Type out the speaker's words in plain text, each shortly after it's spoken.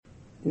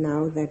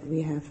now that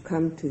we have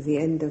come to the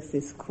end of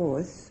this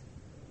course,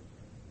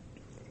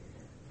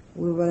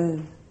 we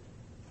will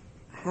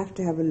have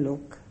to have a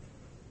look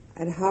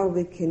at how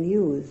we can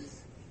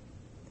use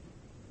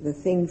the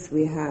things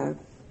we have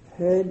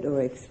heard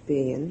or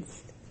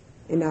experienced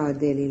in our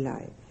daily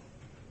life.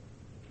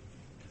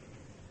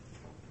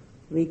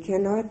 We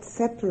cannot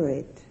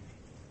separate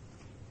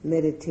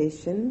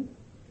meditation,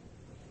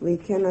 we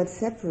cannot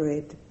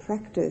separate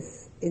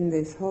practice in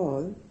this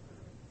hall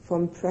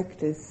from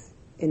practice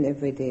in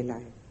everyday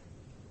life.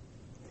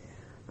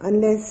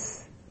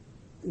 Unless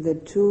the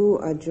two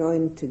are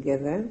joined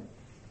together,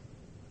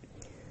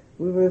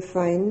 we will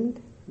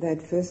find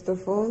that first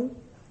of all,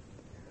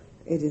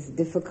 it is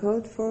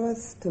difficult for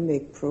us to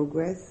make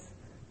progress,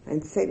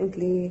 and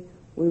secondly,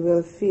 we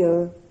will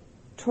feel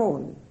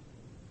torn,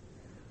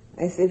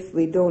 as if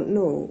we don't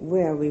know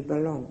where we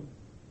belong.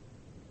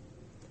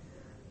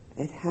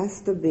 It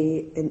has to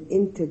be an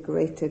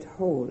integrated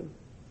whole.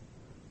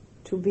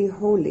 To be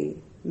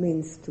holy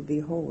means to be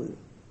whole.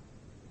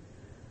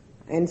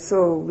 And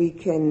so we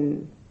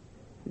can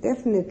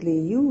definitely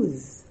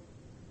use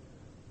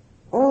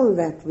all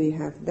that we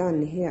have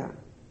done here.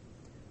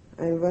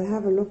 And we'll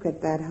have a look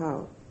at that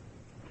how.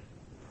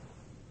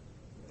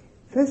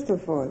 First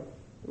of all,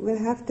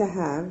 we'll have to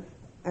have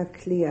a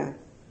clear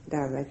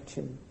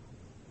direction.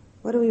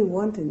 What do we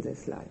want in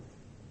this life?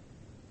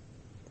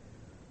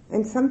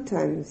 And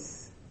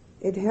sometimes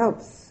it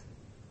helps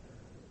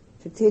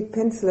to take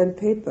pencil and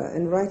paper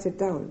and write it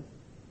down.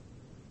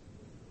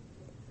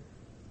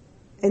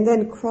 And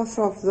then cross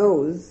off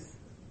those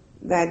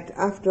that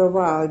after a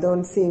while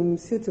don't seem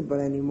suitable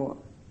anymore.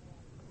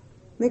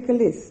 Make a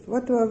list.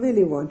 What do I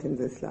really want in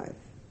this life?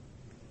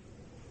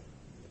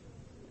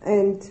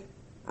 And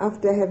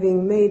after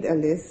having made a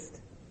list,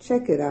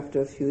 check it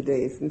after a few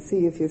days and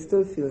see if you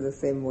still feel the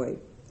same way.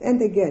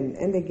 And again,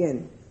 and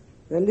again.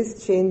 The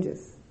list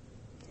changes.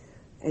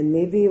 And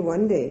maybe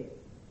one day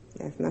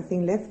there's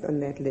nothing left on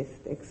that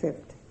list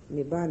except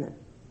Nibbana.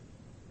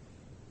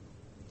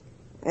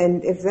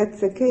 And if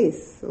that's the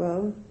case,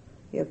 well,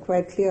 you're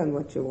quite clear on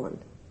what you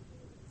want.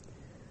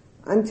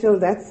 Until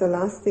that's the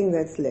last thing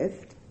that's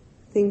left,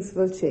 things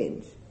will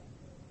change.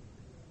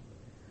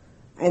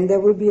 And there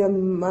will be a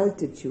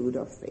multitude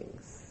of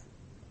things.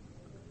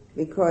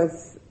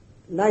 Because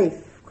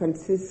life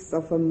consists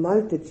of a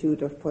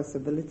multitude of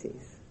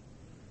possibilities.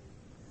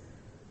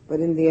 But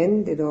in the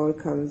end, it all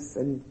comes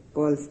and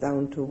boils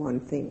down to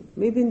one thing.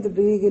 Maybe in the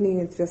beginning,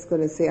 it's just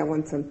going to say, I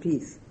want some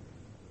peace.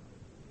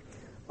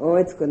 Or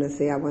it's going to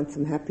say, I want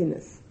some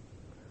happiness.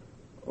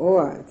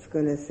 Or it's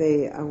going to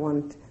say, I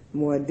want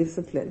more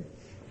discipline.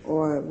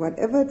 Or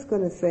whatever it's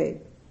going to say.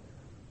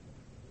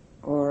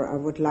 Or I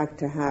would like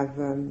to have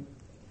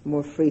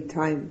more free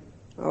time.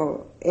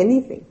 Or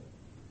anything.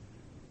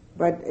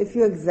 But if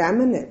you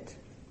examine it,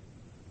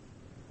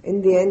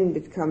 in the end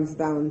it comes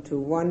down to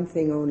one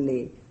thing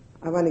only.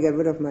 I want to get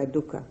rid of my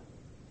dukkha.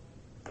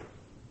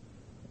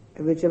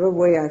 Whichever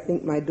way I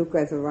think my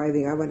dukkha is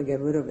arising, I want to get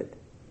rid of it.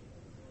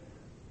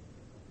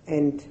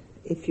 And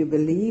if you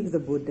believe the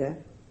Buddha,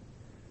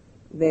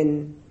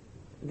 then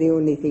the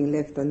only thing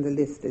left on the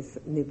list is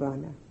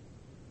Nibbana.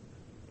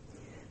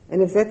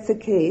 And if that's the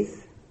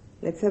case,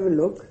 let's have a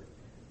look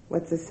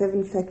what the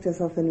 7 factors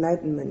of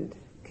enlightenment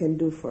can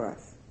do for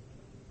us.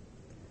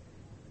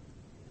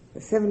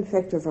 The 7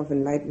 factors of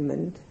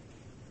enlightenment,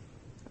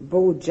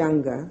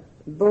 Bojjhanga.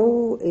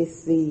 Bo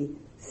is the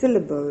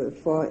syllable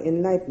for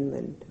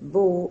enlightenment.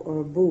 Bo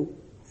or Bu,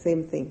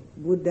 same thing.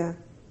 Buddha,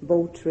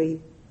 Bo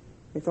tree.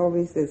 It's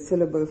always the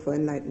syllable for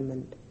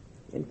enlightenment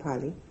in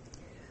Pali.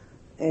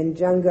 And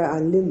Jhanga are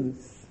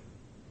limbs,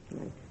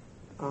 like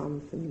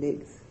arms and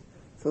legs.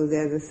 So they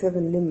are the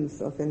 7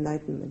 limbs of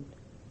enlightenment.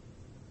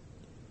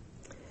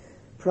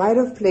 Pride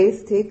of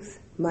place takes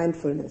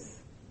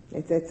mindfulness.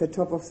 It's at the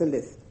top of the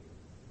list.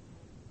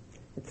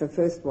 It's the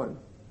first one.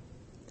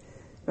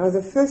 Now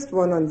the first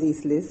one on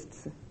these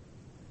lists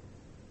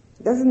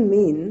doesn't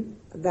mean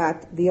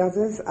that the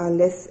others are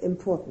less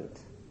important.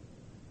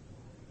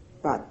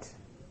 But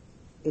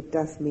it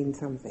does mean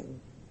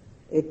something.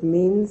 It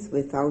means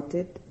without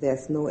it,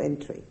 there's no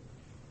entry.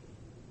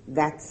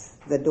 That's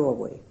the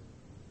doorway.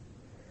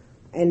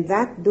 And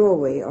that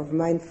doorway of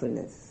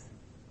mindfulness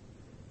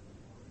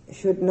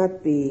should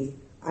not be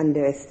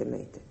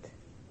underestimated.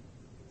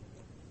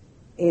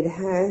 It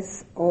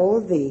has all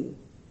the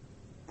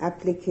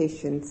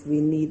applications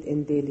we need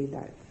in daily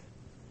life.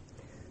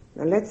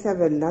 Now let's have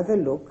another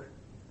look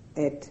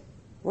at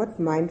what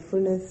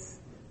mindfulness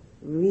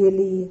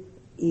really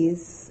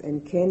is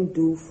and can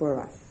do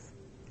for us.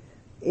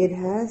 It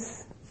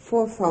has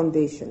 4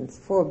 foundations,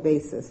 4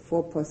 bases,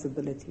 4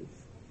 possibilities,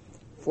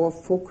 4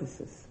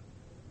 focuses.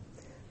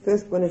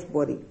 First one is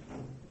body.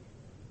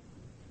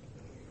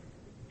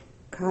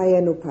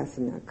 Kaya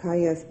Nupassana,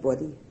 Kaya's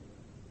body.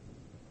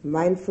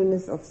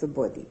 Mindfulness of the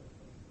body.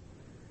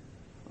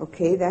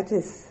 Okay, that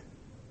is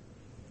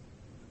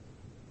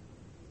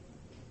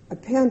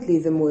apparently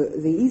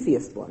the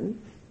easiest one.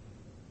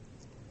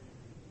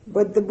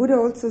 But the Buddha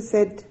also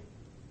said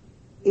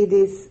it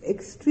is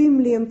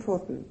extremely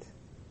important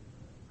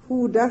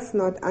who does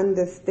not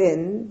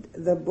understand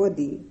the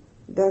body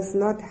does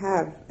not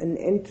have an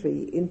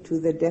entry into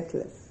the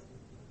deathless.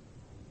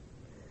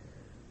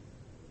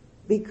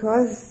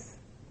 Because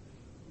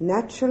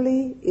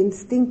naturally,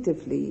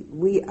 instinctively,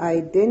 we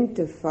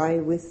identify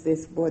with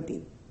this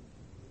body.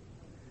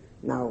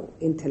 Now,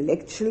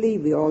 intellectually,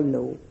 we all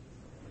know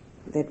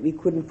that we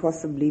couldn't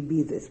possibly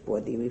be this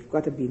body. We've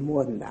got to be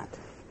more than that.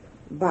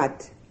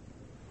 But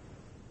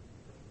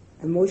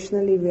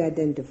emotionally, we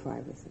identify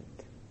with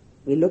it.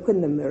 We look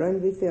in the mirror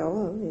and we say,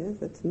 oh, yes,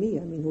 that's me.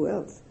 I mean, who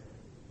else?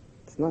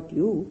 It's not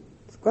you.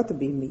 It's got to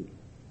be me.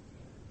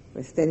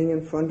 We're standing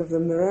in front of the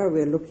mirror.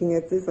 We're looking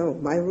at this. Oh,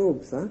 my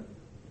robes, huh?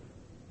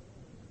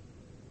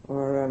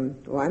 Or,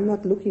 I'm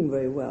not looking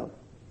very well.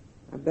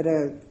 I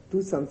better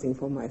do something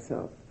for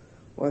myself.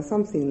 Or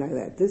something like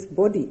that. This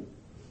body,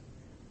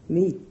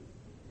 me.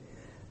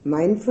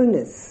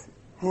 Mindfulness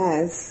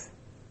has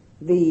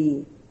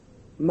the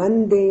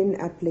mundane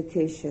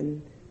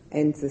application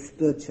and the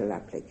spiritual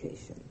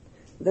application.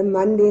 The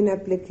mundane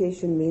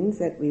application means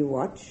that we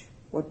watch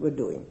what we're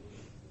doing.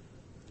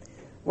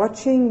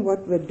 Watching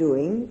what we're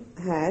doing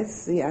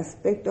has the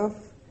aspect of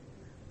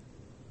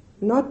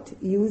not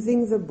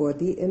using the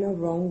body in a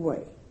wrong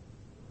way,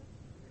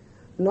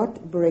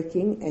 not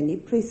breaking any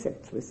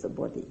precepts with the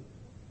body,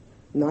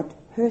 not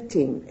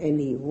hurting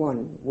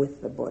anyone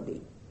with the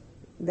body.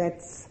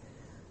 That's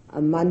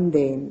a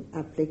mundane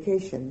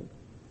application.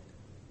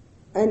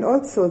 And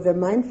also the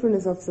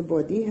mindfulness of the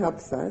body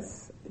helps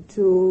us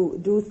to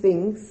do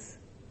things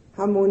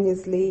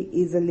harmoniously,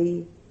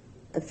 easily,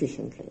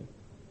 efficiently.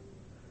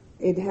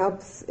 It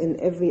helps in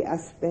every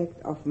aspect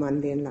of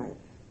mundane life.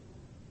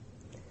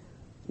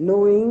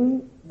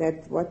 Knowing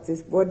that what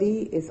this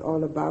body is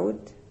all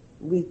about,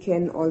 we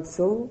can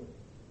also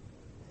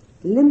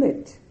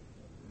limit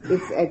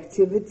its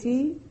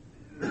activity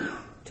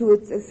to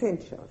its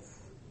essentials.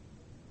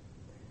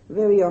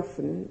 Very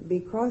often,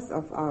 because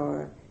of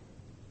our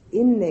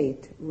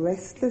innate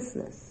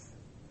restlessness,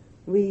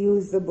 we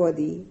use the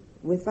body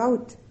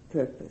without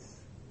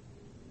purpose.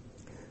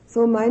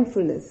 So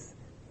mindfulness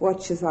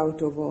watches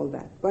out of all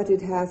that, but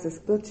it has a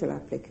spiritual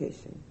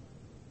application.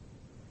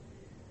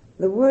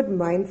 The word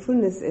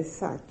mindfulness as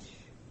such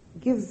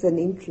gives an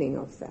inkling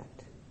of that.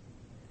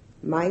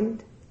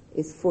 Mind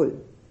is full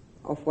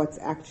of what's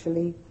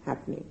actually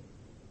happening.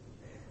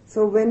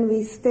 So when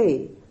we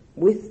stay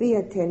with the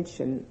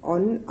attention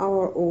on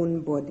our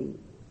own body,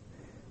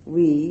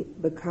 we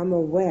become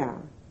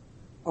aware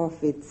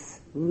of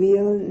its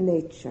real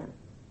nature,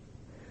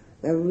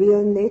 the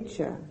real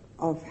nature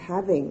of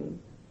having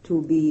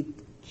to be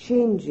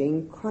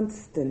changing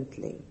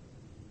constantly.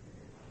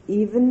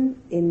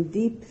 Even in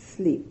deep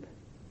sleep,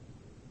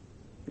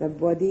 the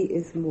body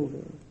is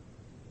moving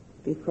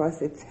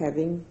because it's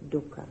having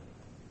dukkha.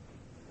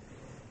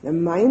 The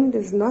mind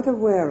is not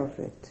aware of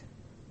it.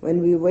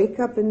 When we wake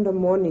up in the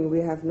morning, we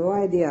have no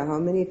idea how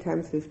many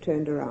times we've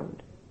turned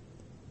around.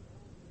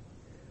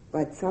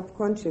 But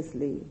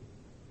subconsciously,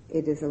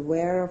 it is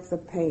aware of the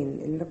pain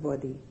in the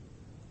body,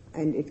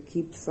 and it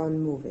keeps on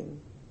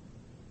moving.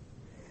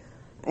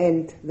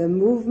 And the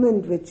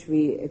movement which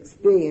we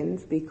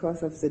experience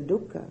because of the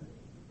dukkha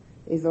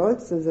is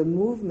also the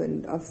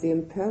movement of the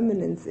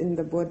impermanence in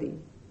the body.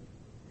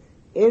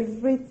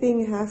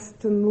 Everything has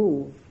to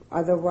move,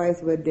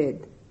 otherwise we're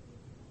dead.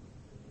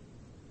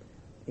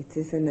 It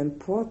is an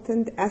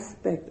important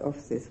aspect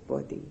of this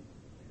body.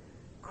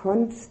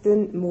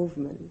 Constant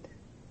movement.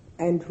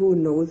 And who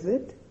knows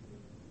it?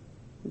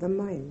 The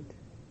mind.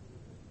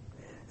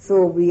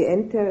 So we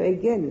enter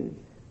again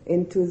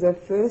into the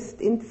first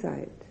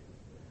insight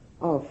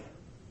of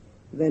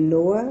the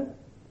knower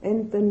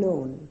and the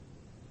known.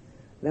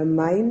 The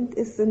mind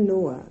is the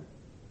knower.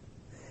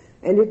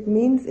 And it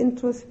means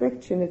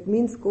introspection. It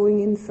means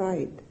going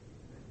inside.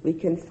 We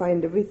can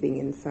find everything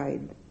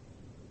inside.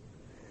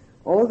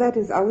 All that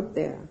is out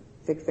there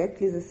is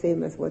exactly the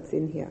same as what's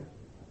in here.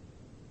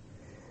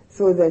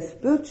 So the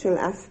spiritual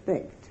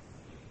aspect,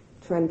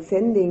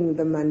 transcending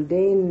the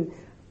mundane,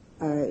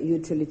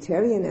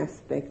 utilitarian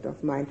aspect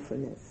of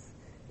mindfulness,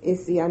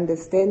 is the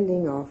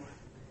understanding of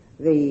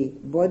the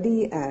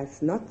body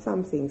as not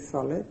something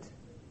solid,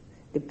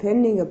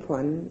 depending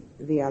upon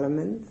the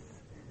elements,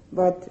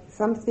 but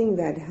something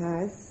that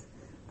has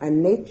a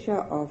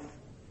nature of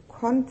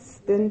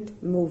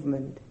constant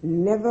movement,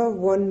 never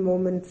one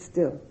moment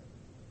still.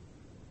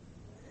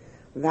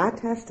 That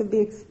has to be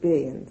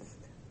experienced.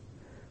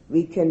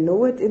 We can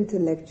know it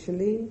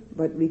intellectually,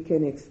 but we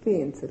can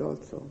experience it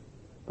also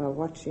by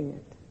watching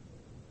it.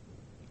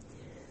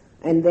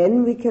 And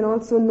then we can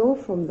also know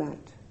from that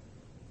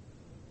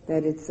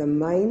it's a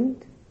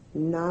mind,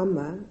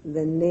 nama,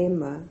 the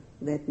nema,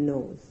 that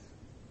knows.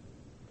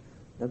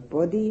 The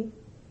body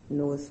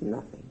knows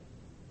nothing.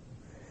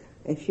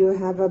 If you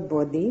have a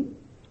body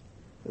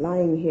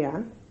lying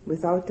here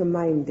without a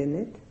mind in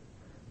it,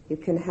 you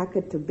can hack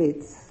it to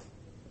bits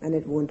and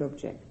it won't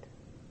object.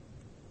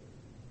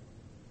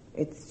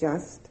 It's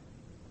just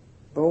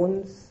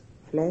bones,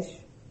 flesh,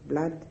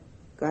 blood,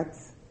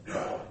 guts,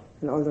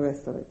 and all the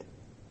rest of it.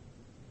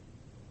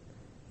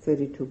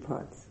 32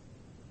 parts.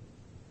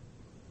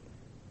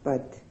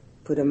 But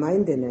put a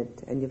mind in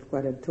it and you've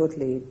got a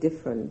totally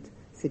different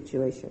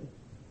situation.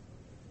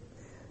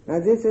 Now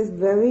this is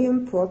very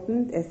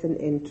important as an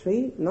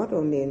entry, not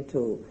only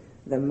into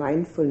the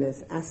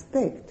mindfulness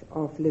aspect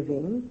of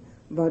living,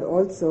 but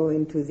also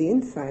into the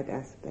insight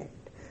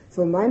aspect.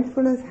 So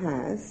mindfulness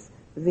has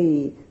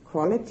the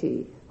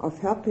quality of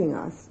helping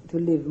us to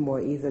live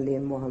more easily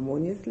and more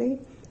harmoniously,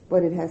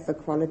 but it has the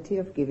quality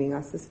of giving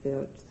us a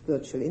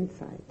spiritual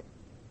insight.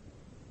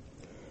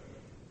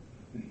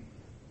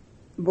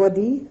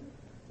 Body,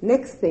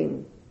 next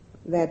thing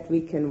that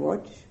we can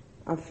watch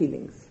are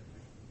feelings.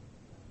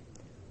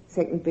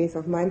 Second base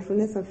of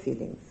mindfulness are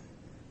feelings.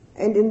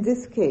 And in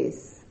this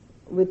case,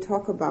 we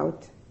talk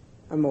about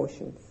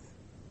emotions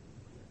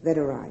that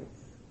arise.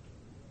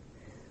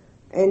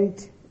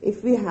 And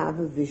if we have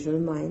a visual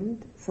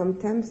mind,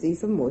 sometimes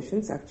these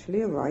emotions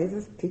actually arise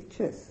as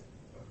pictures.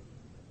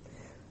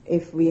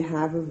 If we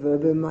have a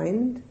verbal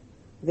mind,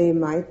 they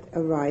might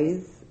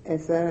arise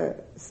as a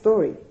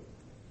story.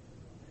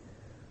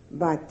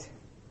 But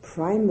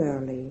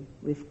primarily,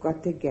 we've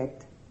got to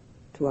get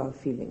to our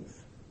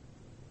feelings.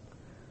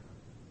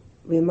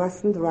 We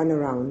mustn't run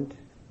around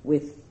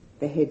with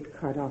the head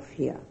cut off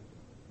here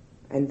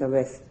and the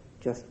rest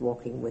just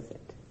walking with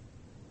it.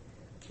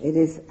 It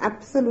is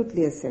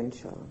absolutely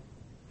essential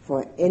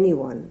for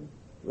anyone,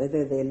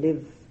 whether they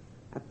live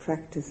a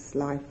practiced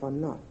life or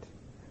not,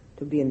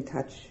 to be in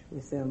touch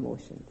with their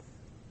emotions,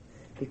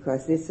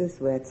 because this is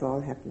where it's all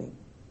happening.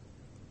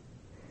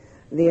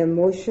 The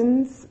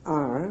emotions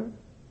are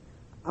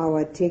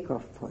our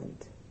takeoff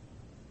point.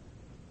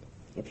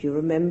 If you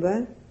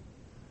remember,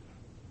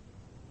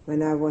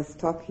 when I was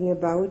talking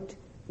about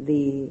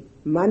the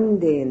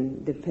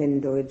mundane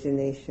depend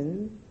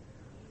origination,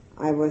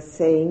 I was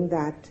saying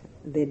that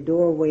the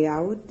doorway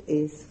out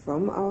is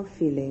from our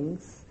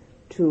feelings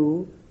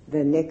to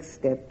the next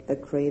step, the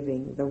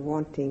craving, the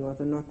wanting or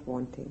the not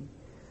wanting.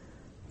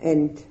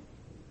 And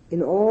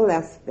in all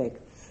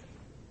aspects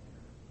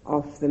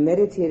of the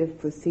meditative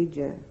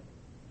procedure,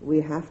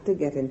 we have to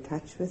get in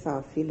touch with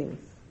our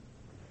feelings.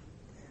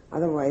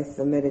 Otherwise,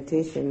 the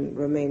meditation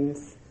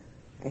remains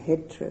a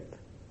head trip.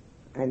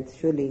 And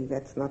surely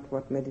that's not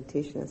what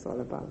meditation is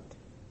all about.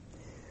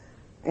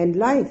 And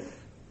life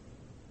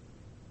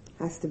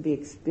has to be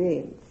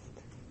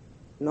experienced,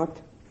 not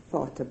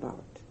thought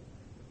about.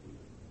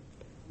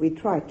 We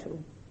try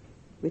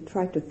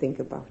to think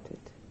about it.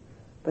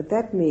 But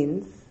that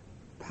means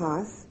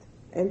past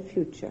and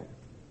future.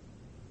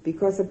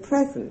 Because the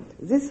present,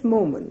 this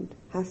moment,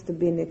 has to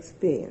be an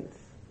experience.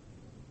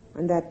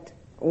 And that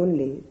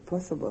only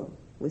possible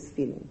with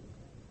feeling.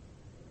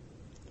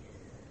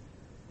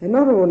 And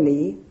not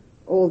only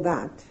all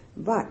that,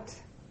 but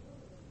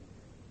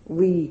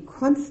we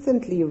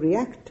constantly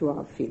react to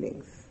our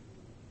feelings.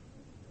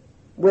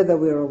 Whether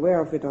we're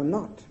aware of it or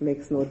not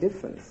makes no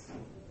difference.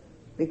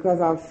 Because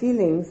our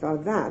feelings are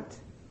that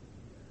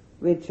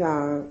which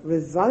are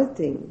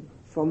resulting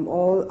from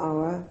all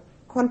our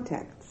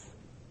contacts.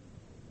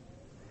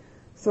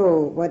 So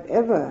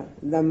whatever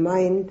the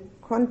mind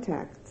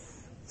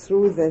contacts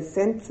through the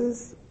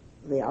senses,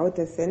 the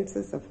outer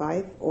senses, the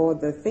five, or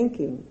the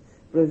thinking,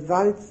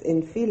 results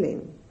in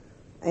feeling.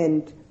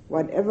 And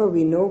whatever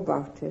we know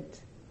about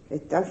it,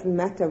 it doesn't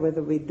matter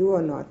whether we do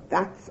or not,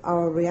 that's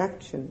our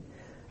reaction.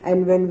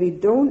 And when we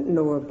don't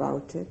know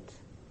about it,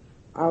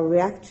 our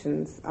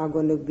reactions are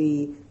going to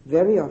be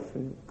very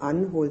often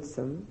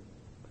unwholesome,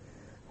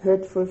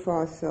 hurtful for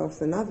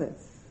ourselves and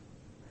others.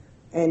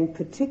 And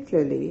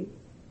particularly,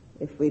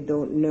 if we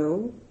don't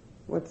know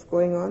what's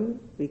going on,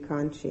 we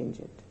can't change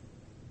it.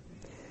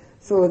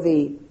 So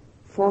the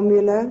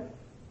formula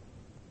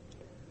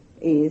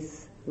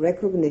is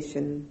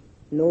recognition,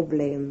 no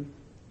blame,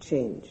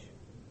 change.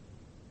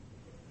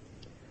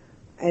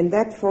 And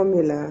that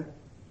formula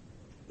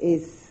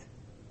is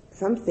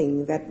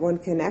something that one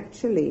can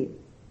actually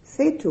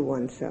say to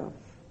oneself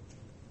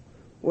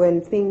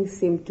when things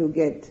seem to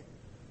get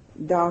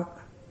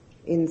dark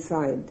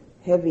inside,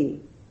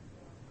 heavy,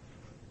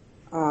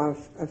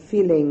 a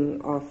feeling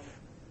of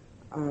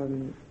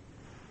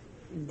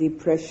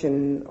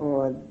depression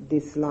or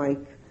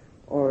dislike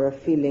or a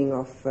feeling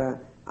of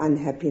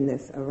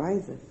unhappiness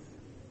arises.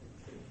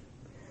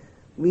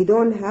 We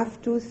don't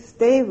have to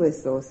stay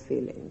with those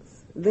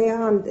feelings. They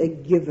aren't a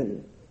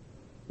given.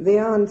 They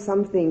aren't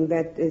something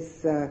that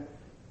is a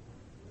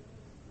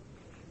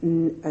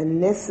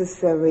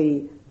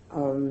necessary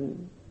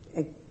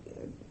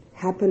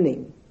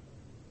happening.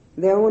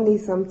 They're only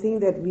something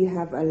that we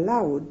have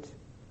allowed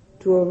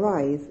to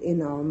arise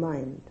in our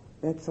mind.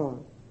 That's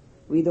all.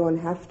 We don't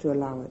have to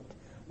allow it.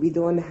 We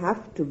don't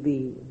have to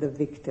be the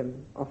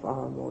victim of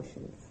our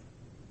emotions.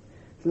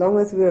 As long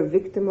as we're a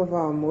victim of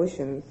our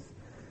emotions,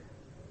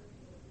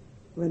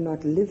 we're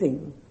not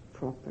living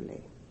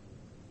properly.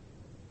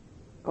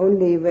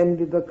 Only when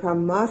we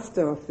become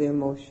master of the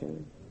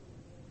emotion,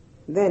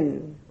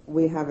 then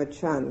we have a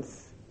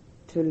chance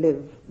to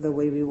live the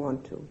way we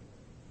want to.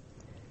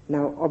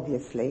 Now,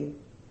 obviously,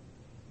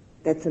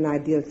 that's an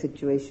ideal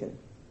situation,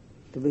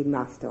 to be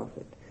master of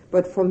it.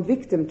 But from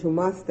victim to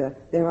master,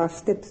 there are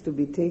steps to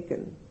be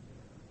taken.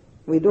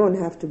 We don't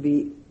have to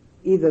be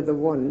either the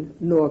one,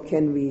 nor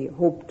can we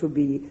hope to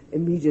be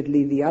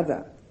immediately the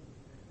other.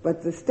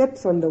 But the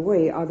steps on the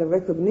way are the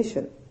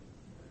recognition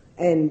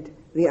and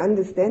the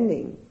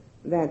understanding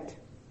that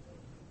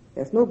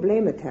there's no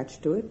blame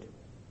attached to it,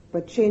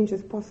 but change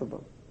is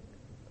possible.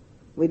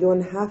 We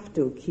don't have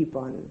to keep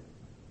on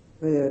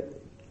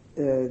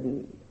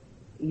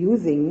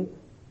using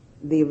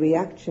the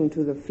reaction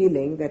to the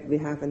feeling that we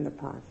have in the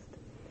past.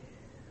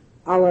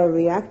 Our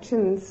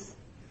reactions,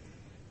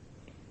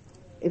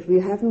 if we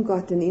haven't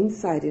got an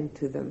insight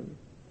into them,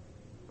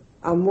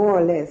 are more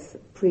or less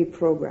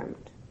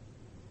pre-programmed.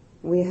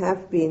 We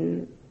have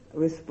been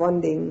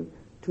responding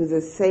to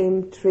the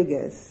same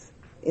triggers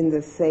in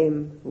the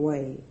same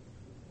way,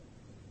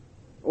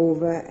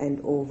 over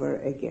and over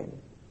again.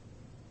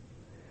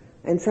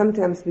 And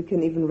sometimes we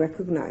can even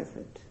recognize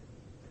it.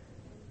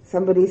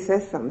 Somebody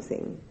says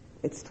something,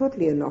 it's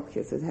totally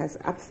innocuous, it has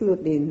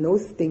absolutely no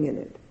sting in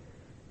it,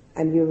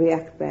 and we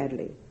react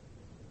badly.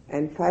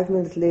 And 5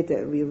 minutes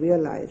later we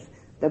realize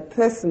the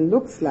person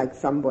looks like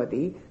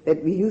somebody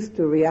that we used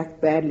to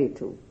react badly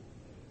to.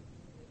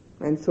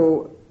 And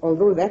so,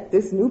 although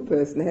this new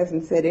person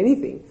hasn't said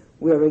anything,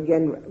 we're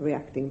again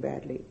reacting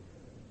badly.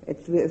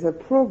 There's a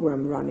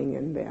program running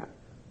in there.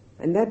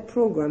 And that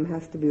program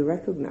has to be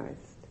recognized.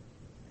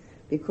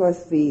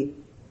 Because the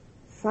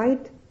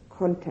sight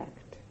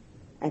contact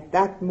at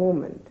that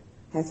moment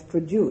has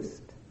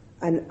produced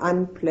an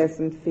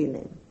unpleasant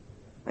feeling.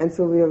 And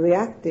so we are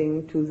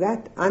reacting to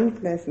that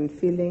unpleasant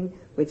feeling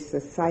which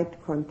the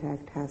sight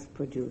contact has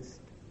produced.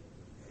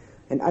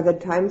 And other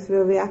times we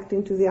are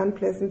reacting to the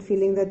unpleasant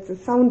feeling that the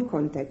sound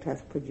contact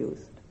has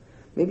produced.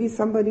 Maybe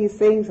somebody is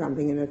saying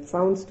something and it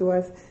sounds to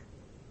us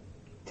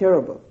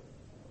terrible.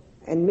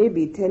 And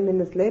maybe 10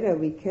 minutes later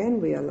we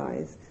can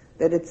realize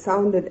that it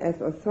sounded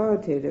as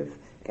authoritative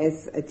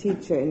as a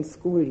teacher in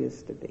school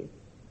used to be,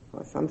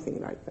 or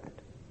something like that.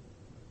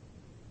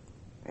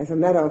 As a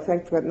matter of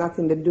fact, it had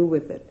nothing to do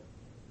with it.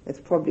 It's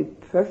probably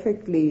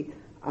perfectly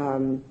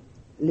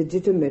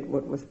legitimate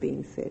what was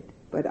being said.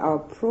 But our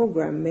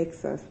program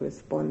makes us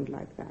respond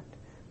like that.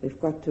 We've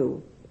got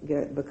to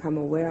become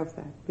aware of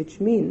that, which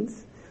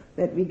means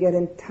that we get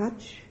in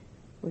touch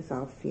with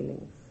our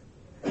feelings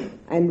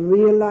and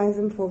realize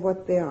them for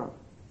what they are.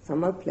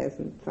 Some are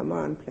pleasant, some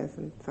are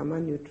unpleasant, some are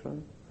neutral.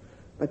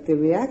 But the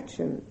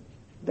reaction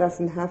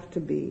doesn't have to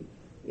be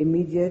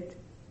immediate,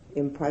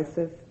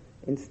 impulsive,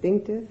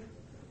 instinctive.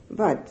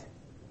 But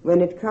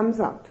when it comes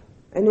up,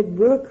 and it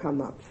will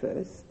come up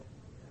first,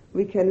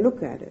 we can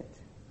look at it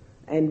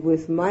and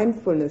with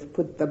mindfulness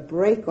put the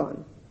brake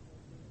on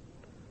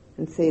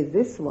and say,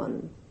 this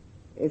one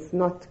is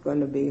not going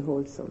to be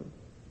wholesome.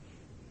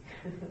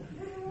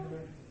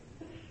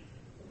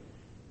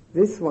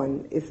 This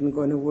one isn't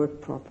going to work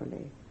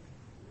properly.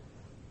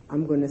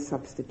 I'm going to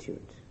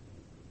substitute.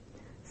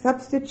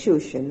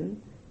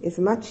 Substitution is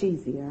much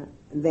easier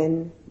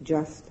than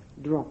just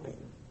dropping.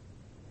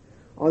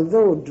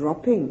 Although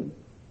dropping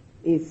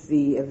is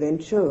the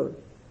eventual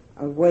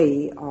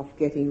way of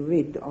getting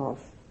rid of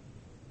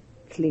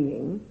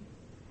clinging,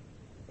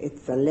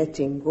 it's a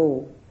letting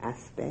go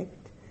aspect.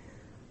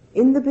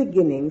 In the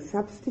beginning,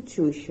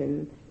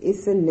 substitution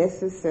is a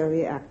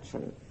necessary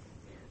action.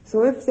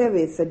 So if there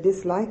is a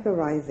dislike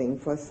arising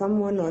for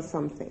someone or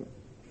something,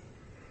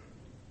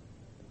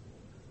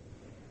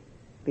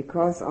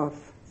 because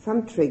of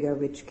some trigger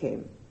which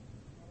came,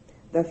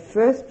 the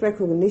first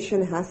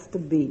recognition has to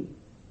be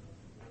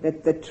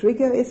that the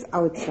trigger is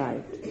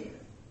outside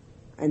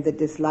and the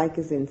dislike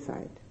is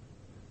inside.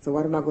 So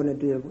what am I going to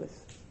deal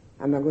with?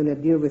 Am I going to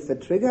deal with the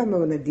trigger? Am I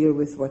going to deal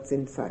with what's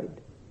inside?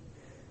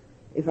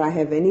 If I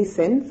have any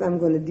sense, I'm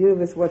going to deal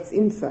with what's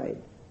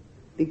inside,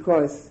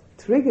 because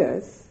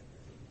triggers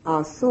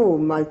are so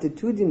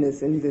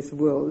multitudinous in this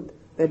world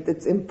that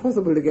it's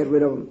impossible to get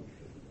rid of them.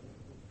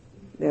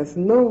 There's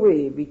no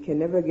way we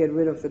can ever get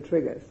rid of the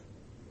triggers.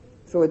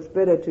 So it's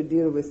better to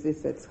deal with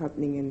this that's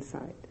happening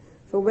inside.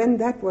 So when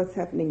that what's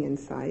happening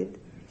inside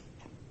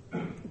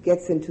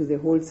gets into the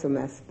wholesome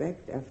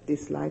aspect of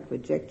dislike,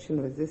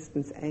 rejection,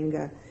 resistance,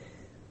 anger,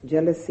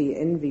 jealousy,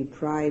 envy,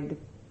 pride,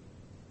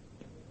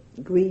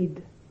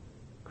 greed,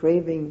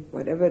 craving,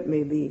 whatever it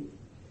may be,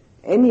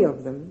 any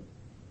of them,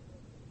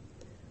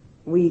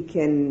 we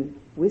can,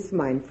 with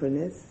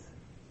mindfulness,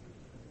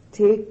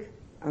 take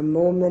a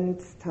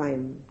moment's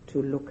time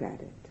to look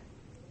at it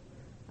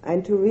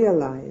and to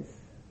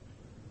realize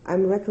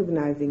I'm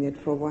recognizing it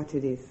for what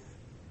it is.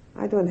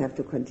 I don't have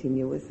to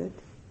continue with it.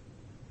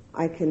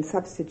 I can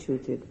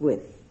substitute it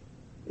with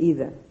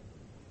either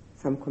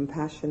some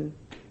compassion,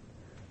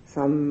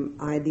 some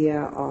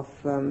idea of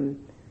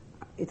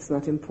it's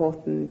not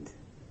important,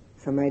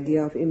 some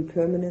idea of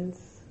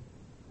impermanence,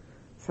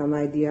 some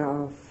idea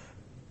of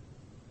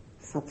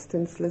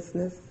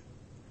substancelessness,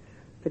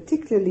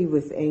 particularly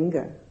with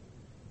anger,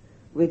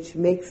 which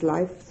makes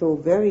life so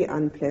very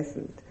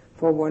unpleasant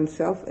for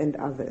oneself and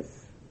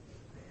others.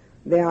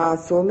 There are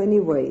so many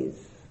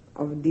ways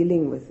of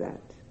dealing with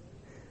that.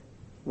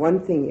 One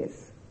thing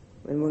is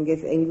When one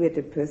gets angry at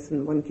a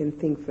person, one can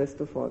think, first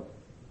of all,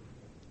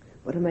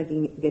 what am I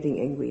getting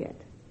angry at?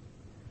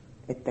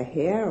 At the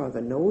hair or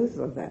the nose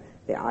or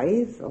the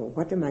eyes, or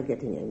what am I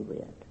getting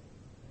angry at?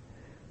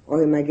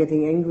 Or am I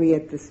getting angry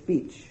at the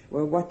speech?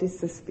 Well, what is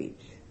the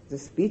speech? The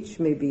speech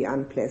may be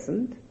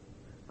unpleasant,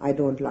 I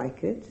don't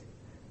like it,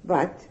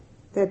 but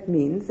that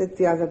means that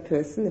the other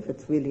person, if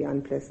it's really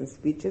unpleasant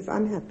speech, is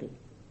unhappy.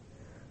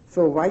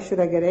 So why should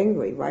I get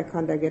angry? Why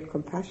can't I get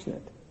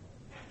compassionate?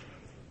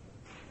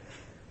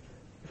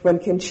 If one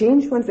can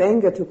change one's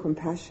anger to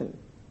compassion,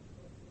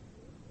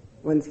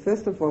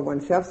 first of all,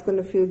 oneself's going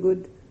to feel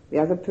good, the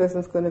other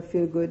person's going to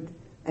feel good,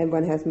 and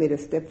one has made a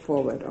step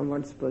forward on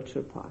one's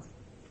spiritual path.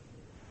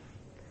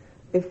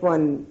 If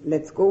one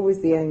lets go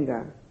with the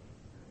anger,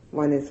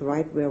 one is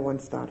right where one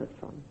started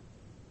from.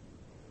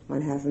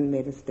 One hasn't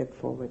made a step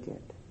forward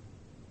yet.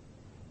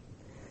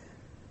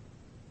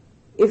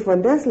 If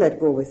one does let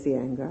go with the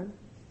anger,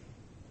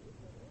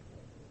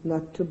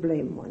 not to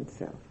blame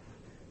oneself,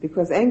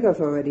 because anger is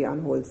already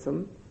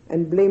unwholesome,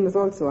 and blame is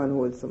also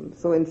unwholesome.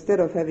 So instead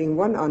of having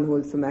one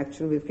unwholesome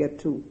action, we get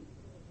two.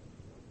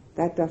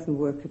 That doesn't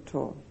work at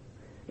all.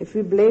 If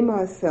we blame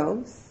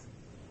ourselves,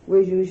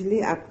 we're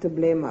usually apt to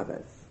blame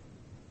others.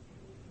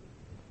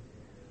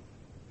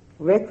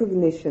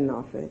 Recognition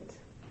of it,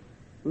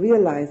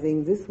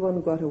 realizing this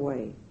one got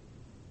away,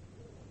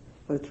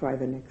 we'll try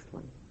the next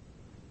one.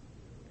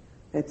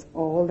 That's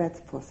all that's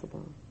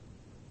possible.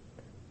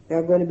 There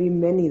are going to be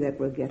many that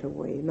will get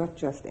away, not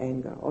just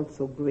anger,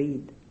 also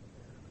greed.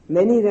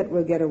 Many that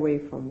will get away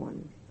from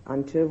one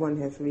until one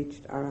has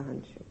reached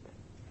arahantship.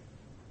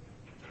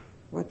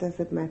 What does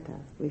it matter?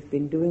 We've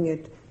been doing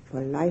it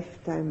for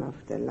lifetime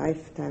after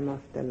lifetime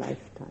after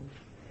lifetime.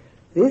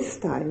 This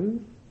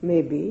time,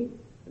 maybe,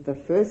 the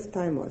first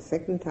time or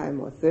second time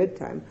or third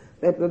time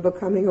that we're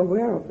becoming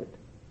aware of it.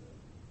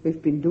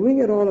 We've been doing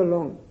it all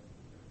along.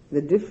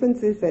 The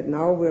difference is that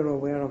now we're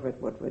aware of it,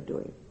 what we're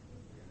doing.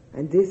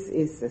 And this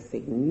is a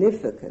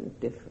significant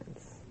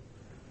difference.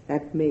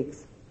 That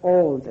makes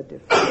all the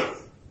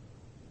difference.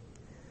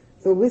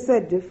 So with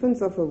that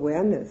difference of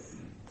awareness,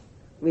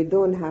 we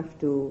don't have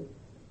to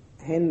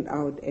hand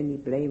out any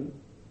blame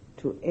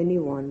to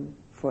anyone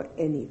for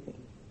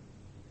anything.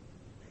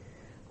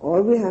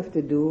 All we have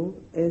to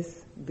do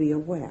is be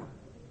aware,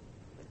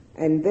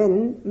 and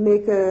then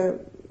make a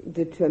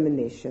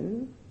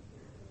determination,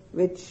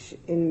 which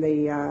in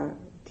the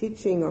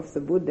teaching of the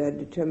Buddha,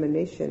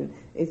 determination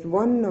is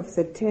one of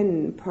the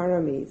 10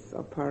 paramis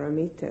or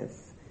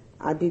paramitas,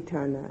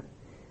 adhitthana.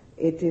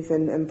 It is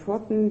an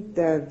important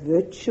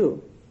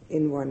virtue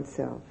in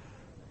oneself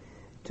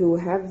to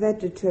have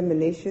that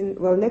determination.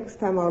 Well, next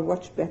time I'll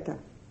watch better.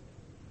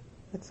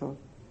 That's all.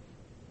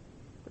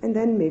 And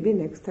then maybe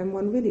next time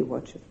one really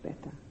watches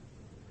better.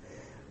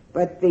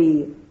 But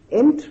the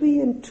entry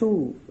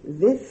into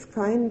this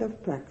kind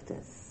of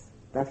practice,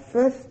 the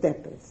first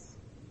step is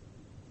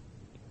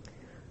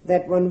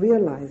that one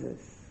realizes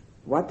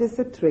what is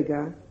the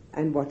trigger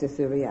and what is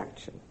the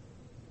reaction.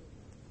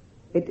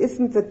 It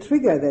isn't the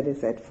trigger that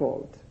is at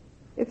fault.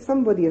 If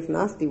somebody is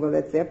nasty, well,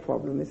 that's their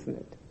problem, isn't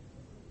it?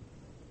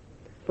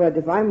 But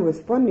if I'm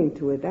responding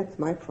to it, that's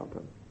my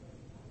problem.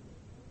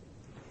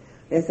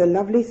 There's a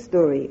lovely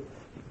story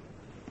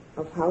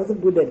of how the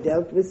Buddha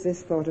dealt with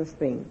this sort of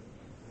thing.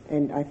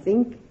 And I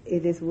think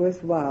it is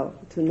worthwhile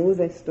to know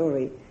that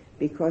story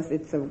because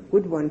it's a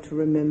good one to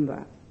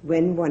remember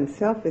when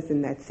oneself is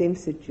in that same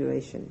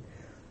situation.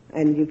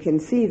 And you can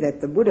see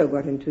that the Buddha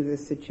got into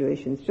these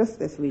situations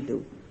just as we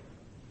do.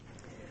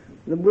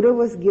 The Buddha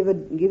was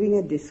giving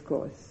a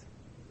discourse.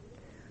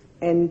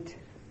 And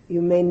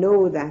you may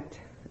know that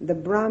the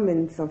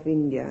Brahmins of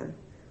India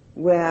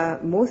were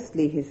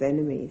mostly his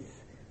enemies.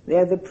 They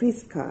are the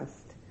priest caste.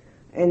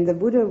 And the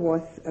Buddha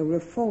was a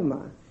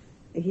reformer.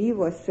 He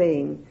was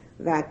saying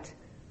that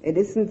it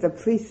isn't the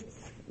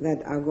priests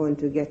that are going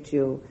to get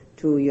you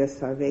to your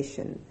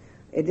salvation.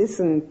 It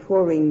isn't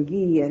pouring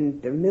ghee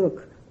and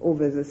milk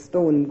over the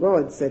stone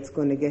gods that's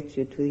going to get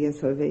you to your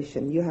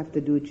salvation. You have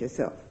to do it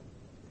yourself.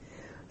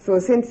 So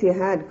since he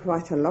had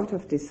quite a lot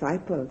of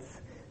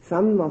disciples,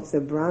 some of the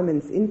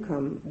Brahmins'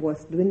 income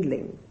was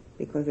dwindling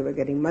because they were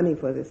getting money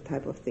for this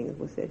type of thing. It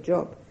was their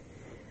job.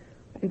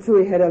 And so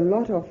he had a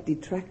lot of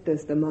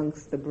detractors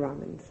amongst the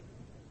Brahmins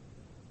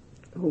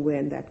who were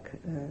in that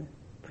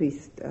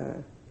priest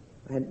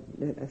had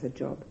that as a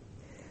job.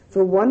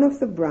 So one of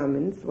the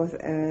Brahmins was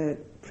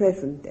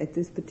present at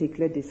this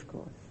particular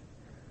discourse.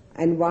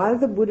 And while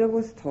the Buddha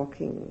was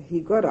talking,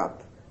 he got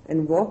up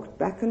and walked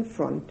back and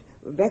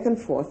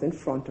forth in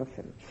front of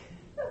him,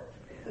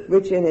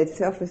 which in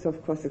itself is,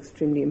 of course,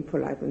 extremely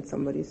impolite when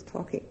somebody is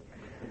talking.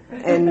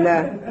 And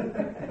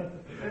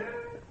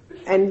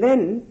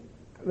then,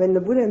 when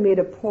the Buddha made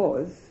a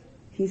pause,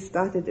 he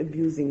started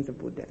abusing the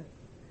Buddha.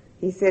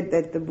 He said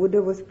that the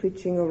Buddha was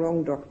preaching a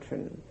wrong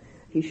doctrine.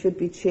 He should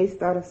be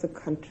chased out of the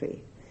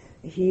country.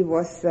 He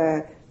was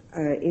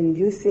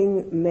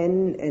inducing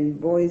men and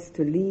boys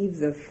to leave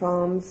the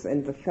farms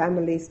and the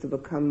families to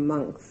become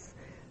monks.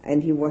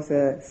 And he was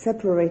a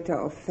separator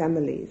of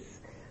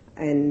families.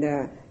 And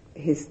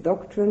his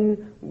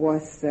doctrine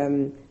was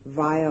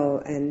vile,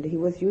 and he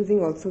was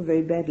using also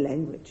very bad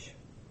language.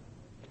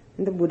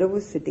 And the Buddha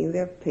was sitting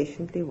there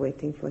patiently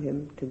waiting for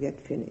him to get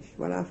finished.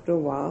 Well, after a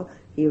while,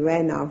 he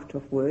ran out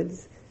of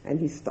words and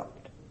he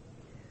stopped.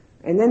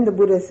 And then the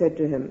Buddha said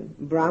to him,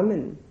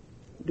 "Brahmin,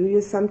 do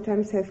you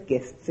sometimes have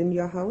guests in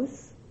your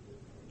house?"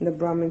 And the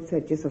Brahmin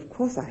said, "Yes, of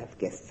course I have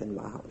guests in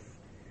my house."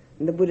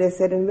 And the Buddha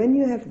said, "And when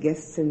you have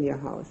guests in your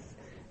house,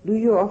 do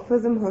you offer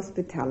them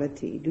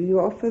hospitality? Do you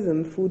offer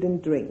them food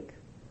and drink?"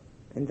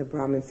 And the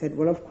Brahmin said,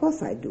 "Well, of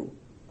course I do.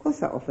 Of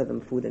course I offer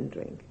them food and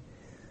drink."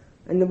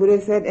 And the Buddha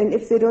said, "And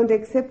if they don't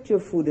accept your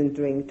food and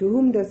drink, to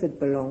whom does it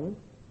belong?"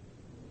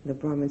 The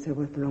Brahmin said,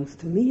 "Well, it belongs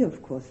to me,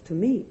 of course, to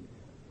me."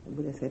 The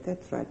Buddha said,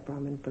 "That's right,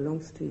 Brahmin, it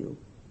belongs to you."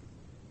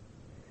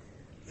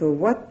 So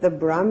what the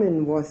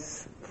Brahmin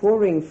was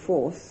pouring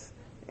forth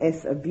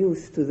as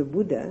abuse to the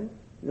Buddha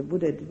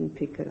didn't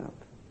pick it up.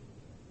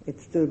 It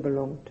still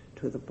belonged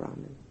to the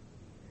Brahmin.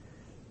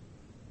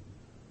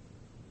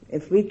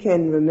 If we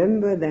can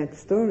remember that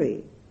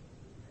story,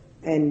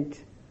 and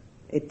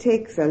it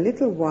takes a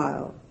little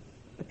while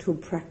to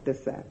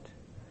practice that,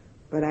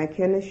 but I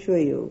can assure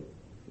you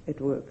it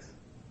works.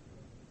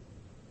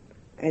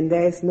 And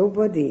there is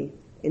nobody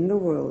in the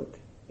world,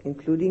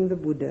 including the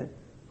Buddha,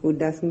 who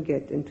doesn't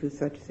get into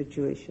such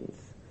situations.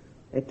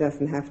 It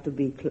doesn't have to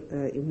be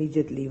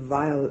immediately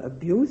vile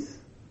abuse,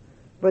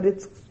 but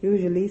it's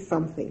usually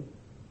something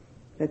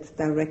that's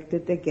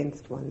directed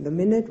against one. The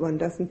minute one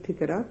doesn't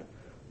pick it up,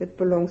 it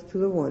belongs to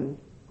the one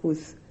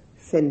who's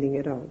sending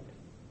it out.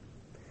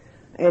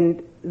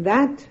 And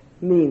that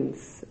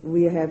means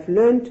we have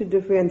learned to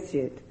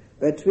differentiate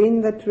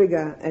between the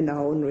trigger and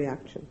our own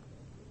reaction.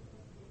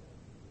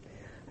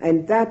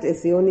 And that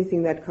is the only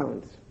thing that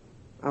counts,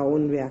 our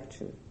own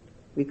reaction.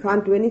 We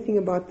can't do anything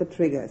about the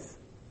triggers.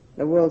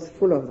 The world's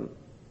full of them.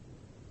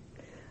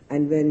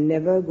 And we're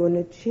never going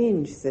to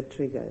change the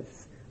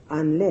triggers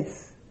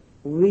unless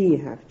we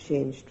have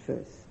changed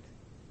first.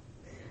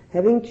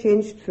 Having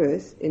changed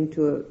first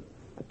into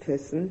a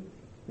person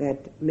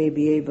that may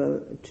be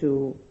able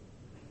to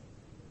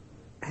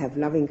have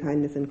loving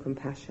kindness and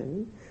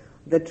compassion,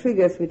 the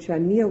triggers which are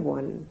near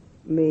one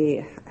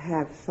may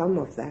have some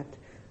of that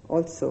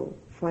also,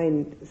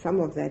 find some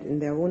of that in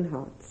their own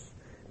hearts,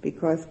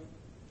 because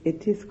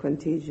it is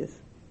contagious.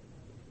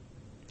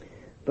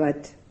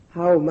 But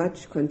how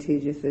much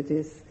contagious it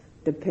is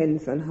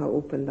depends on how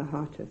open the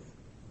heart is.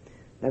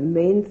 The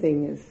main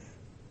thing is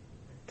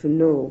to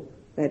know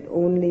that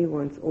only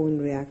one's own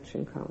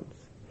reaction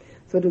counts.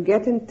 So to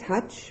get in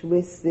touch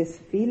with this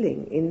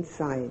feeling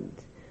inside,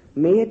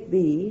 may it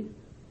be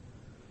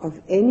of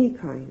any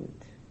kind,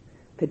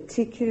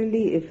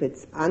 particularly if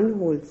it's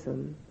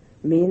unwholesome,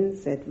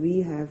 means that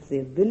we have the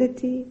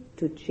ability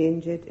to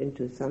change it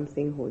into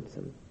something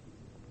wholesome.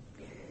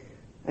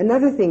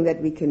 Another thing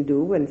that we can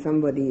do when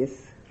somebody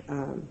is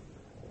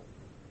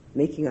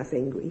making us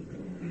angry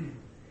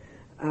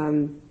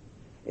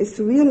is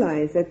to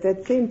realize that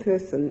that same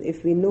person,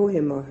 if we know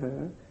him or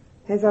her,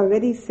 has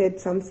already said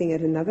something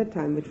at another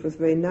time which was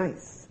very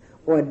nice,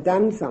 or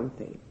done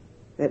something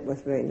that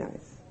was very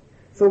nice.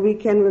 So we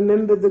can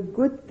remember the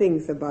good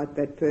things about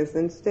that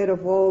person instead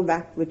of all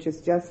that which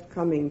is just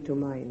coming to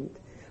mind.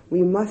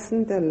 We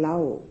mustn't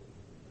allow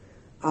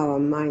our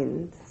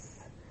minds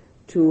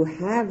to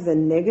have the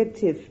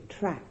negative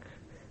track,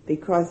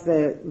 because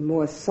the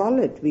more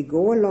solid we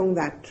go along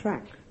that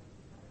track,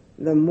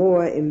 the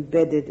more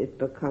embedded it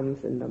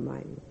becomes in the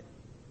mind.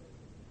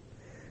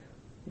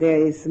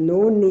 There is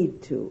no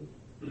need to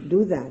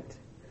do that,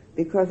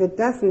 because it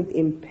doesn't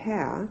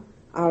impair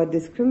our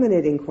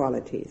discriminating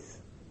qualities.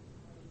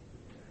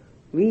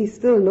 We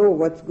still know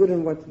what's good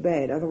and what's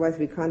bad, otherwise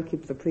we can't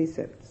keep the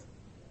precepts.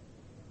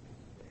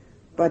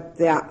 But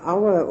they are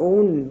our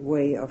own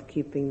way of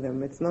keeping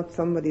them. It's not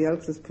somebody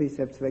else's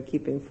precepts we're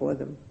keeping for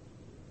them.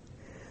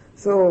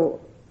 So,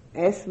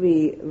 as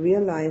we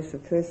realize a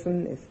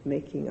person is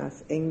making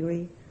us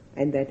angry,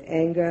 and that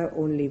anger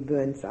only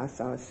burns us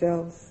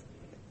ourselves,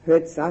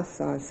 hurts us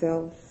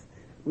ourselves,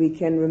 we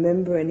can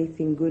remember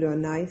anything good or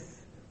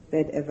nice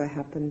that ever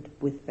happened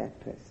with that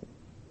person.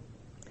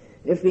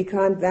 If we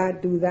can't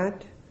do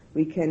that,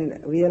 we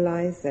can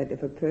realize that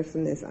if a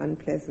person is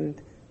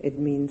unpleasant, it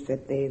means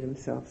that they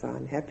themselves are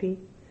unhappy.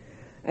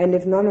 And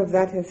if none of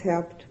that has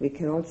helped, we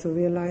can also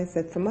realize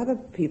that some other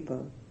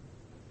people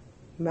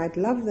might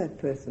love that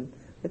person.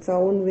 It's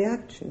our own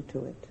reaction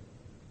to it.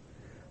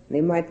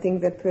 They might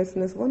think that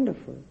person is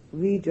wonderful.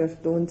 We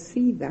just don't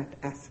see that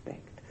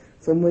aspect.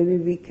 So maybe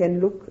we can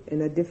look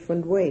in a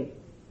different way.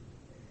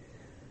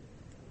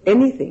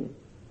 Anything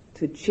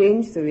to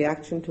change the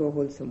reaction to a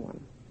wholesome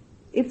one.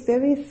 If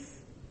there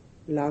is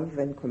love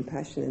and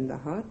compassion in the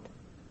heart,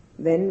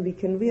 then we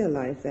can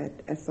realize that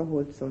as a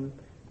wholesome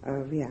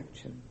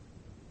reaction.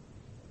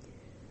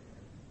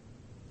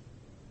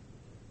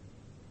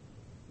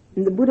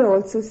 And the Buddha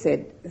also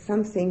said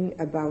something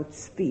about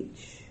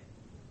speech,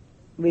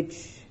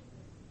 which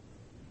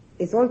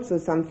is also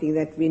something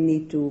that we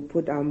need to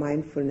put our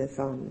mindfulness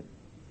on.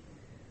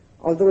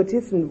 Although it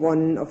isn't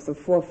one of the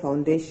four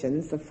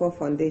foundations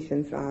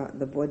are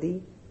the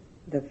body,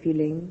 the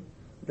feeling,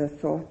 the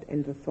thought,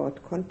 and the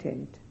thought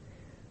content.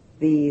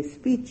 The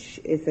speech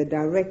is a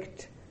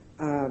direct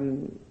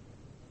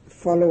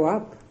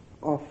follow-up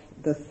of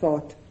the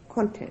thought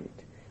content.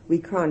 We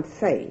can't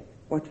say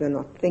what we're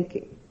not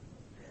thinking.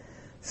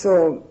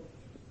 So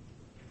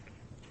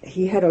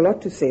he had a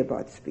lot to say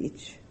about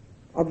speech.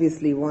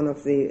 Obviously, one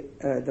of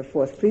the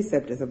fourth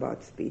precept is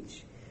about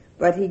speech.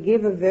 But he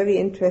gave a very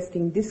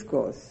interesting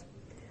discourse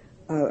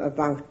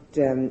about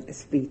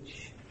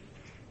speech.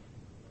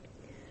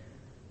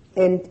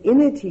 And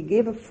in it he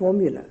gave a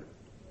formula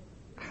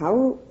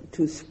how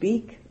to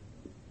speak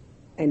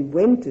and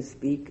when to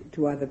speak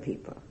to other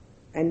people.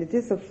 And it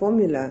is a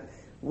formula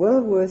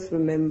well worth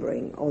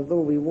remembering, although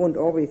we won't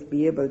always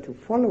be able to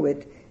follow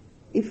it.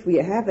 If we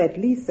have at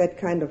least that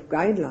kind of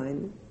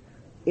guideline,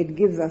 it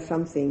gives us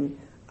something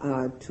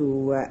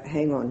to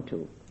hang on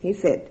to. He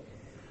said,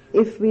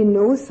 if we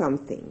know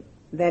something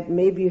that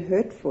may be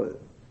hurtful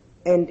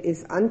and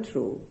is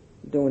untrue,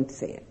 don't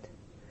say it.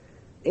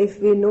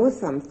 If we know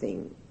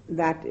something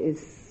that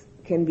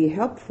can be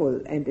helpful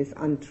and is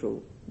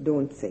untrue,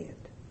 don't say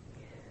it.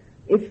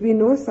 If we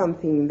know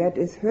something that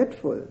is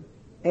hurtful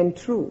and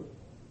true,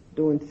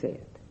 don't say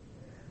it.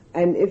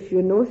 And if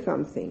you know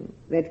something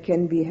that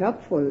can be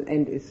helpful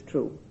and is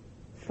true,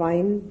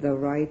 find the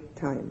right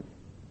time.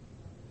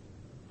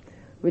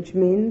 Which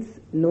means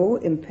no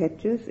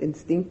impetuous,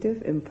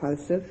 instinctive,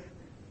 impulsive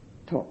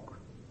talk.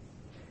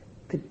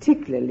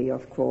 Particularly,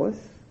 of course,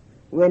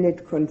 when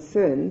it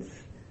concerns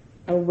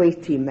a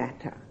weighty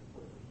matter.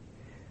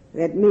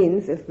 That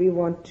means if we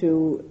want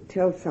to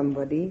tell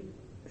somebody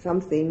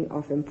something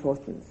of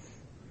importance,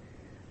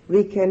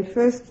 we can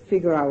first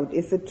figure out,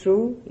 is it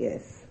true?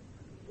 Yes.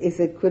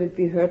 Could it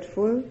be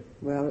hurtful?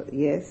 Well,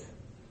 yes.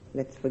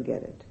 Let's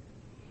forget it.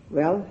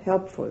 Well,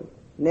 helpful,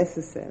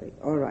 necessary,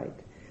 all right.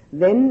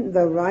 Then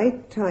the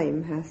right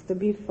time has to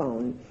be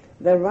found.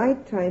 The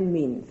right time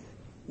means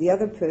the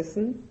other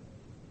person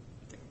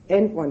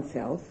and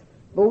oneself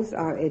both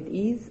are at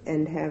ease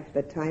and have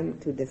the time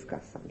to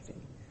discuss something.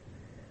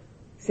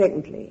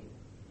 Secondly,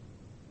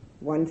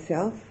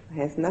 oneself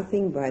has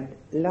nothing but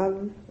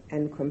love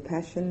and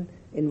compassion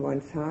in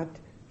one's heart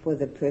for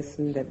the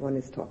person that one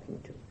is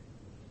talking to.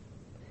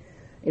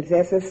 If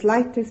there's the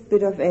slightest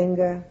bit of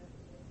anger,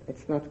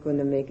 it's not going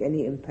to make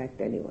any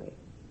impact anyway.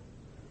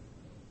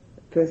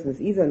 The person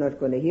is either not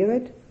going to hear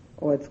it,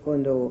 or it's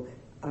going to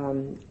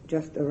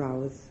just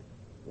arouse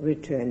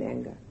return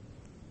anger.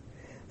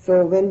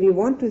 So when we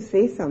want to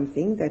say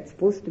something that's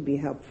supposed to be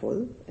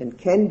helpful and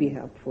can be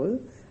helpful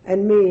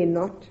and may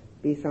not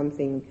be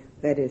something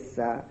that is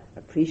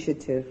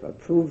appreciative,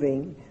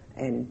 approving,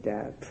 and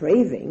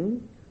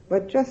praising,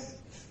 but just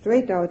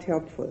straight out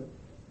helpful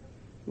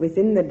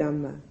within the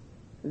Dhamma,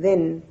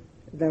 then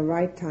the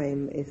right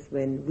time is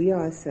when we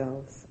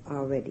ourselves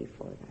are ready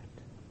for that.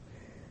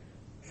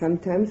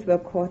 Sometimes we're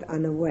caught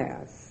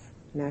unawares,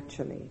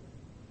 naturally.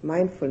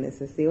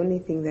 Mindfulness is the only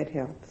thing that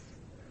helps.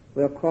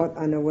 We're caught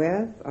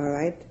unawares, all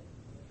right,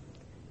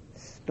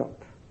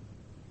 stop.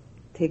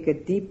 Take a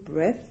deep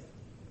breath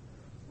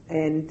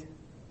and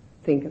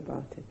think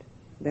about it.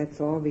 That's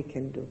all we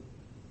can do.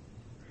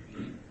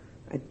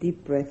 A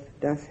deep breath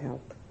does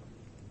help.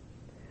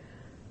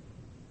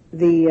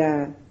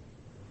 The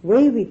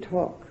way we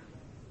talk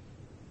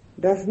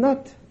does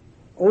not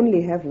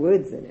only have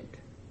words in it,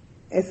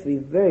 as we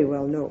very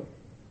well know.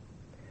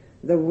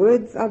 The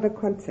words are the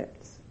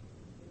concepts,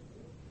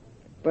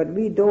 but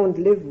we don't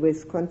live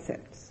with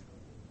concepts.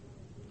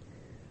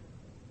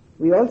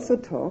 We also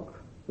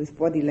talk with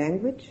body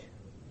language,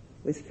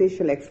 with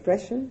facial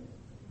expression,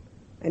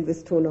 and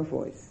with tone of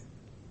voice.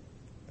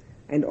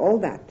 And all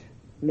that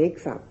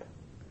makes up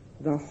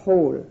the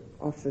whole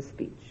of the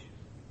speech.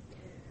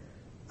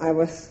 I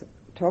was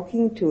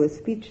talking to a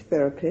speech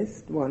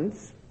therapist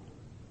once,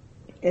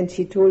 and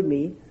she told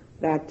me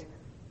that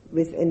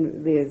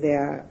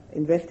their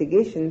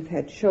investigations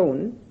had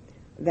shown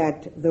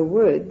that the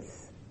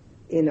words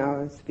in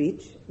our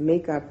speech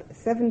make up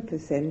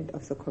 7%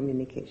 of the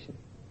communication.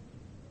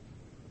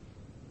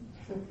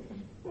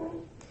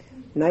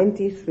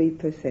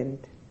 93%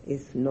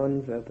 is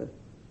non-verbal.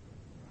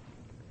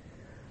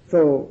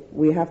 So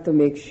we have to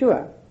make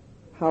sure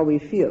how we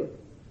feel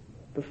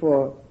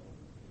before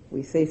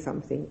we say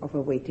something of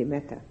a weighty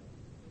matter,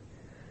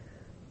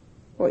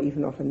 or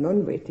even of a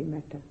non-weighty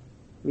matter.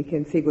 We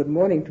can say good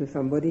morning to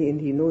somebody and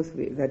he knows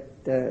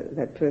that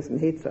that person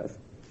hates us.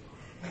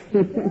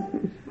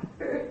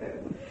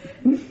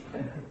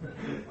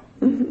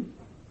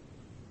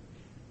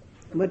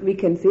 But we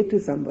can say to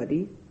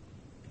somebody,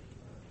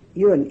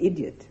 you're an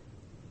idiot,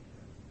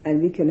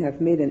 and we can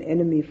have made an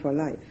enemy for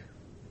life.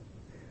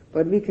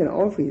 But we can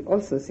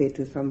also say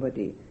to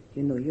somebody,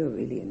 you know, you're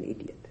really an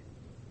idiot.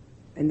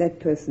 And that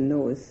person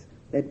knows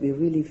that we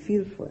really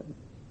feel for him,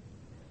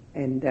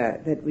 and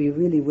that we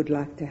really would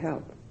like to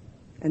help.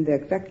 And they're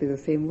exactly the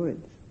same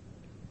words,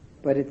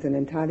 but it's an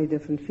entirely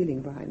different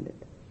feeling behind it.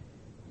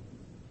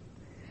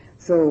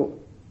 So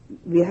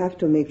we have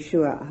to make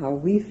sure how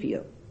we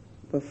feel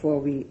before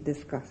we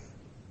discuss.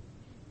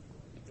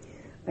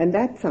 And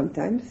that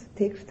sometimes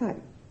takes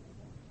time.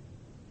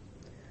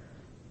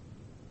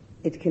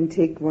 It can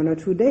take 1 or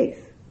 2 days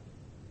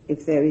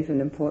if there is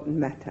an important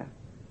matter.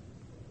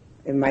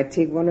 It might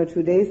take 1 or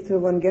 2 days till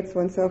one gets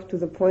oneself to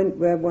the point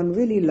where one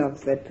really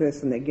loves that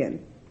person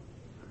again.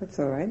 That's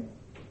all right.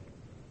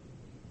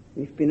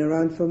 We've been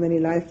around so many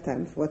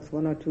lifetimes. What's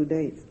 1 or 2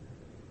 days?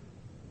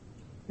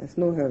 There's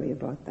no hurry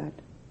about that.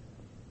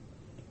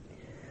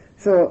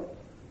 So,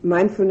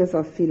 mindfulness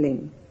of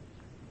feeling.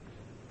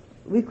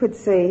 We could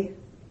say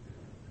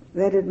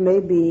that it may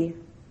be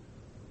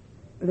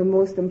the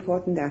most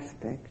important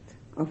aspect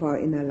of our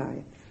inner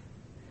life,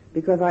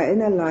 because our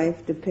inner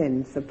life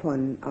depends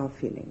upon our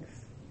feelings.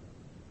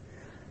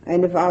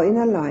 And if our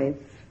inner life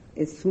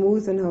is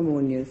smooth and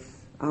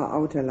harmonious,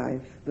 our outer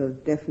life will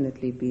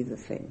definitely be the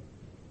same.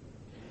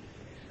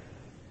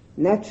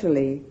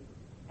 Naturally,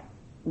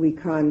 we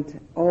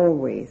can't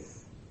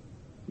always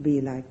be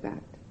like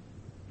that.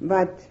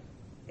 But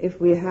if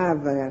we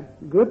have a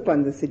grip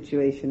on the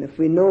situation, if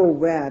we know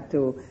where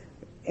to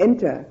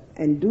enter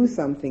and do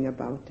something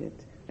about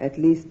it, at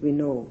least we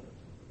know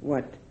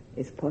what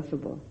is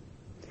possible.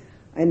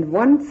 And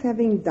once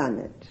having done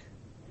it,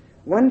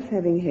 once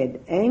having had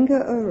anger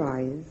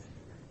arise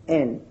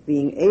and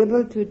being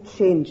able to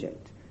change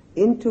it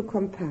into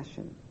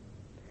compassion,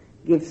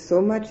 gives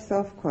so much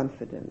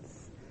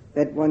self-confidence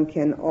that one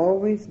can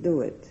always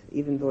do it,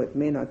 even though it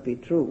may not be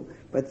true,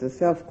 but the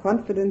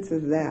self-confidence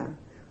is there,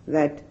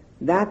 that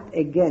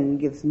again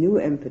gives new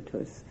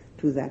impetus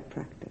to that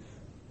practice,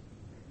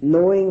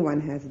 knowing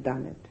one has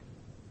done it.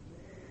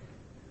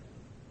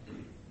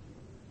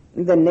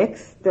 The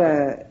next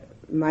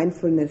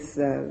mindfulness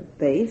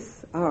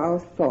base are our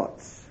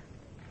thoughts,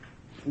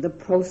 the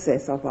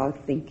process of our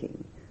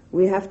thinking.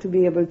 We have to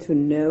be able to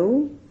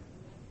know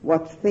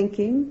what's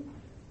thinking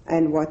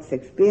and what's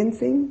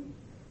experiencing,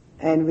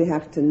 and we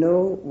have to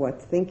know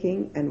what's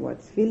thinking and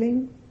what's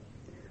feeling.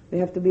 We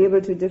have to be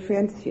able to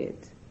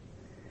differentiate,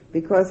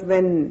 because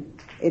when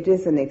it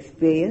is an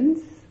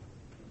experience,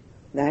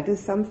 that is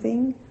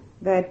something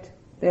that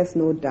there's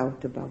no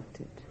doubt about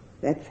it.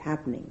 That's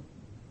happening.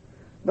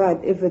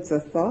 But if it's a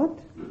thought,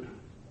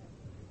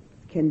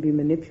 it can be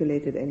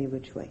manipulated any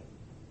which way.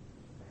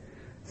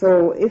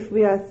 So if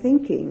we are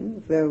thinking,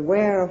 if we're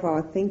aware of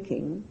our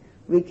thinking,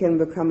 we can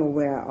become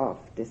aware of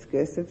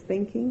discursive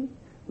thinking,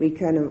 we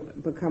can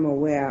become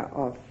aware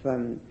of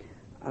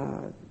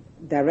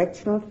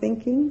directional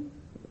thinking,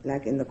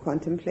 like in the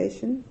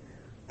contemplation,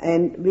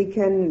 and we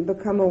can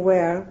become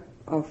aware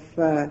of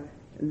the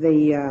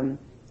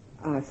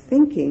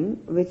thinking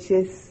which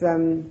is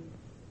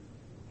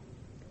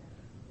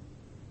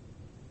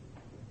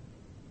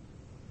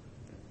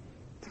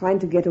trying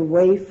to get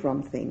away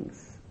from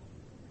things.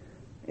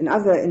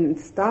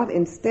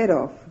 Instead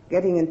of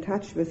getting in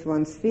touch with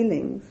one's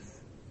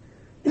feelings,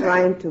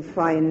 trying to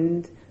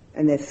find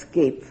an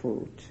escape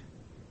route.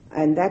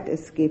 And that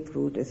escape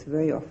route is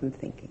very often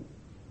thinking.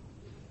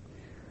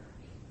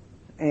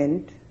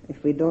 And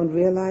if we don't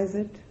realize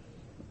it,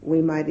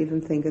 we might even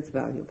think it's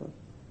valuable.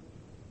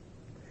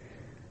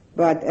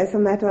 But as a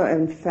matter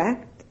of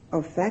fact,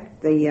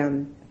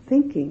 the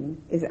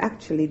thinking is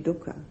actually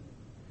dukkha,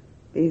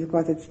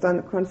 because it's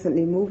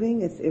constantly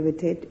moving, it's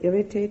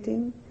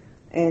irritating,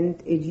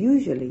 and it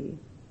usually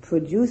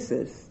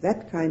produces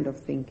that kind of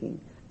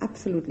thinking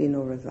absolutely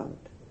no result.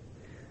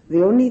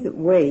 The only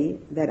way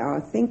that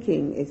our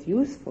thinking is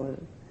useful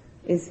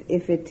is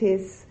if it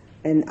is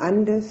an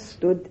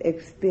understood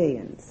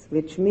experience,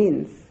 which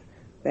means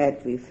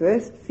that we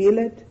first feel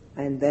it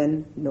and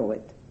then know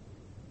it.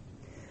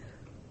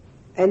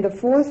 And the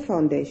fourth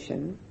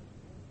foundation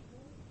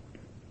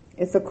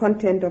is the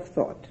content of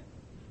thought.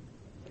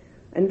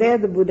 And there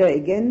the Buddha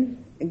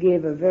again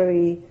gave a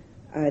very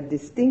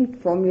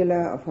distinct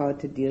formula of how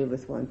to deal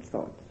with one's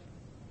thoughts.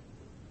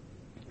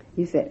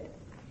 He said,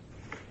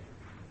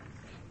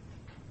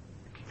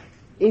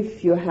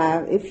 if you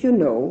have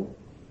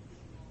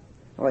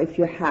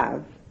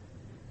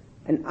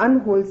an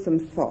unwholesome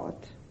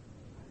thought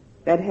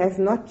that has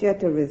not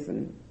yet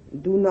arisen,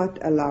 do not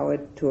allow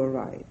it to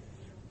arise.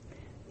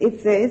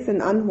 If there is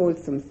an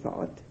unwholesome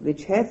thought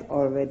which has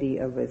already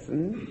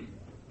arisen,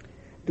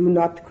 do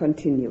not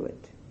continue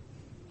it.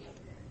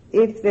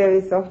 If there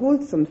is a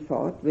wholesome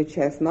thought which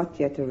has not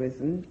yet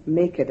arisen,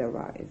 make it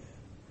arise.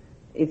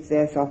 If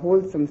there's a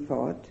wholesome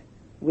thought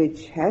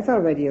which has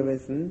already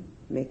arisen,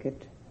 make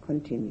it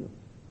continue.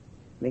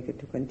 Make it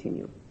to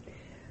continue.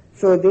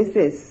 So this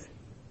is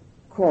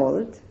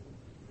called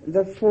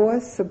the four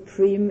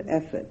supreme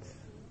efforts.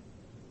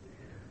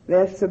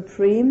 They're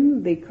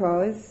supreme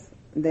because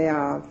they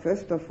are,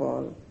 first of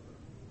all,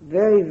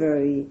 very,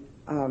 very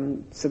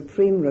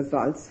supreme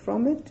results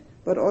from it,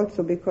 but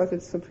also because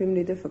it's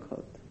supremely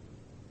difficult.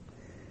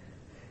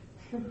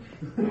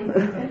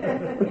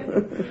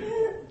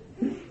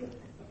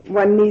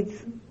 One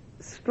needs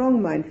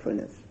strong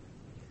mindfulness.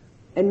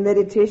 And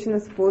meditation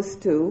is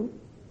supposed to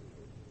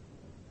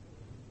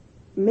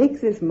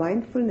make this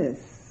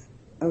mindfulness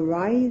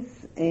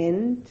arise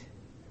and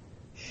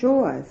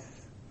show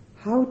us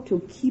how to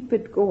keep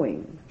it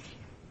going.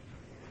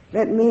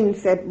 That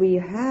means that we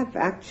have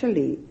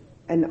actually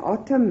an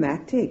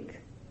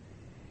automatic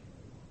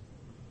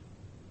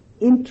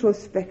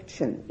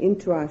introspection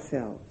into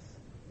ourselves,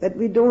 that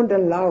we don't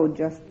allow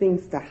just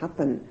things to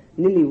happen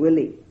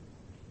nilly-willy,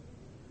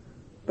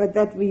 but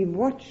that we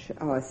watch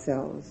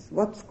ourselves,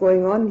 what's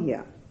going on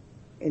here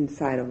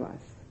inside of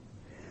us.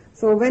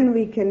 So when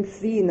we can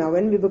see now,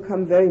 when we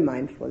become very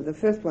mindful, the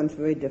first one's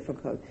very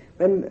difficult,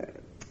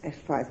 as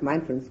far as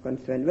mindfulness is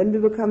concerned, when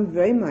we become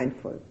very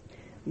mindful,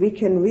 we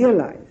can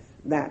realize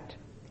that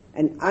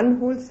an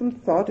unwholesome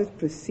thought is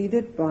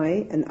preceded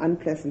by an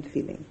unpleasant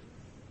feeling.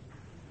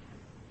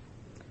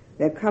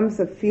 There comes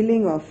a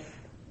feeling of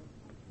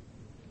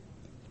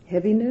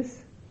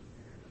heaviness,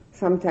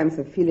 sometimes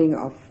a feeling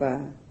of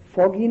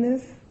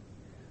fogginess,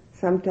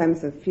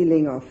 sometimes a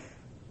feeling of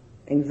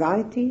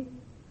anxiety,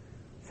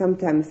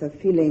 sometimes a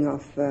feeling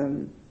of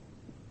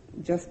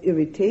just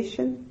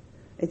irritation.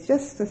 It's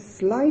just a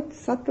slight,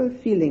 subtle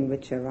feeling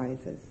which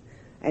arises.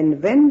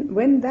 And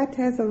when that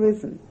has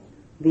arisen,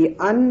 the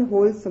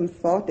unwholesome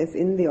thought is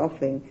in the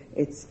offing.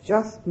 It's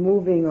just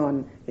moving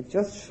on. It's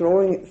just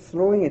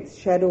throwing its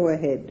shadow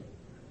ahead.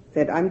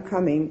 That I'm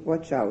coming,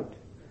 watch out.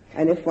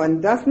 And if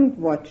one doesn't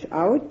watch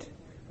out,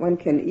 one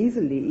can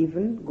easily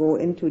even go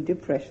into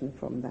depression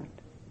from that,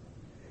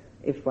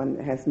 if one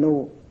has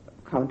no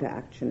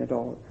counteraction at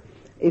all.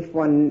 If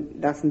one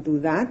doesn't do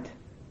that,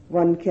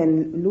 one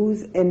can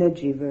lose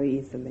energy very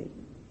easily,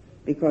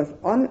 because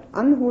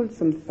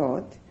unwholesome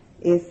thought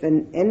is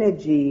an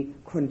energy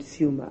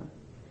consumer.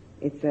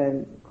 It's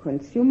a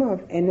consumer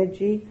of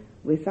energy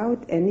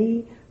without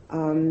any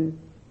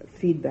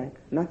feedback.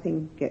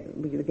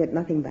 We get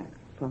nothing back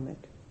from it.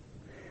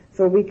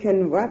 So we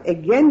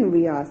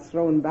are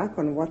thrown back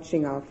on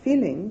watching our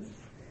feelings,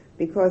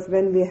 because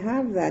when we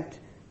have that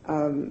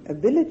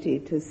ability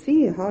to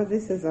see how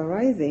this is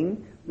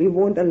arising, we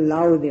won't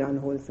allow the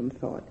unwholesome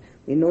thought.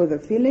 We know the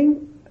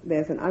feeling,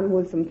 there's an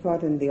unwholesome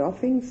thought in the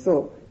offing,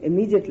 so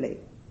immediately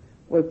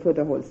we'll put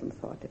a wholesome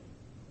thought in.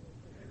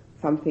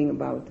 Something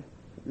about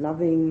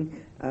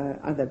loving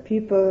other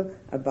people,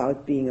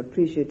 about being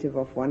appreciative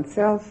of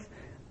oneself,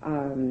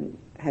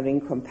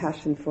 having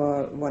compassion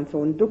for one's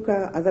own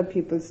dukkha, other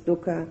people's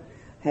dukkha,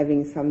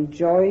 having some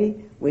joy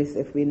with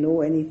if we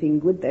know anything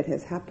good that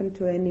has happened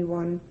to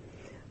anyone,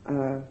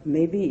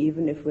 maybe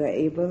even if we're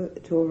able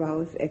to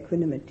arouse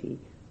equanimity.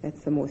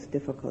 That's the most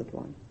difficult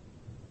one.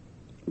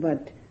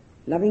 But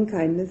loving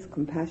kindness,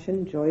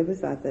 compassion, joy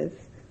with others,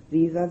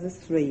 these are the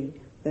three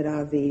that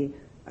are the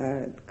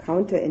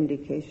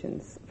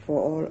counter-indications for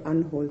all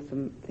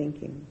unwholesome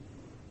thinking.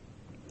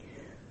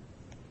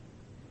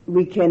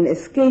 We can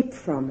escape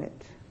from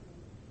it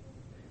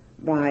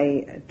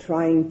by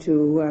trying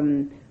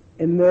to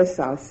immerse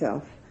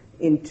ourselves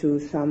into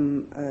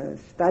some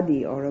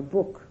study or a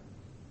book.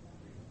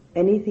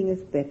 Anything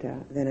is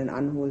better than an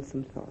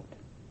unwholesome thought.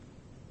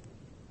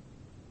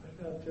 What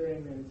about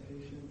during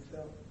meditation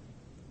itself?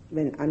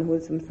 When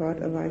unwholesome thought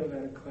arises?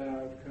 Feel that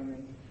cloud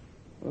coming.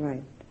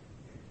 Right.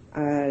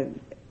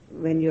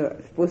 When you're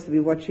supposed to be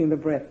watching the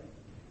breath.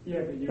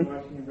 Yeah, but you're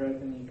watching the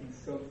breath and you can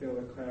still feel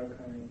the cloud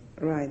coming.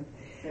 Right.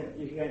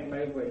 You can't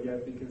label it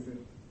yet because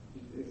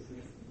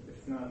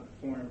it's not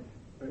formed,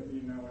 but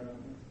you know what I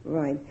mean.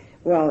 Right.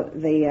 Well,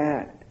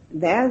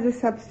 the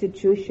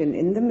substitution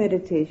in the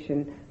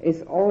meditation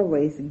is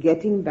always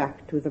getting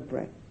back to the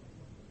breath.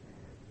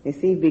 You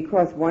see,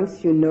 because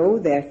once you know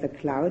there's a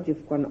cloud,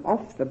 you've gone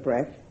off the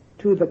breath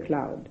to the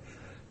cloud.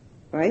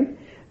 Right?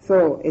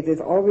 So it is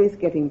always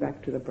getting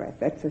back to the breath.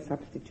 That's a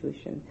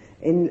substitution.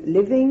 In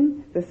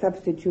living, the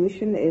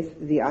substitution is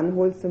the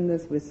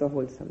unwholesomeness with the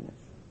wholesomeness.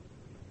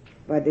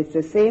 But it's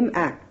the same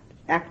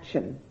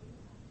action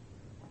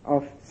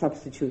of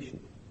substitution.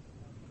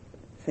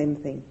 Same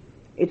thing.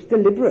 It's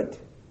deliberate.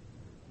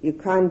 You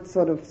can't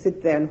sort of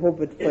sit there and hope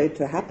for it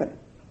to happen.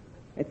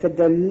 It's a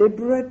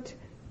deliberate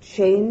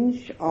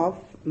change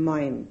of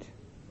mind.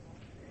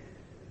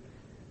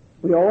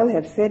 We all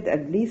have said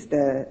at least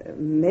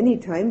many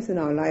times in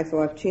our lives, "Oh,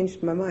 I've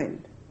changed my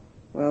mind."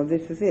 Well,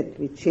 this is it.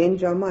 We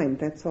change our mind,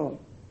 that's all.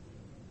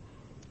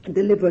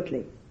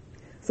 Deliberately.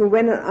 So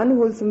when an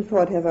unwholesome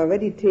thought has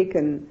already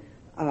taken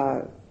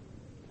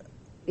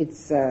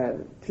its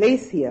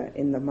place here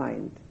in the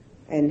mind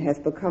and has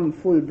become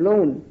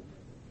full-blown,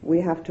 we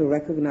have to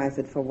recognize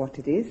it for what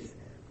it is,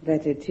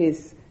 that it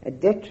is a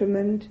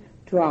detriment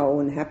to our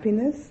own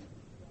happiness,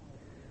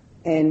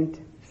 and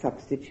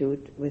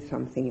substitute with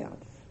something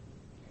else.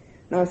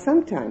 Now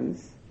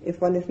sometimes, if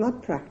one is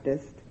not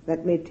practiced,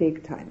 that may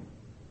take time.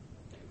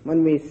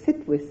 One may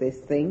sit with this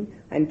thing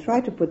and try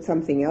to put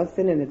something else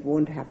in and it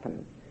won't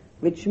happen,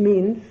 which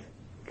means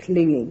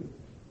clinging.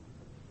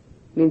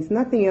 Means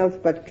nothing else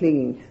but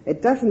clinging.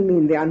 It doesn't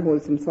mean the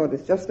unwholesome thought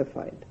is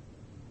justified.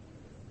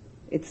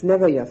 It's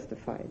never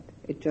justified.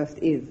 It just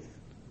is.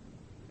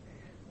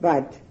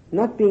 But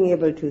not being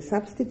able to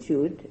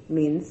substitute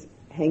means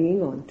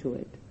hanging on to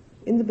it.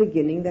 In the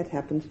beginning, that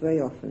happens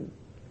very often.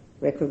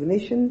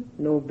 Recognition,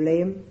 no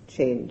blame,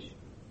 change.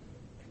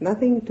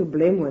 Nothing to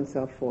blame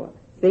oneself for.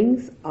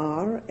 things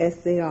are as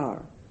they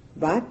are,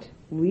 but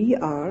we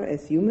are,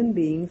 as human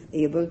beings,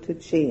 able to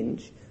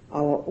change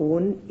our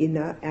own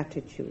inner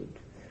attitude.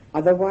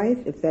 Otherwise,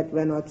 if that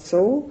were not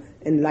so,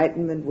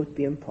 enlightenment would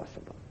be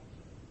impossible.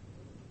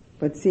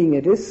 But seeing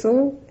it is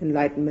so,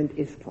 enlightenment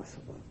is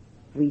possible.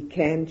 We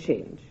can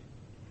change.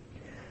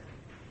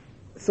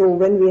 So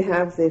when we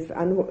have this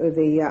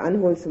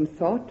unwholesome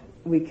thought,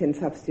 we can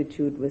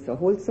substitute with a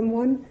wholesome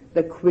one.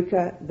 The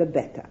quicker, the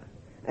better.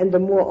 And the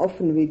more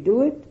often we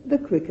do it, the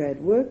quicker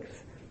it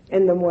works,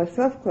 and the more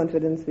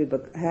self-confidence we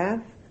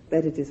have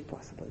that it is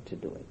possible to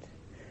do it.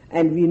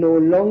 And we no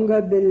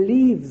longer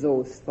believe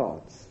those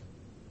thoughts.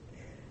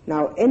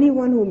 Now,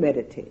 anyone who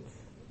meditates...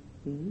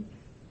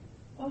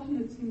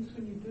 Often it seems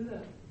when you do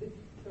that,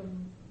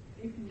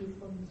 even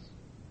with one's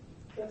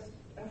best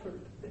effort,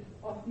 it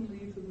often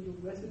leaves a little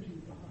residue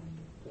behind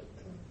that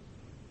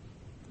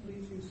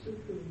leaves you still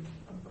feeling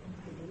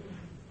uncomfortable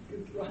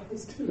and gives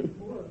rise to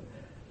more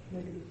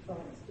negative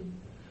thoughts. And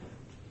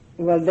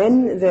well,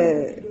 then you don't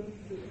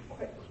do it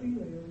quite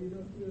cleanly, or you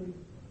don't really...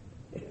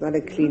 It's not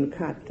a clean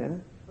cut, huh?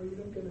 Or you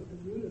don't get at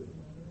the root of the matter.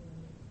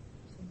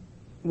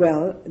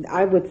 Well,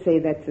 I would say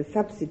that the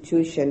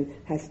substitution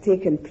has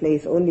taken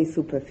place only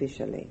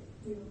superficially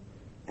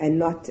and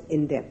not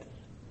in depth.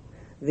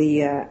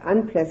 The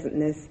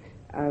unpleasantness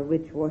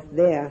which was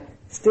there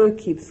still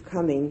keeps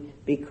coming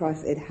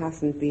because it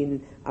hasn't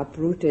been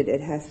uprooted, it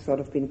has sort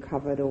of been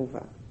covered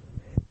over.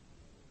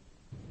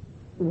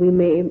 We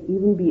may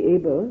even be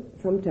able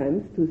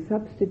sometimes to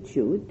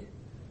substitute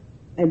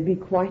and be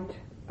quite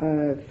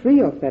free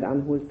of that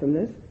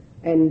unwholesomeness,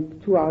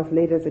 and 2 hours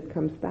later it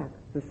comes back,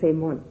 the same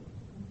one.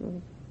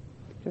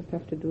 Just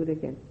have to do it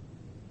again.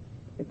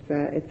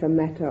 It's a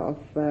matter of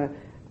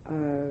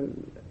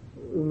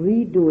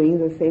redoing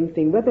the same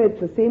thing. Whether it's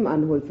the same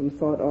unwholesome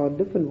thought or a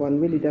different one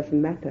really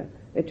doesn't matter.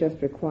 It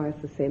just requires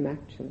the same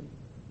action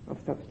of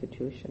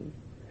substitution.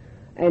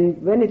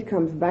 And when it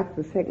comes back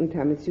the second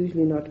time, it's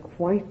usually not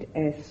quite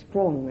as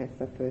strong as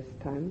the first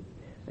time,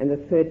 and the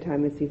third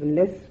time it's even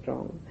less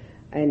strong.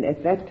 And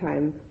at that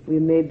time we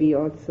may be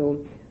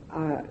also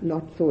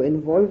not so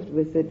involved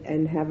with it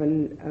and have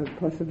a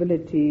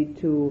possibility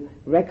to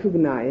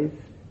recognize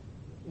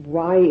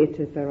why it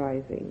is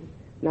arising.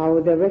 Now,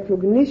 the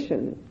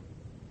recognition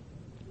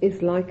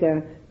is like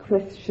a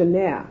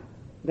questionnaire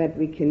that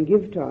we can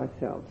give to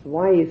ourselves.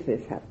 Why is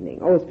this happening?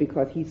 Oh, it's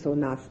because he's so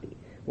nasty.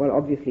 Well,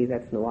 obviously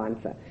that's no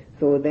answer.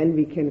 So then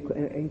we can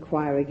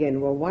inquire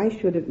again, well, why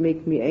should it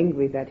make me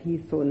angry that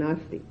he's so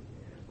nasty?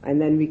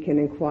 And then we can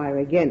inquire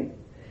again.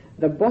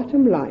 The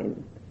bottom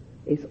line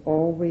is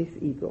always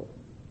ego.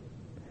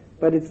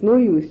 But it's no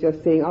use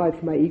just saying, oh,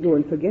 it's my ego,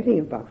 and forgetting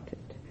about it.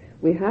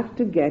 We have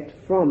to get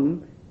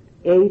from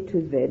A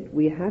to Z.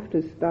 We have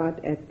to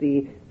start at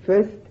the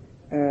first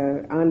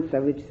answer,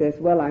 which says,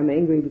 well, I'm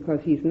angry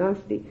because he's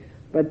nasty.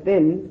 But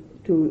then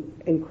to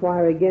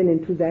inquire again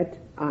into that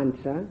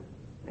answer,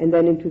 and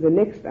then into the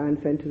next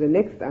answer, into the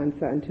next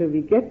answer, until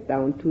we get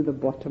down to the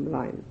bottom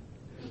line.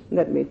 And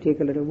that may take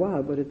a little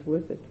while, but it's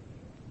worth it.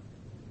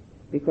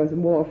 Because the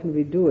more often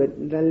we do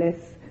it, the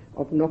less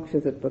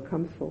obnoxious it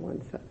becomes for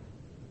oneself.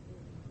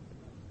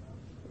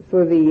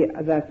 So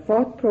the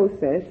thought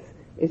process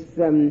is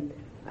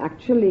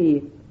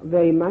actually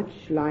very much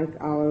like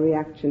our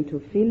reaction to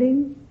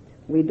feeling.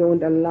 We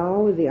don't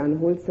allow the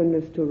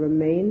unwholesomeness to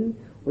remain,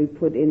 we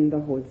put in the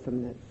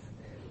wholesomeness.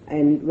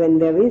 And when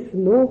there is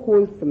no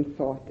wholesome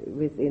thought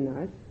within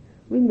us,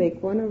 we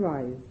make one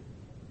arise.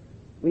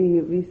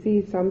 We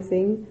see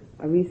something,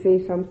 we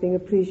say something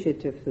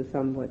appreciative to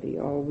somebody,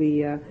 or we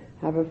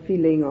have a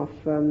feeling of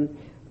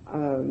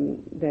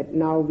that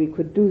now we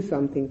could do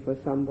something for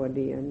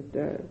somebody, and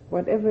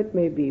whatever it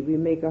may be, we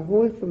make a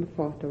wholesome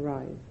thought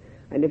arise.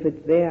 And if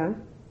it's there,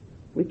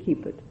 we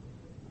keep it.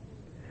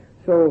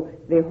 So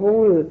the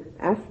whole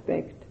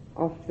aspect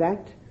of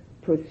that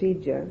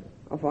procedure,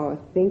 of our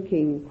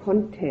thinking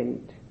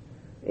content,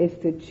 is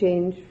to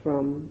change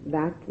from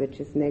that which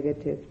is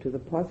negative to the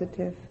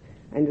positive,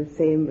 and the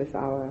same with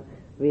our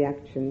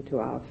reaction to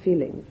our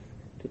feelings,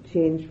 to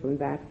change from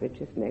that which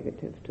is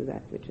negative to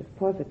that which is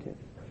positive.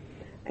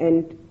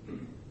 And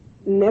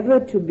never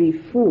to be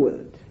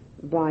fooled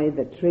by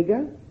the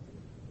trigger.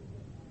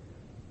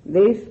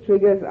 These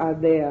triggers are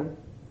there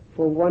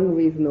for one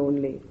reason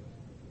only.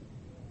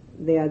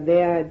 They are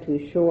there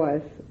to show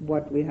us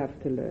what we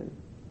have to learn.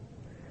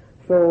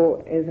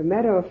 So, as a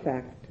matter of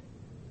fact,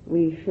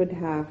 we should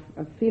have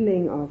a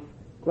feeling of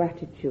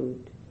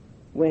gratitude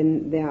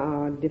when there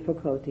are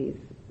difficulties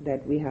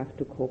that we have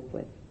to cope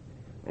with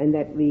and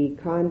that we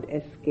can't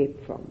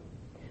escape from.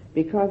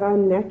 Because our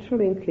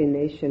natural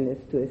inclination is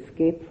to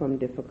escape from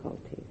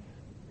difficulties,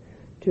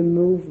 to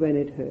move when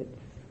it hurts.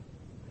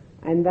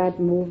 And that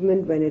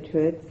movement when it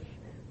hurts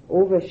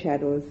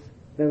overshadows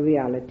the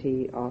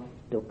reality of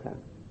dukkha.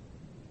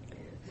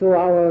 So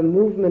our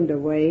movement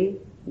away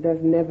does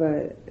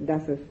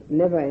us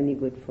never any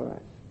good for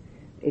us.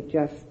 It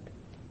just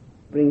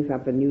brings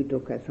up a new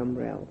dukkha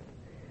somewhere else.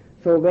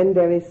 So when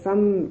there is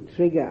some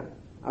trigger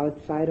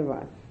outside of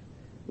us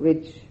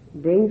which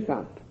brings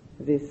up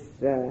this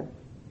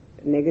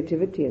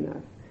negativity in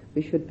us,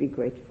 we should be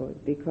grateful,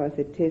 because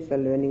it is a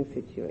learning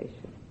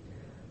situation.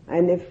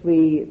 And if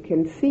we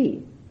can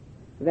see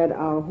that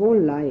our whole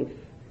life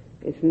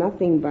is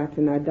nothing but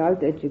an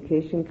adult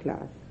education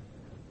class,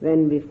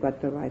 then we've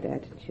got the right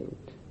attitude.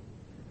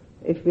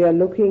 If we are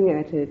looking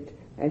at it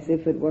as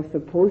if it was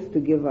supposed to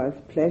give us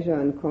pleasure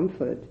and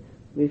comfort,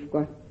 we've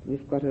got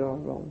it all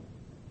wrong.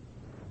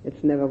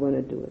 It's never going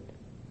to do it.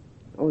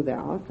 Oh, there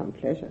are some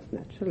pleasures,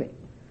 naturally.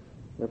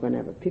 We're going to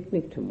have a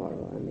picnic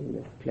tomorrow. I mean,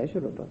 it's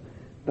pleasurable.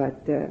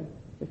 But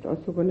it's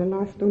also going to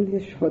last only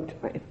a short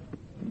time.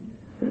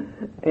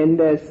 And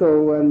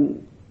so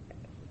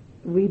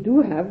we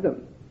do have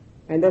them.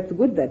 And that's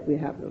good that we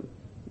have them,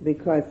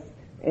 because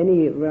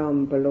any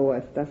realm below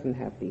us doesn't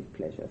have these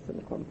pleasures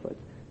and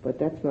comforts. But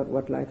that's not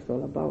what life's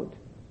all about.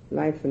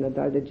 Life's an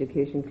adult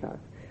education class.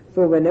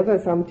 So whenever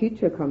some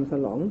teacher comes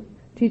along,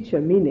 teacher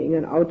meaning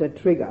an outer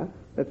trigger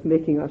that's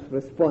making us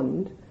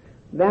respond,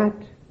 that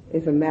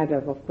is a matter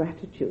of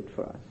gratitude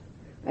for us.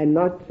 And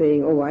not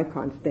saying, oh, I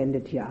can't stand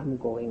it here, I'm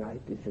going,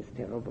 this is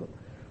terrible.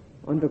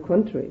 On the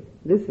contrary,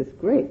 this is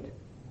great.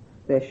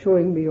 They're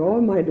showing me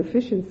all my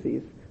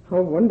deficiencies.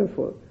 How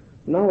wonderful.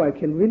 Now I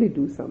can really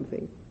do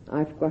something.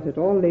 I've got it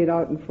all laid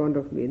out in front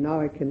of me.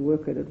 Now I can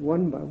work at it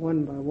one by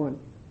one by one.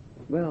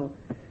 Well,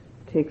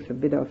 it takes a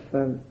bit of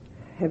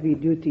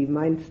heavy-duty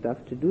mind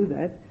stuff to do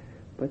that,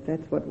 but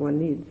that's what one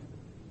needs.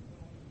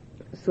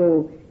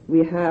 So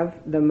we have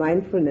the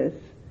mindfulness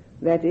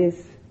that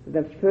is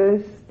the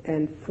first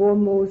and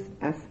foremost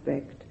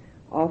aspect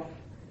of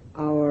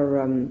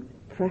our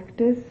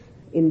practice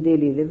in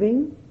daily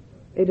living.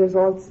 It is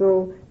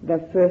also the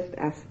first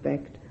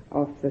aspect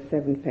of the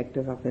 7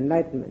 factors of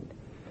enlightenment.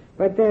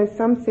 But there is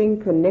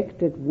something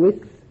connected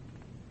with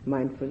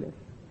mindfulness,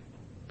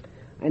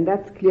 and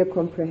that's clear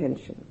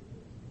comprehension.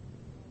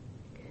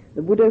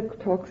 The Buddha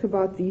talks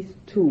about these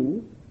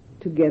two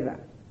together,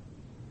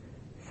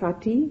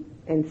 sati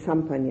and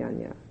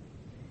sampajñana.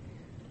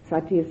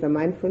 Sati is the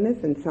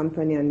mindfulness and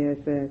sampajñana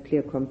is the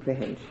clear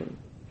comprehension.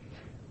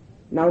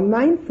 Now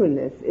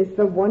mindfulness is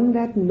the one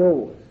that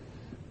knows,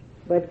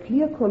 but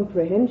clear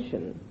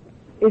comprehension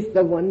is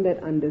the one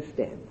that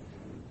understands.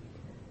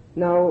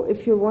 Now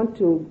if you want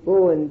to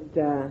go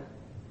and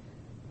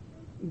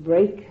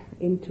break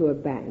into a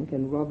bank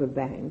and rob a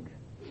bank,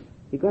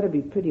 you've got to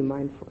be pretty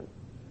mindful.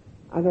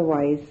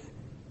 Otherwise,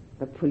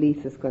 the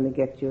police is going to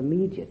get you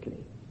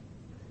immediately.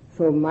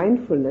 So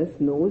mindfulness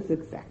knows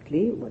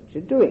exactly what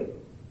you're doing,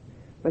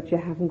 but you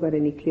haven't got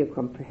any clear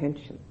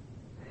comprehension.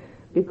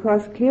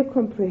 Because clear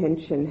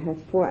comprehension has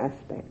 4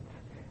 aspects.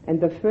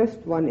 And the first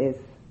one is,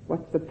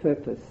 what's the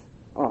purpose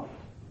of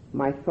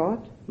my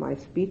thought, my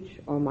speech,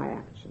 or my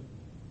action?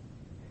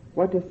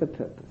 What is the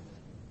purpose?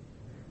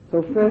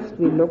 So first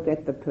we look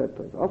at the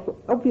purpose.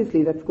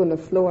 Obviously that's going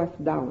to slow us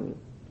down,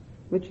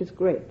 which is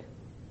great.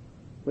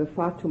 We're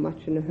far too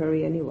much in a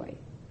hurry anyway.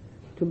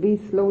 To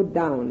be slowed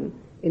down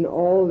in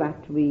all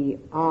that we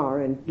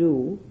are and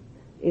do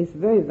is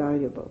very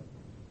valuable.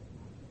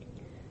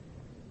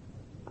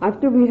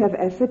 After we have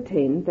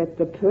ascertained that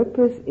the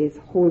purpose is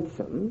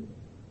wholesome,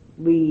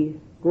 we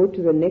go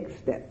to the next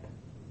step,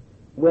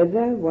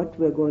 whether what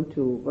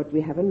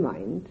we have in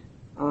mind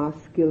are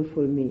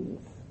skillful means.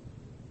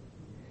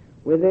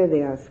 Whether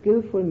they are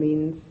skillful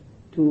means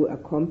to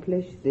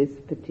accomplish this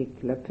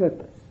particular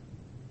purpose.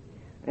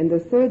 And the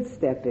third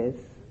step is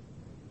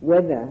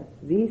whether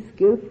these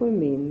skillful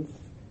means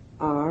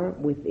are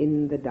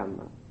within the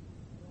Dhamma.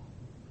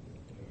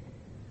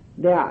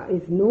 There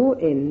is no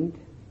end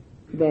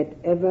that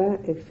ever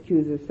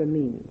excuses the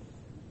means.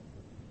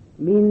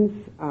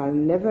 Means are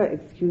never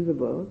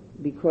excusable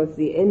because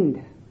the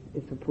end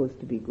is supposed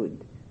to be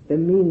good. The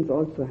means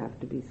also have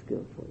to be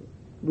skillful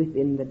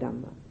within the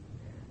Dhamma.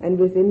 And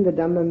within the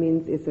Dhamma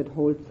means, is it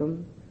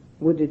wholesome?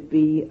 Would it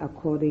be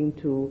according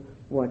to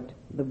what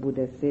the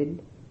Buddha said?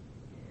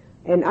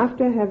 And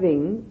after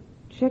having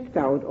checked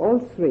out all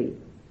 3,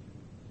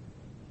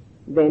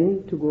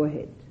 then to go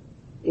ahead.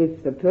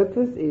 If the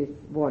purpose is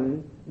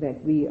one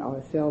that we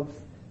ourselves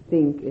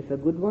think is a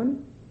good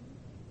one,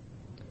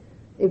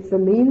 if the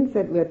means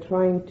that we're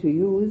trying to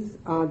use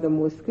are the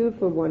most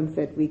skillful ones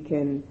that we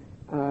can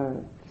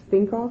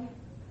think of,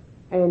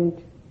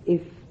 and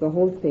if the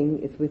whole thing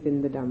is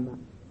within the Dhamma.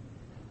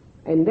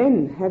 And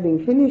then,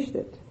 having finished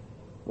it,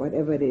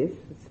 whatever it is,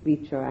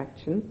 speech or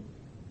action,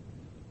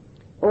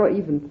 or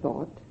even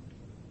thought,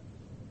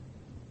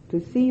 to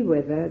see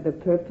whether the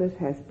purpose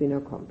has been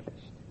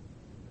accomplished.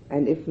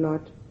 And if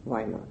not,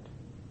 why not?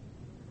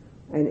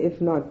 And if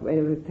not,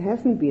 when it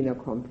hasn't been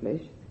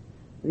accomplished,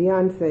 the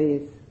answer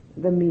is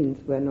the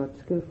means were not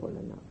skillful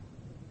enough.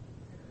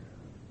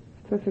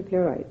 Perfectly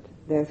right.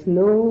 There's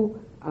no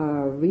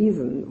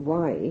reason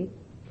why,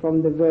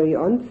 from the very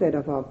onset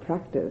of our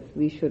practice,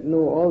 we should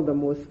know all the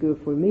most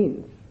skillful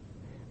means.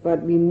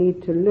 But we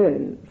need to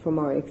learn from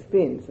our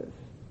experiences.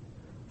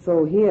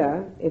 So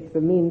here, if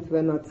the means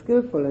were not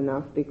skillful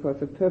enough because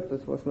the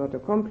purpose was not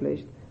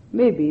accomplished,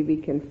 maybe we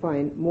can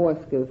find more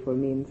skillful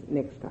means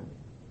next time.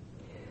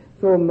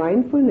 So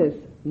mindfulness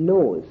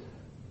knows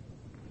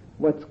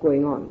what's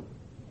going on.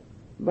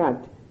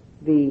 But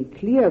the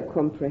clear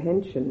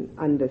comprehension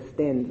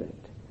understands it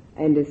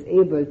and is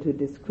able to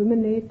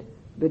discriminate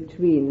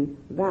between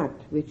that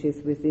which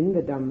is within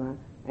the Dhamma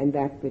and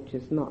that which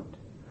is not.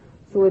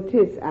 So it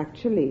is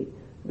actually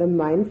the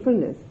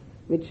mindfulness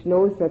which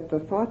knows that the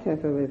thought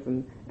has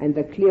arisen, and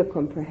the clear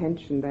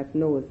comprehension that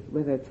knows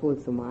whether it's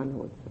wholesome or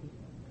unwholesome.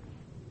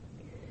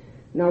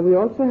 Now we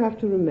also have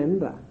to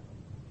remember,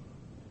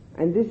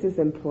 and this is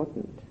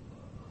important,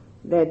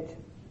 that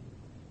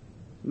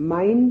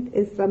mind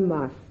is the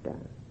master.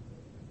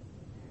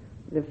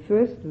 The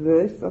first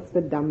verse of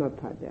the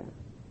Dhammapada.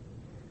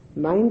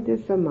 Mind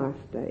is the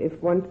master.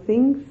 If one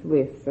thinks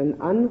with an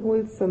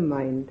unwholesome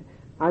mind,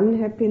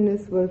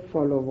 unhappiness will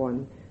follow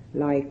one,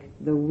 like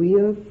the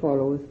wheel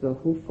follows the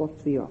hoof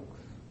of the ox.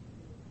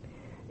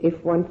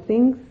 If one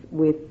thinks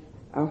with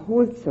a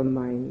wholesome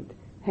mind,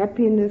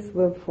 happiness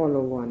will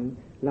follow one,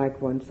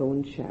 like one's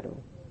own shadow.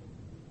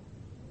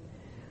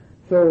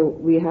 So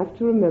we have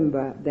to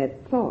remember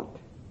that thought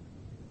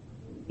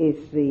is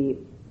the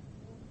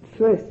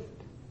first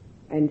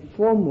and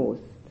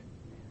foremost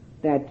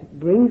that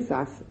brings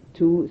us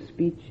to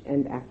speech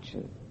and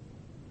action.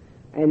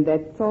 And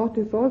that thought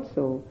is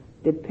also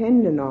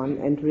dependent on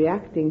and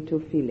reacting to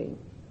feeling.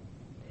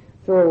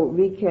 So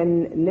we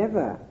can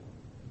never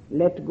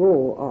let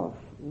go of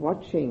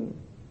watching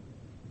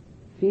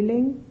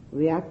feeling,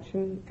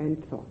 reaction,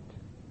 and thought.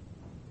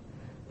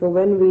 So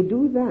when we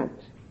do that,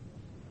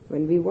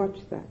 when we watch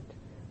that,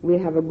 we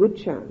have a good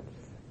chance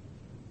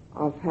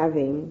of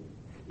having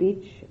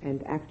speech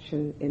and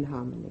action in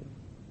harmony,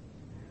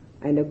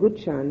 and a good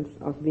chance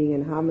of being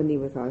in harmony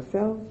with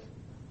ourselves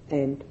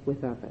and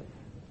with others.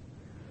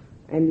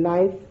 And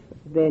life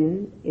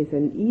then is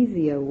an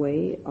easier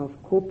way of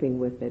coping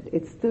with it.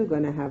 It's still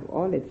going to have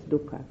all its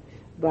dukkha,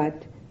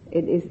 but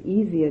it is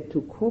easier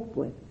to cope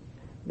with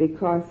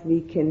because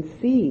we can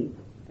see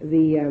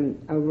the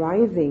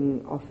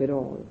arising of it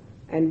all,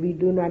 and we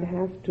do not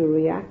have to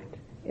react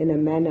in a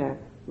manner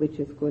which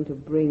is going to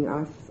bring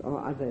us or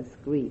others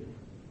grief.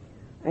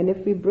 And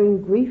if we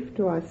bring grief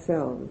to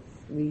ourselves,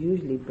 we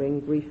usually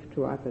bring grief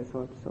to others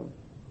also.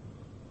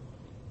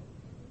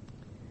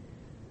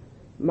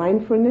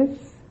 Mindfulness,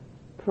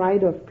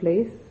 pride of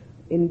place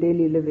in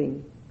daily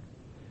living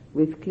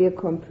with clear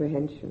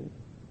comprehension.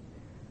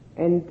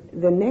 And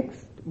the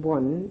next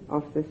one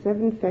of the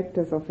 7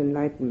 factors of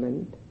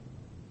enlightenment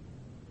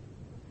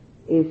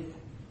is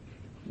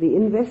the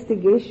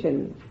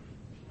investigation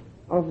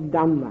of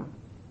Dhamma.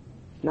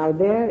 Now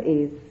there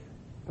is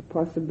a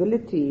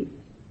possibility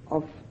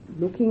of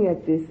looking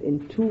at this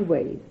in 2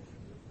 ways.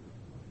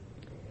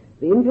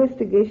 The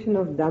investigation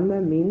of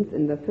Dhamma means,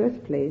 in the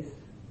first place,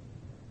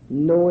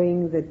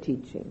 knowing the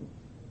teaching,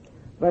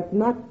 but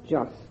not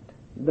just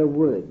the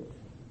words,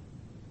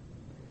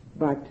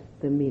 but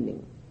the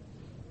meaning.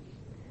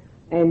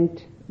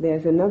 And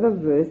there's another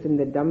verse in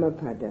the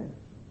Dhammapada,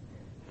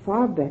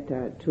 far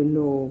better to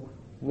know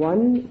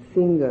one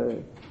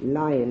single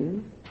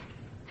line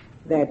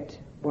that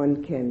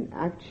one can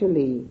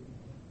actually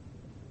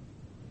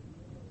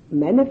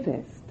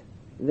manifest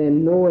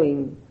than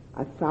knowing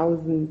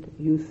 1,000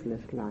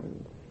 useless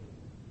lines.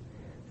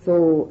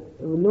 So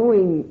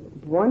knowing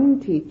one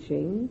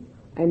teaching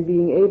and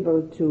being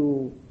able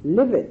to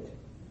live it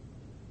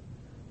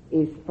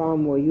is far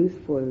more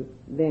useful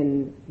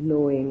than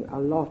knowing a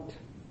lot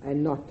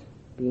and not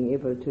being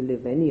able to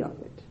live any of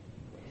it.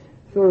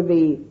 So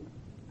the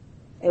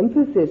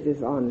emphasis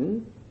is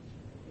on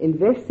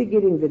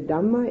investigating the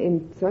Dhamma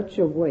in such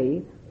a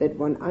way that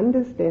one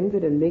understands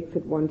it and makes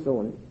it one's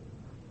own,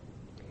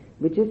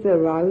 which is the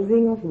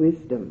arousing of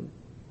wisdom.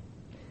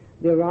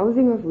 The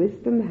arousing of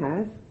wisdom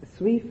has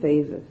 3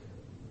 phases.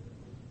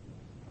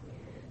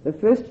 The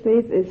first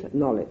phase is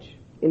knowledge,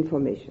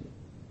 information.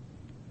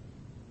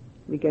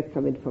 We get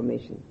some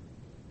information.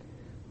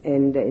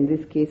 And in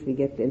this case, we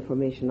get the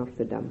information of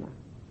the Dhamma.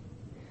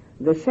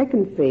 The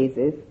second phase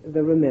is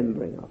the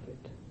remembering of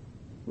it.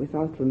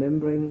 Without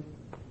remembering,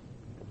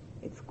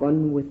 it's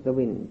gone with the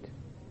wind.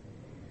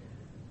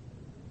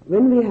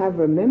 When we have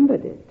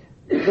remembered it,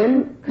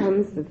 then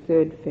comes the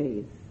third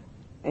phase,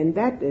 and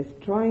that is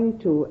trying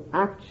to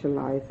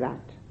actualize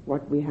that,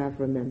 what we have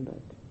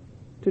remembered,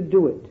 to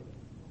do it.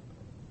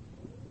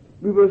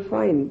 We will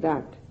find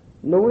that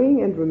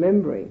knowing and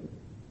remembering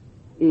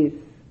is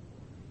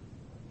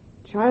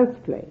child's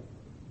play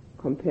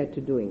compared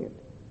to doing it.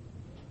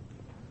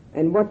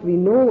 And what we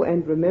know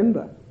and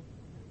remember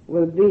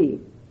will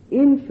be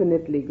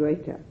infinitely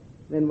greater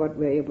than what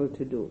we're able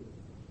to do.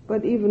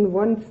 But even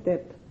one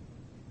step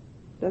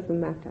doesn't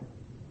matter.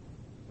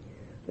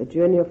 The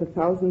journey of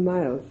 1,000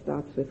 miles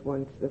starts with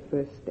the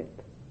first step.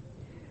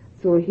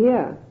 So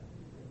here,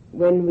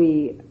 when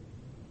we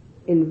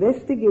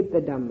investigate the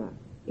Dhamma,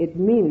 it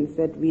means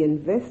that we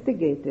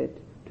investigate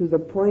it to the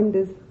point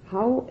is,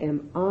 how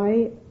am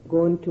I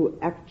going to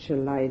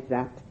actualize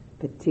that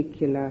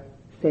particular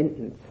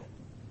sentence,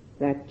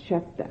 that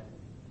chapter?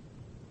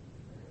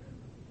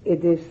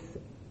 It is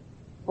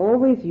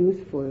always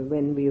useful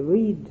when we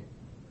read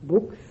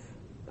books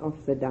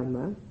of the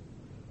Dhamma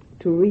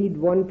to read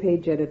 1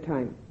 page at a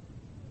time.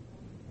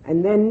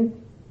 and then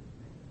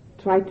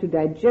try to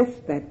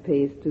digest that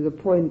page to the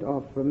point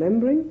of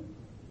remembering,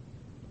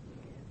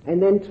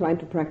 and then trying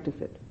to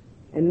practice it,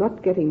 and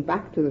not getting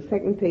back to the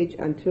second page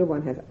until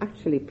one has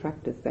actually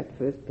practiced that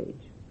first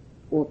page,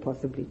 or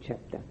possibly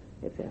chapter,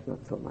 if there's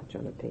not so much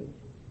on a page.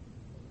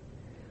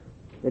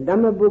 The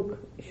Dhamma book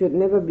should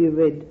never be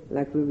read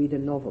like we read a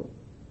novel.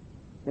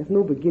 There's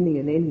no beginning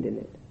and end in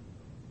it.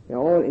 They're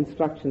all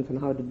instructions on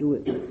how to do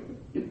it.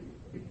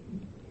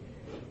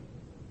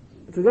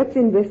 So that's the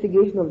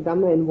investigation of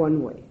Dhamma in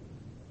one way.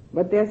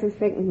 But there's a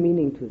second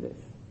meaning to this.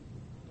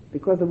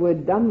 Because the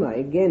word Dhamma,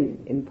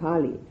 again, in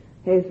Pali,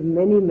 has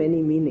many,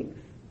 many meanings.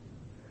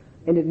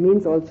 And it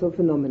means also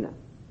phenomena.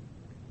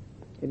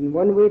 In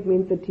one way it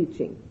means the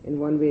teaching. In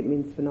one way it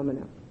means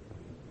phenomena.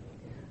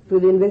 So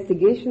the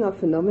investigation of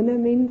phenomena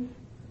means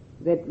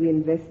that we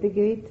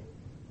investigate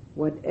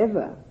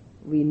whatever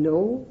we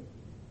know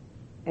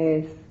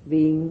as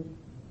being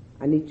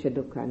anicca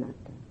dukkha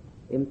anatta,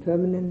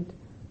 impermanent,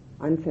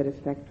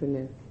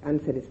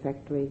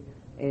 unsatisfactory,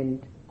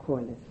 and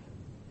coreless.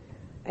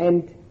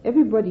 And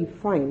everybody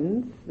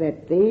finds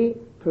that they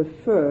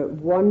prefer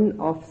one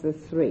of the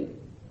three,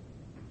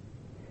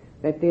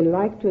 that they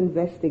like to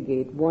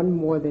investigate one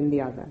more than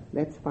the other.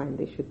 That's fine.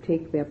 They should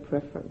take their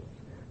preference.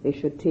 They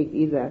should take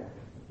either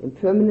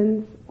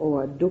impermanence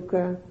or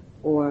dukkha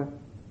or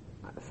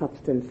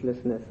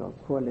substancelessness or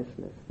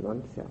corelessness,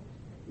 non-self.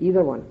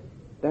 Either one.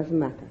 Doesn't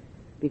matter.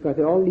 Because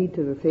they all lead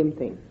to the same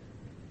thing,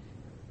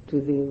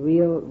 to the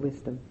real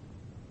wisdom.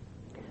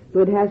 So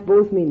it has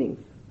both meanings.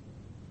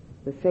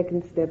 The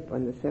second step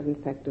on the 7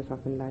 factors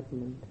of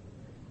enlightenment.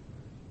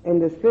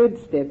 And the third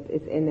step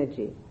is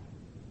energy.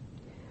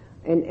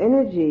 And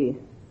energy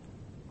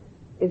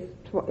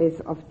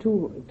is of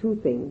two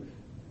things,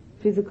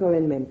 physical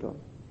and mental.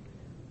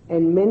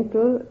 And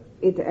mental,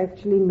 it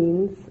actually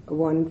means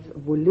one's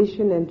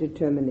volition and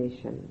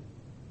determination.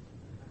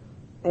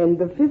 And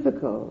the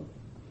physical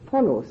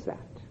follows that.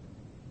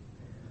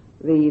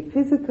 The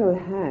physical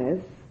has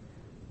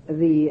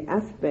the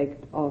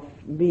aspect of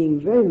being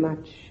very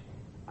much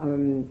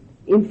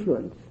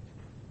influenced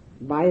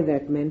by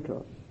that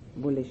mental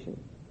volition.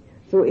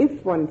 So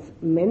if one's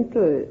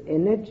mental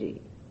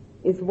energy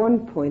is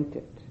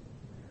one-pointed,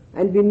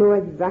 and we know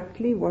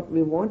exactly what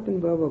we want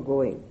and where we're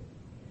going,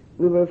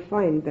 we will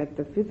find that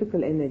the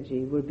physical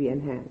energy will be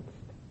enhanced.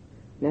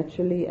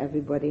 Naturally,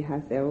 everybody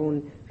has their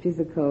own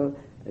physical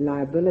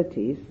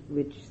liabilities,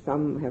 which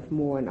some have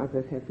more and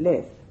others have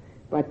less.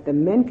 But the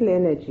mental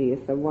energy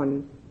is the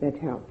one that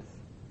helps.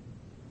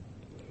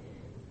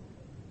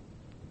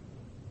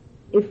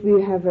 If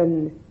we have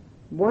an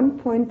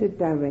one-pointed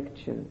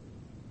direction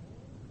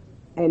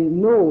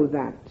and know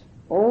that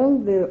all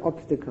the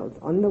obstacles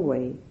on the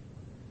way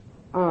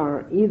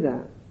are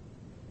either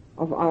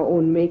of our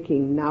own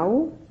making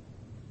now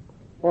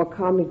or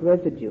karmic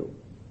residue,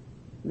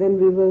 then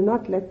we will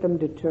not let them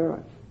deter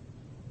us.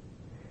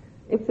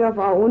 If they're of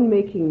our own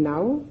making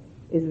now,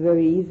 it's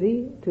very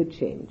easy to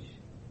change.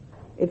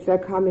 If they're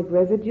karmic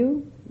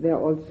residue, they're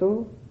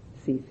also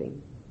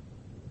ceasing.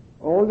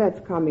 All that's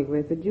karmic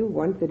residue,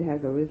 once it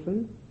has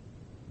arisen,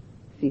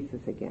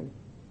 ceases again.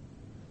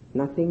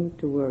 Nothing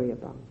to worry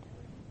about.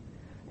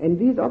 And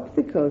these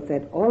obstacles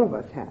that all of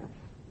us have,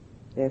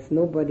 there's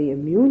nobody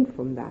immune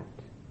from that,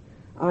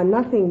 are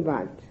nothing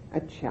but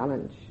a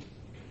challenge.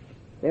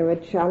 They're a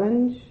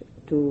challenge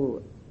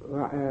to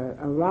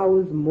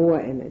arouse more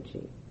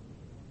energy.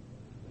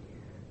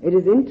 It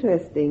is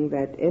interesting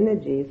that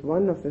energy is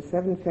one of the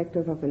 7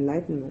 factors of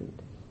enlightenment.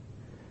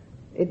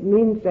 It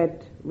means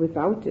that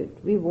without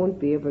it, we won't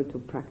be able to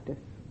practice.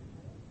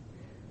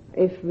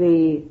 If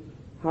we,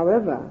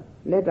 however,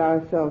 let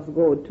ourselves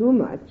go too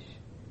much,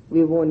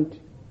 we won't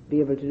be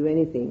able to do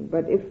anything.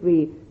 But if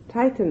we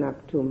tighten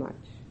up too much,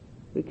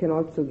 we can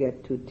also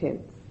get too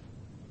tense.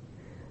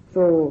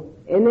 So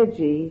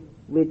energy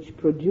which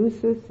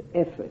produces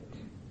effort,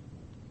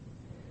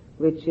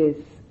 which is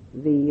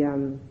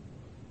the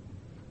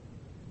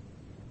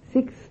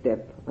 6th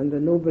step on the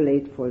Noble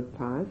Eightfold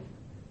Path,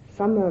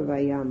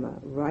 samavayama,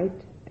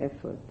 right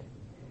effort,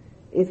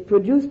 is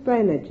produced by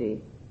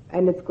energy,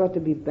 and it's got to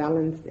be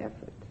balanced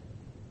effort.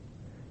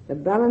 The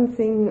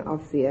balancing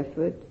of the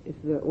effort is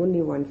the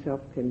only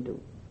oneself can do.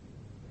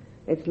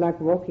 It's like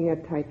walking a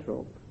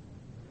tightrope.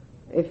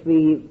 If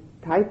we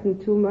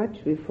tighten too much,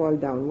 we fall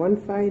down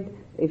one side.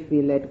 If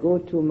we let go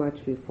too much,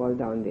 we fall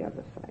down the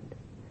other side.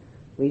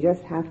 We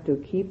just have to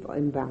keep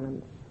in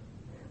balance.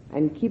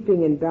 And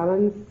keeping in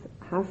balance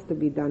has to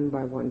be done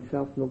by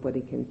oneself.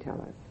 Nobody can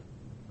tell us.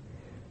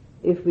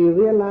 If we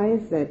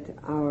realize that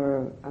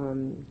our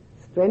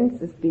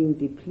strength is being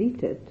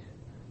depleted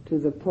to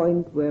the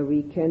point where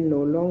we can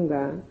no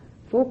longer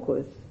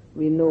focus,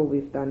 we know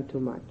we've done too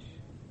much.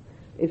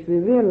 If we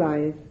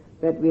realize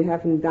that we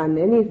haven't done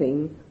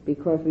anything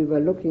because we were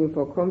looking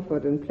for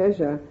comfort and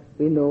pleasure,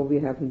 we know we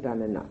haven't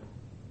done enough.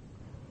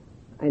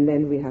 And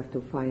then we have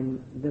to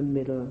find the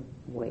middle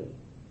way.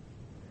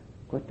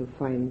 Got to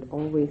find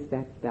always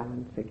that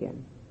balance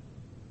again.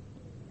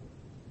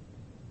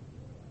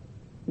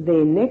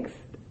 The next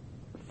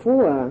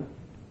 4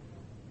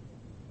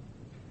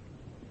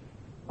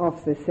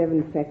 of the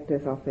 7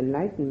 factors of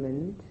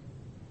enlightenment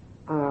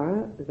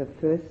are the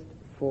first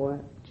 4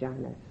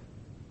 jhanas,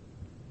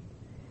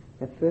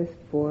 the first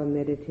 4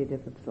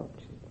 meditative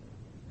absorptions,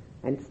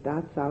 and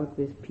starts out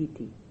with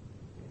piti,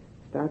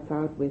 starts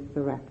out with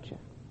the rapture.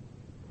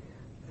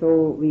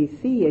 So we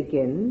see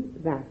again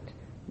that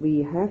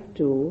we have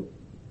to,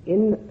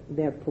 in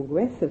their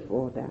progressive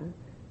order,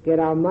 get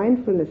our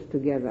mindfulness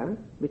together,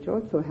 which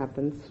also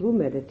happens through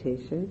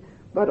meditation,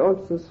 but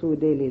also through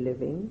daily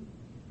living,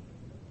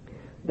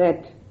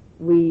 that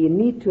we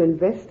need to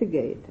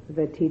investigate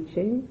the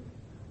teaching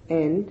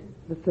and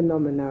the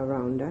phenomena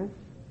around us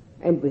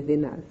and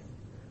within us,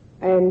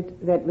 and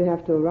that we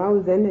have to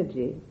arouse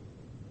energy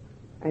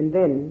and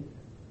then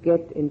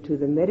get into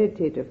the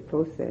meditative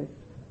process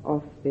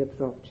of the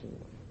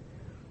absorptions.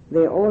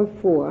 They're all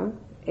 4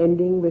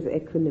 ending with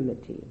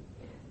equanimity.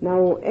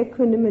 Now,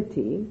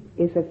 equanimity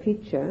is a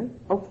feature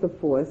of the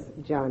 4th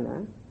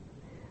jhana,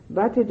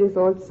 but it is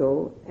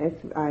also, as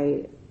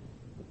I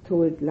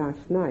told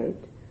last night,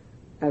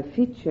 a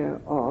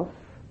feature of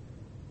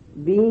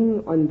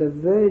being on the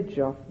verge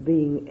of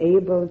being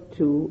able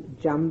to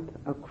jump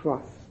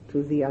across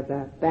to the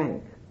other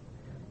bank.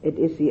 It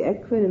is the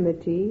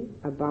equanimity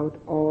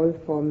about all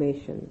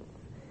formations,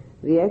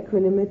 the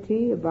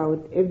equanimity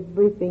about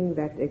everything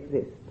that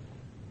exists.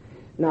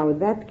 Now,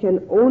 that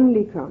can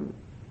only come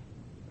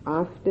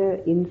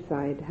after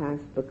insight has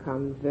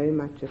become very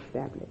much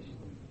established.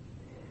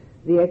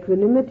 The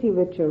equanimity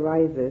which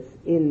arises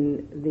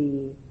in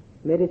the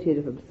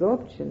meditative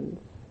absorptions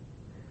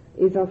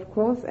is of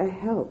course a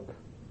help,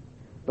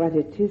 but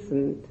it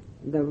isn't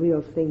the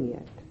real thing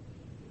yet,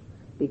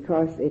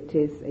 because it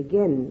is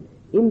again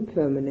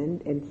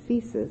impermanent and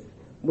ceases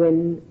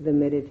when the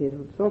meditative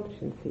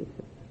absorption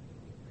ceases.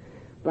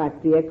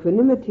 But the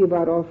equanimity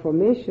about all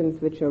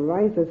formations which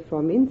arises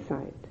from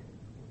insight,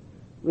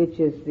 which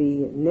is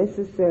the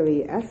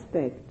necessary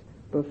aspect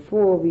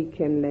before we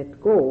can let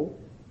go,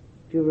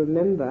 if you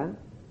remember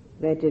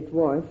that it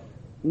was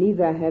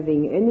neither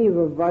having any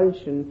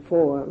revulsion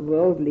for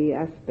worldly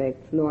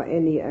aspects nor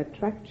any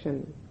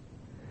attraction,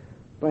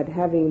 but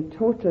having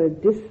total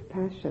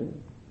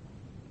dispassion.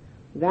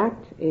 That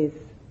is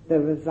the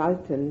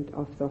resultant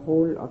of the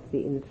whole of the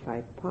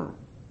insight path.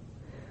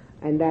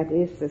 And that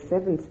is the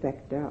 7th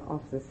factor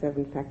of the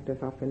 7 factors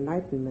of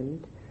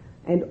enlightenment.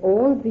 And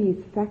all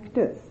these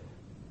factors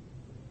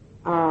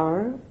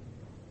are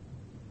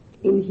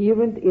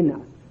inherent in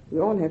us. We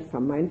all have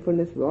some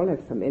mindfulness, we all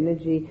have some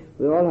energy,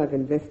 we all have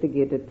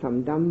investigated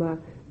some Dhamma,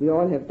 we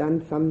all have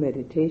done some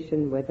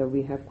meditation, whether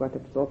we have got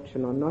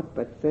absorption or not,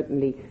 but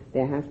certainly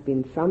there has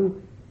been some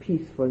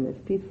peacefulness.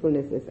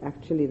 Peacefulness is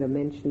actually the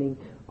mentioning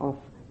of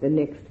the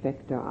next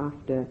factor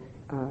after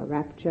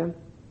rapture.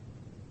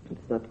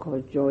 It's not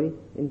called joy.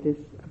 In this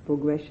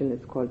progression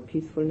it's called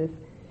peacefulness.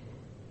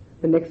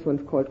 The next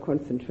one's called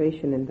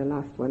concentration, and the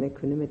last one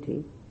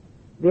equanimity.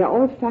 They are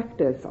all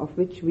factors of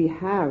which we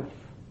have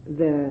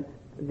the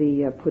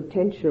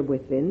potential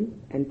within,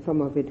 and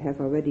some of it has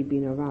already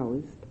been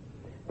aroused,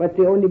 but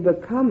they only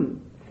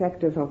become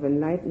factors of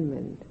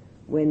enlightenment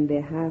when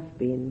they have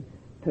been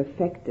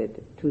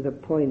perfected to the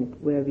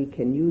point where we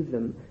can use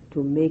them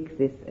to make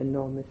this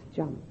enormous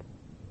jump.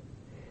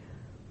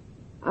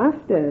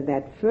 After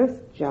that first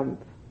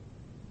jump,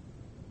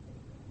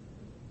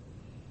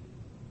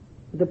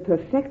 the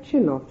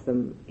perfection of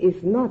them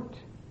is not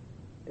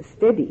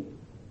steady.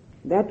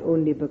 That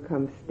only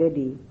becomes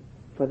steady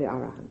for the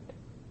Arahant.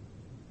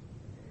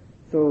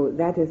 So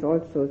that is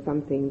also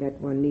something that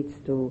one needs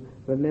to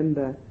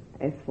remember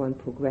as one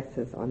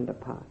progresses on the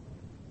path.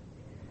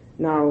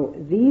 Now,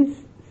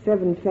 these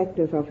 7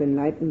 factors of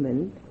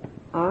enlightenment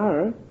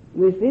are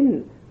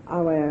within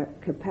our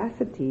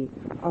capacity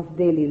of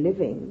daily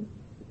living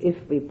if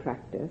we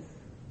practice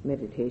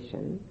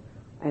meditation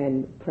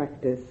and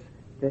practice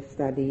the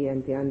study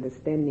and the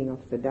understanding of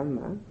the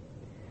Dhamma,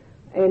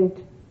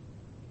 and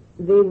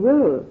they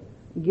will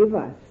give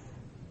us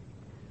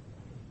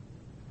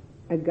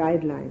a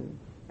guideline,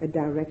 a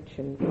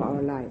direction for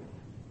our life.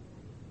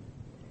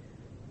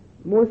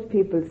 Most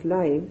people's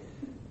lives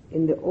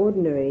in the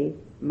ordinary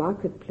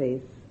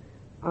marketplace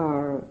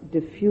are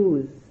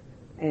diffuse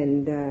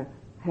and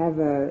have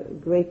a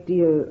great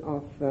deal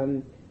of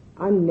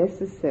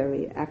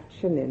unnecessary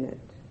action in it.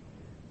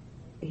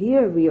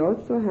 Here we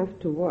also have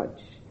to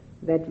watch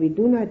that we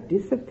do not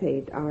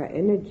dissipate our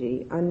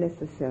energy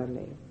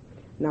unnecessarily.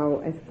 Now,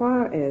 as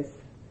far as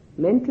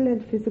mental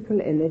and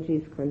physical energy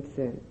is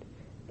concerned,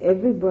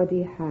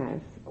 everybody has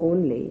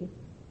only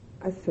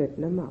a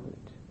certain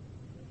amount.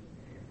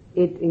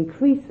 It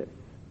increases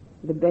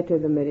the better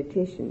the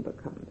meditation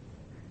becomes,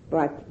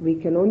 but we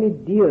can only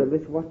deal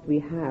with what we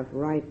have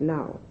right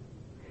now.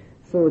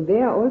 So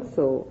there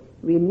also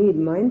we need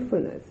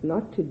mindfulness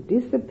not to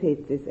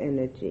dissipate this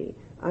energy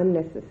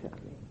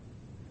unnecessarily.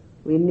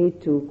 We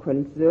need to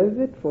conserve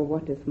it for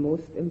what is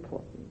most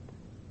important.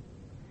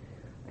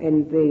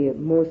 And the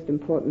most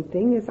important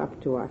thing is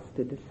up to us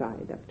to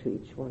decide, up to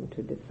each one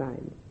to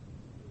decide.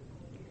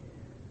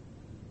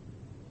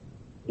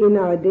 In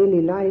our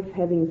daily life,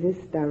 having this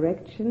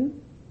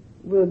direction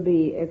will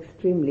be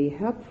extremely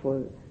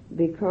helpful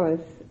because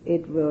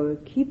it will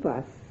keep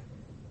us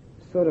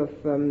sort of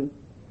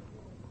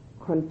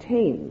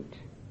contained.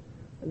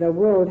 The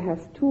world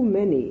has too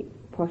many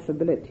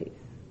possibilities,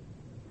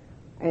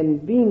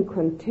 and being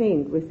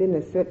contained within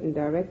a certain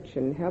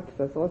direction helps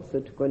us also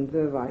to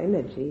conserve our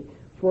energy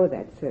for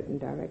that certain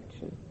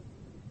direction.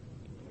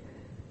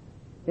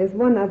 There's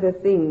one other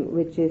thing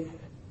which is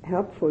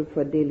helpful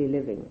for daily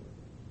living.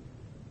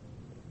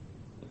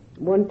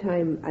 One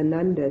time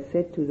Ananda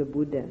said to the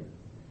Buddha,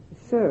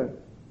 "Sir,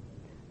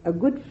 a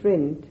good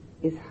friend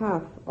is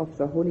half of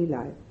the holy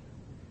life."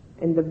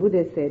 And the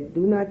Buddha said,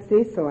 "Do not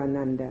say so,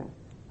 Ananda.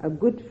 A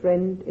good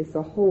friend is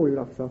the whole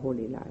of the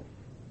holy life."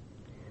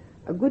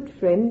 A good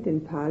friend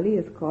in Pali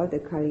is called a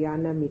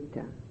Kalyana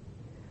Mitta.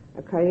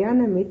 A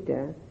Kalyana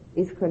Mitta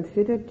is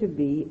considered to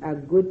be a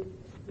good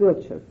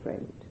spiritual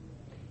friend.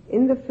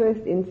 In the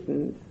first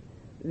instance,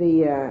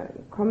 the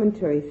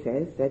commentary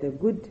says that a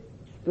good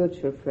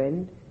spiritual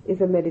friend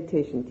is a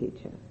meditation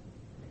teacher.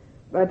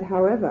 But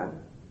however,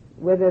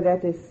 whether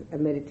that is a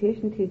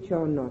meditation teacher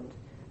or not,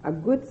 a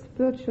good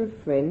spiritual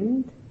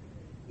friend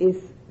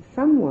is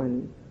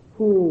someone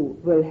who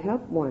will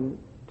help one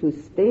to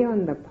stay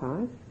on the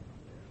path,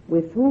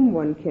 with whom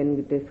one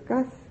can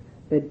discuss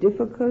the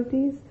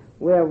difficulties,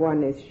 where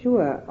one is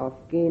sure of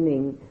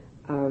getting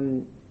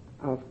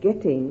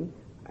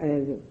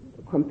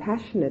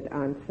compassionate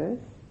answers,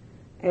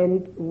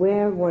 and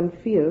where one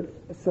feels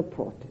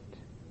supported.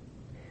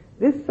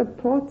 This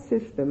support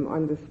system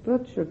on the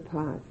spiritual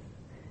path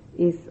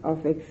is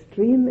of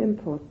extreme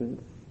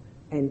importance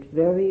and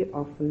very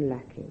often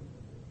lacking.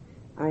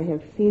 I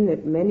have seen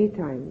it many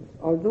times.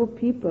 Although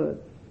people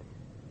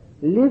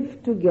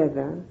live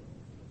together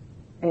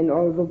and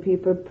although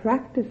people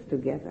practice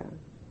together,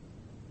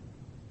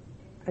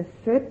 a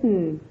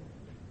certain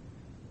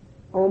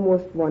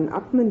almost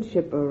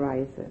one-upmanship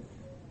arises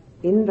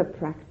in the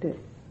practice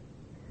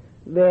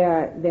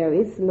where there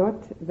is not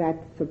that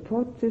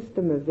support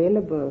system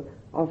available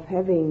of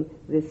having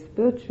this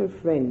spiritual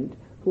friend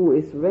who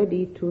is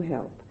ready to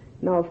help.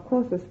 Now, of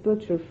course, a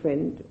spiritual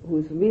friend who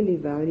is really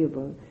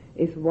valuable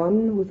is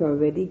one who's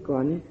already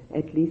gone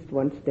at least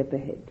one step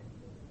ahead,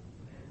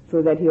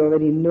 so that he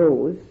already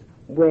knows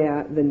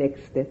where the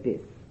next step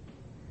is.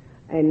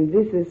 And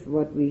this is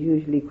what we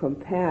usually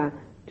compare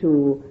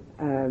to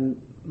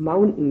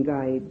mountain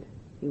guide.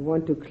 You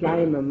want to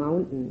climb a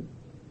mountain.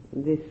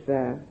 This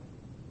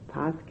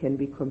path can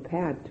be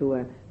compared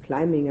to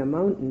climbing a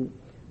mountain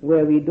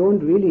where we don't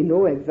really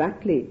know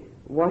exactly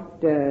what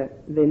the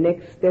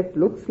next step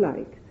looks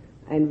like,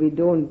 and we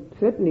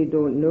certainly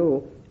don't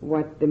know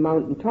what the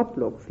mountain top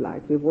looks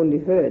like. We've only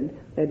heard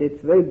that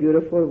it's very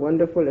beautiful,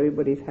 wonderful,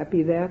 everybody's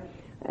happy there,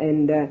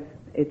 and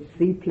it's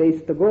the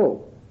place to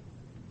go.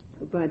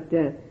 But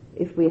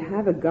if we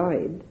have a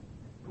guide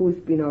who's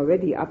been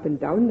already up and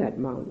down that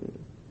mountain,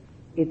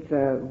 it's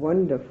a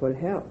wonderful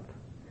help,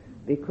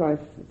 because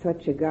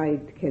such a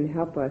guide can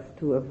help us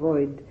to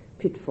avoid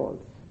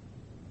pitfalls,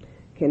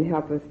 can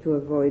help us to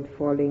avoid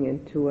falling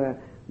into a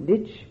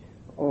ditch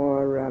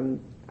or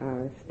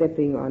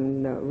stepping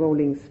on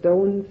rolling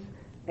stones,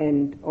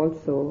 and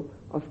also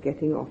of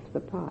getting off the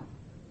path.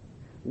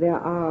 There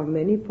are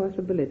many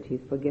possibilities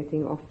for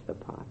getting off the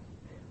path,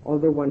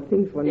 although one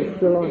thinks one is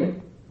still on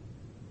it.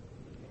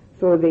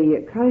 So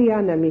the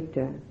Kalyana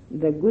Mitta,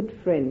 the good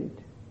friend,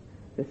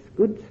 the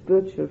good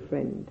spiritual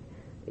friend,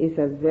 is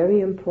a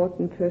very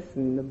important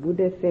person. The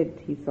Buddha said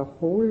he's the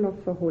whole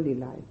of the holy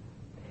life.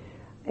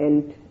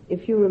 And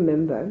if you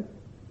remember,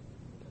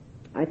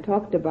 I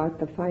talked about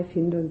the 5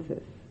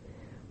 hindrances,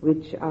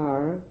 which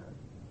are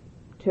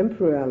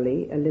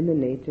temporarily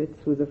eliminated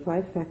through the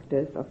 5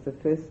 factors of the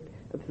first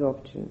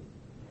absorption.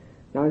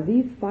 Now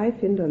these 5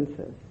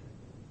 hindrances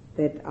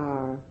that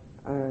are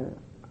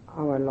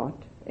our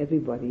lot,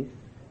 everybody's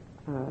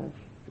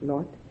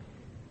lot,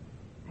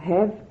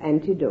 have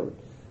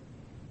antidotes,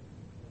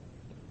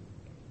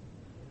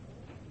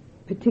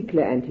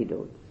 particular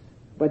antidotes,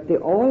 but they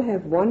all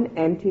have one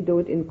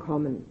antidote in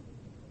common,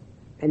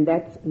 and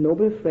that's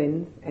noble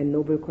friends and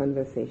noble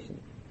conversation.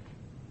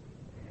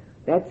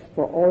 That's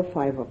for all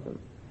 5 of them.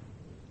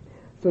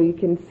 So you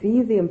can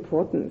see the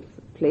importance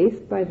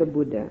placed by the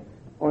Buddha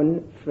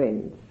on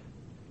friends,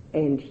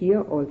 and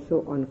here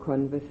also on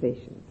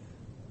conversations.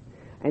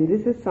 And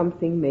this is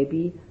something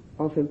maybe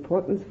of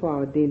importance for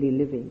our daily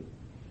living,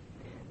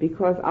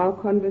 because our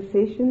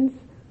conversations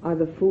are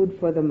the food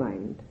for the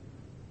mind.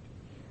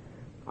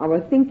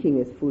 Our thinking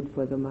is food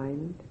for the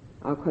mind.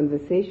 Our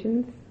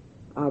conversations,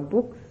 our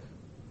books,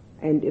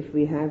 and if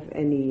we have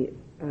any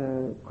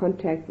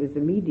contact with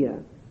the media,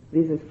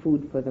 this is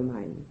food for the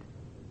mind.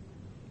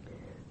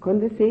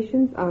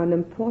 Conversations are an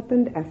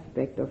important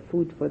aspect of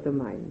food for the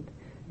mind.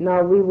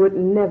 Now, we would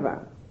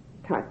never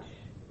touch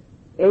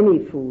any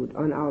food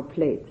on our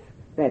plates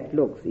that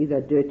looks either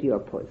dirty or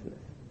poisonous.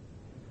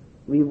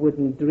 We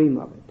wouldn't dream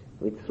of it.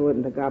 We'd throw it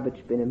in the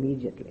garbage bin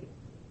immediately.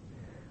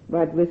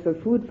 But with the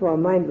food for our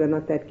mind, we're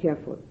not that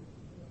careful,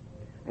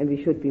 and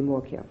we should be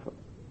more careful.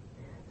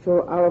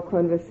 So our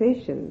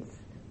conversations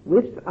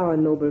with our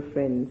noble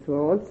friends who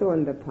are also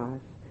on the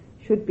path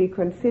should be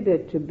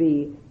considered to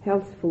be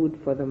health food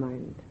for the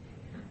mind.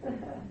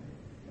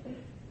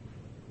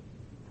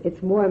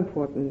 It's more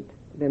important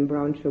than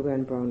brown sugar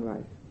and brown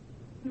rice.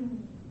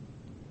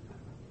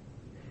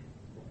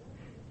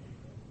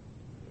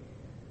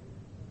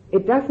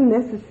 It doesn't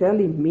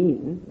necessarily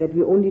mean that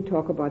we only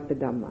talk about the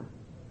Dhamma,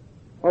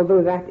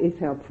 although that is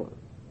helpful,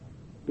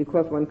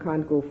 because one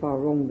can't go far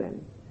wrong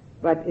then.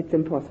 But it's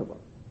impossible.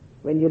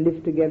 When you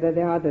live together,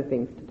 there are other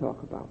things to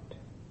talk about.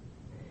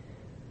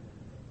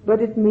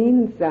 But it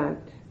means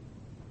that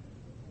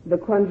the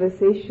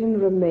conversation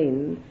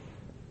remains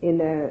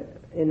in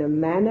a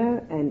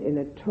manner and in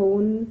a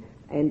tone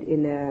and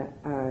in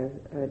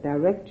a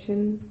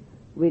direction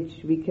which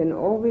we can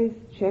always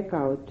check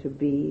out to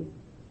be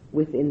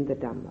within the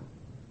Dhamma.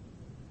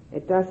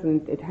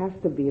 It has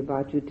to be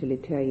about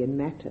utilitarian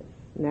matters.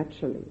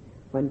 Naturally,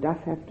 one does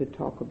have to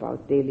talk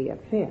about daily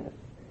affairs,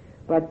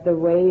 but the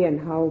way and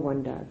how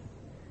one does.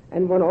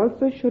 And one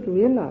also should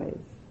realize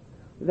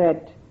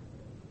that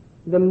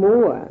the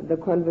more the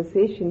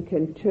conversation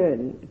can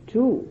turn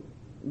to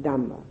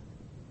Dhamma,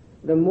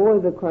 the more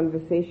the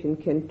conversation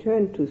can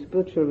turn to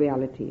spiritual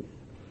realities,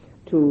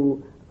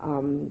 to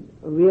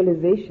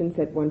realizations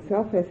that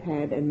oneself has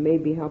had and may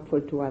be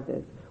helpful to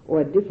others,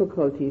 or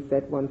difficulties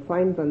that one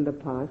finds on the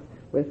path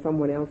where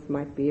someone else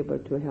might be able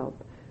to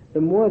help.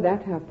 The more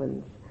that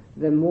happens,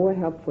 the more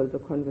helpful the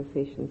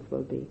conversations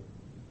will be.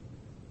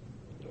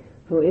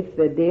 So if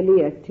the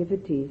daily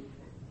activities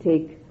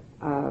take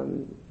a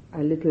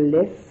little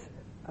less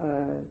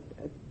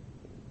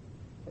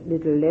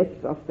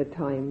of the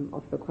time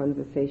of the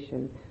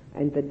conversation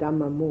and the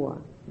Dhamma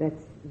more,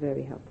 that's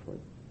very helpful.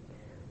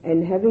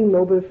 And having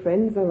noble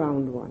friends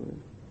around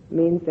one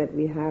means that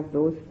we have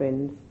those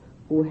friends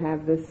who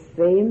have the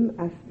same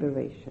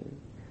aspiration.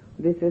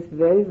 This is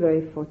very,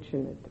 very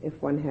fortunate if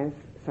one has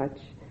such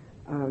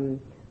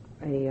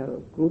a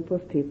group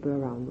of people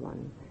around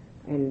one.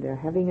 And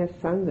having a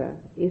Sangha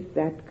is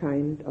that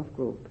kind of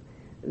group.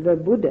 The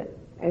Buddha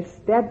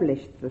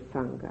established the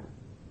Sangha.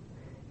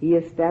 He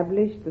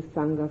established the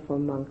Sangha for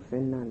monks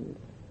and nuns.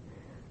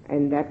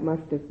 And that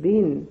must have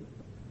been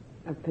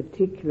a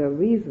particular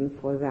reason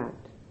for that.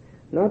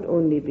 Not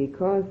only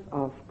because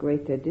of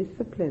greater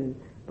discipline,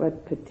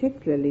 but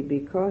particularly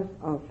because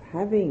of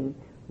having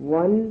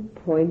one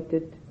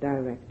pointed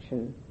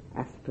direction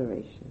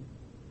aspiration.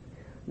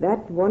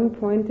 That one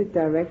pointed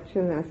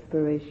direction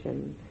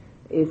aspiration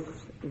is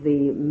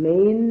the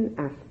main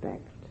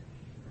aspect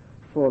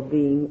for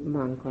being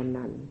monk or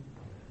nun.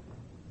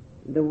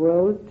 The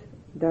world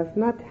does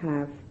not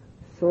have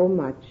so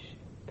much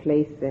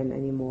place then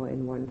anymore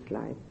in one's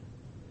life.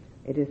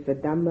 It is the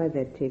Dhamma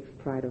that takes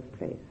pride of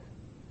place.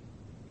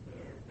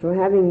 So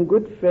having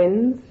good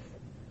friends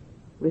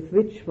with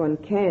which one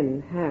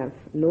can have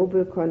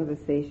noble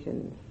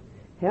conversations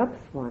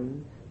helps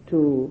one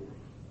to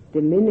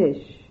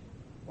diminish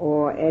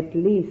or at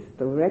least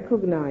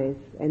recognize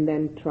and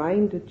then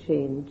trying to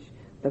change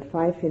the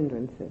 5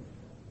 hindrances.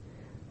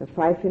 The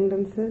 5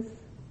 hindrances: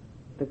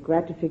 the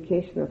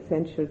gratification of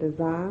sensual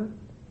desire,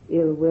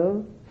 ill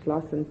will,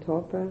 sloth and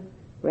torpor,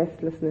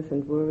 restlessness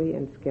and worry,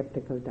 and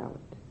skeptical doubt.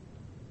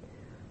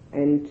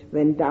 And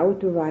when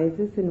doubt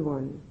arises in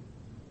one,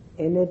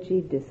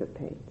 energy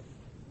dissipates.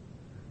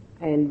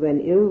 And when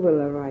ill will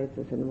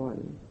arises in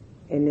one,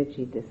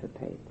 energy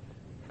dissipates.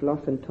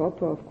 Sloth and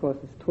torpor, of course,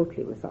 is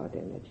totally without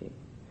energy.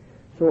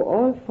 So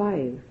all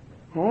 5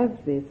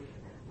 have this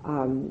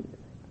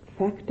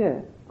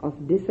factor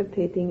of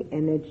dissipating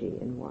energy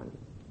in one.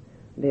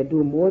 They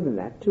do more than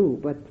that too,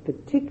 but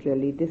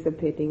particularly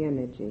dissipating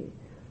energy.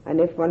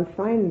 And if one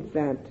finds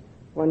that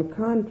one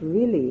can't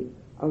really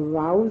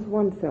arouse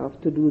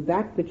oneself to do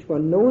that which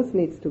one knows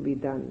needs to be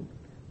done,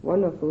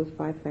 one of those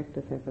 5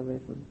 factors has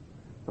arisen.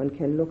 One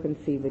can look and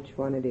see which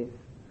one it is,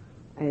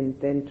 and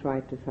then try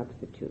to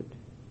substitute.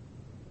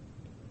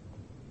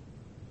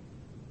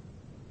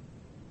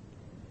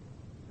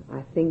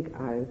 I think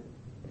I'll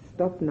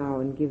stop now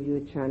and give you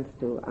a chance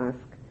to ask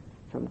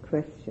some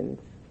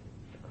questions,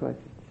 because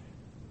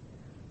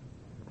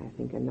it's, I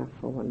think, enough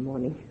for one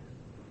morning.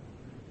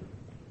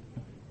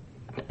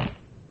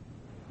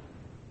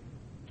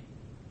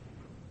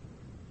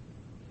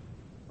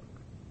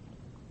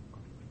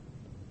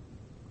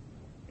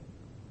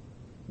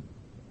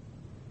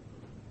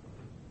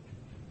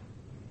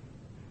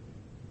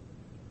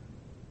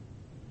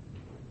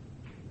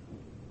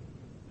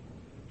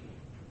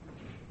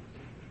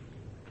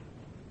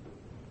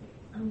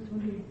 I was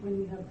wondering,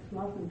 when you have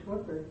sloth and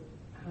torpor,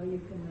 how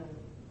you can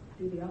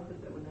do the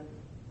opposite when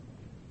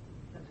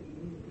that's what you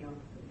mean with the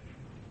opposite.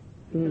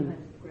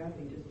 Sometimes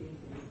gravity just seems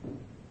to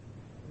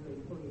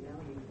really pull you down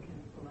and you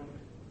can't pull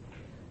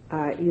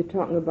out. You're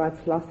talking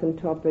about sloth and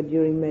torpor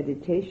during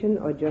meditation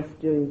or just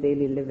during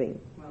daily living?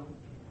 Well,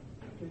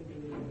 during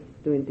daily living.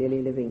 During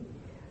daily living.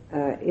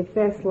 If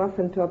there's sloth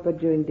and torpor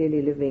during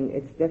daily living,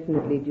 it's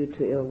definitely due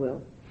to ill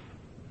will.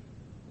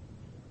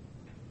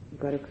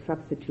 You've got to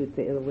substitute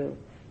the ill will.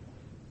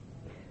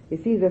 You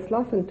see, the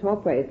sloth and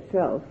torpor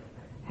itself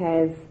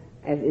has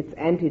as its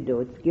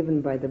antidotes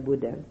given by the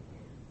Buddha,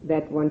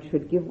 that one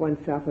should give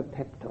oneself a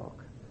pep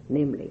talk,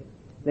 namely,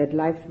 that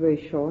life's very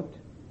short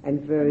and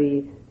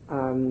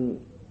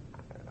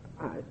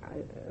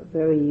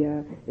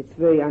it's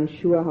very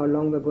unsure how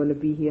long we're going to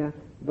be here,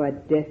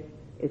 but death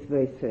is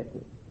very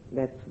certain.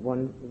 That's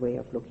one way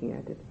of looking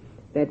at it.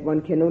 That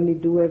one can only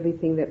do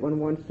everything that one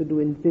wants to do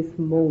in this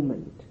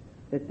moment,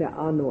 that there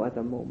are no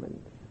other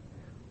moments.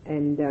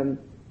 And that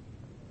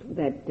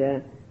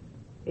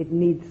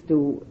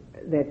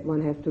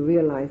one has to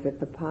realize that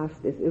the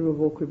past is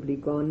irrevocably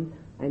gone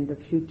and the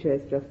future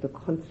is just a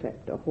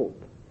concept, a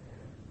hope.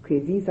 Okay,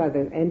 these are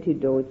the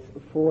antidotes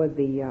for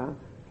the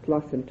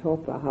sloth and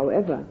torpor.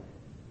 However,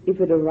 if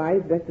it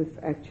arises, that is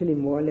actually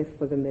more or less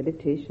for the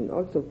meditation,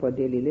 also for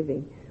daily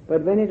living.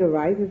 But when it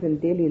arises in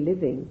daily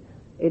living,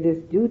 it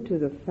is due to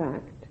the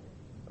fact,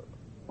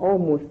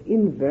 almost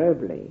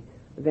invariably,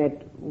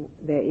 that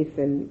there is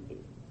a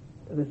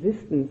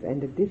resistance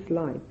and a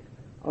dislike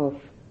of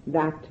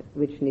that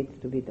which needs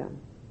to be done.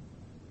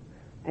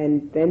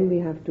 And then we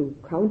have to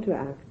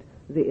counteract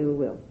the ill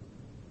will.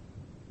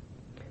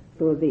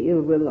 So the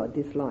ill will or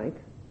dislike,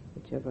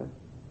 whichever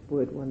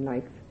word one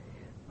likes,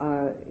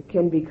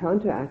 can be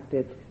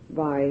counteracted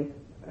by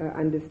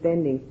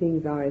understanding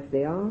things are as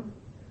they are,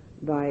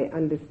 by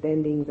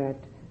understanding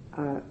that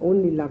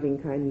only loving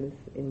kindness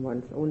in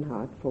one's own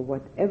heart, for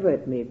whatever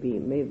it may be,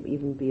 may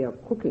even be a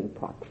cooking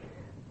pot,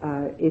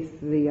 is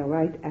the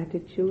right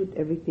attitude.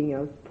 Everything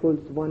else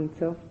pulls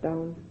oneself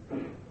down.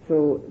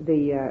 So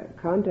the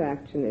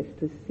counteraction is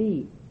to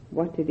see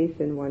what it is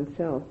in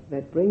oneself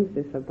that brings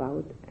this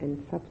about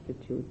and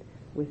substitute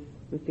with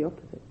the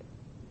opposite.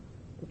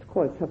 It's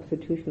called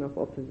substitution of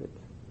opposites.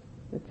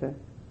 It's a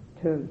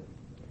term.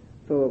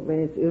 So when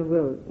it's ill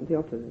will, the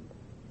opposite.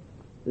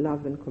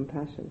 Love and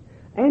compassion.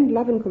 And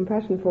love and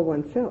compassion for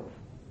oneself.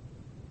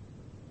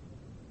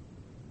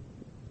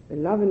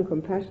 Love and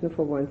compassion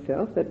for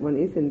oneself, that one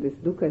is in this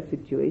dukkha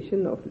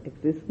situation of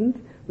existence,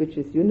 which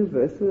is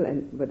universal,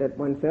 but that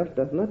oneself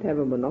does not have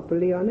a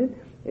monopoly on it.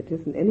 It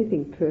isn't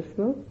anything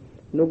personal.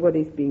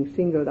 Nobody's being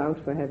singled out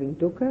for having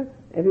dukkha.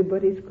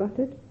 Everybody's got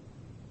it.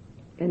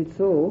 And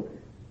so,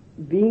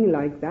 being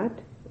like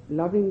that,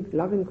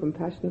 loving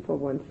compassion for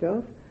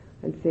oneself,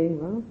 and saying,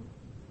 well,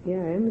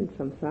 here I am in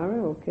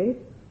samsara, okay,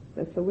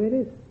 that's the way it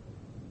is.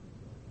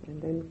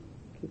 And then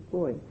keep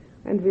going.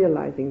 And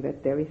realizing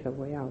that there is a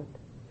way out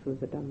through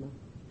the Dhamma.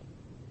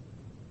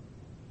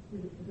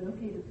 Is it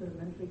okay to sort of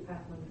mentally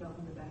pat oneself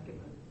on the back if a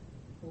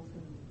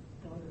wholesome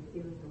thought or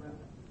feeling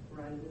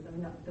arises? I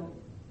mean, don't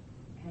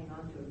hang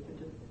on to it, but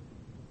just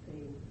say,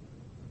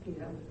 okay,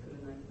 that was sort of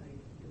nice, I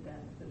did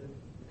that, sort of.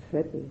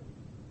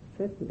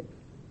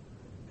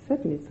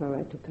 Certainly it's all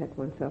right to pat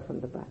oneself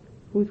on the back.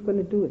 Who's going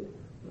to do it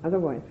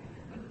otherwise?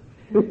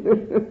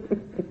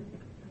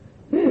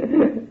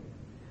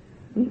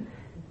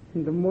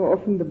 The more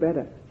often the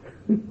better.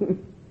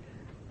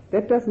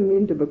 That doesn't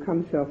mean to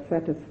become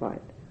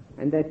self-satisfied,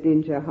 and that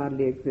danger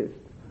hardly exists.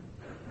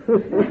 I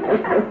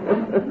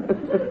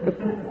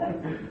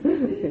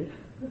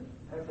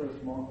have a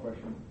small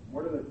question.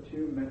 What are the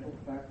two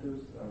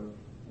factors of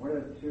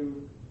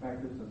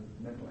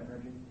mental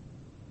energy?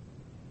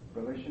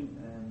 Volition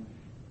and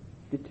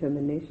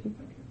determination.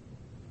 Okay.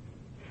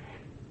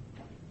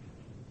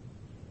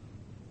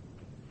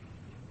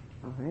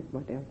 All right,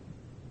 what else?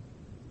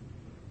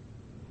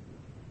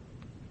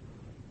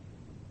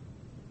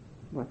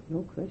 What,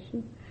 no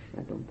question?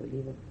 I don't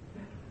believe it.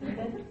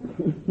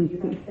 You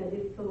have said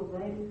it so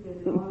well that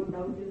all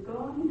doubt is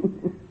gone.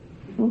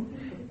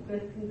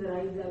 Questions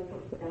arise out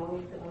of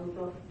doubt, out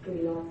of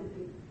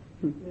curiosity.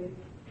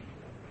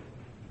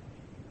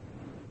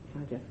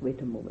 I'll just wait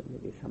a moment,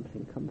 maybe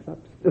something comes up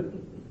still.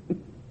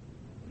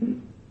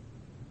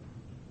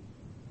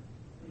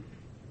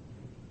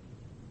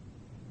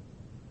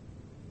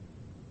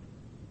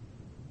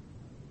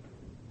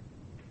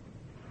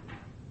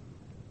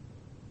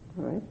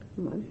 All right,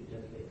 come on.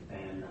 Just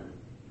expand on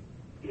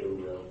ill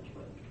will.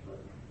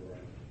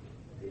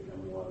 Say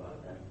something more about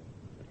that.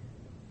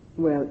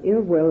 Well,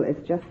 ill will is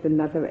just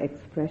another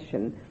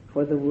expression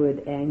for the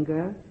word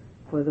anger,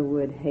 for the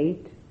word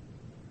hate.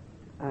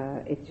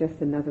 It's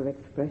just another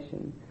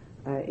expression.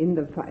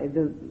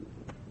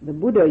 The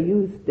Buddha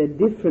used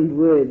different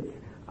words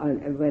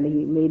when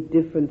he made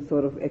different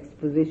sort of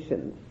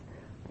expositions,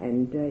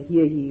 and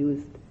here he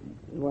used,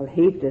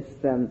 hate is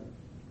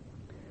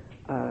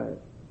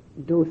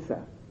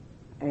dosa,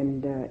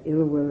 and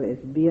ill will is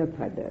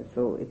biyapada,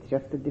 so it's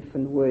just a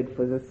different word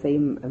for the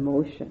same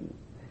emotion.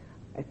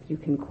 You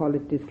can call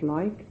it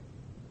dislike,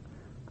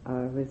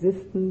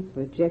 resistance,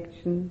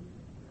 rejection,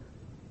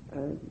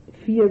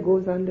 fear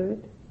goes under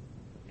it.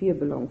 Fear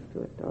belongs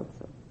to it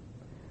also.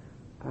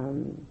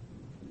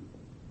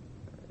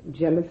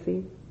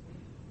 Jealousy,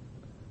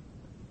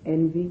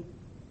 envy,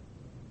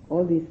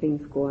 all these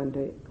things go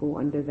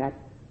under that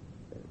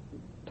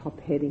top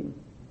heading.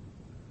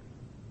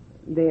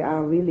 They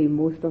are really,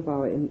 most of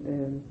our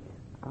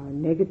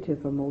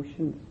negative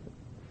emotions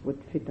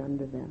would fit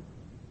under there.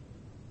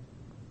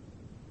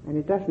 And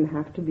it doesn't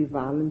have to be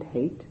violent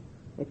hate.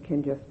 It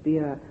can just be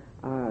a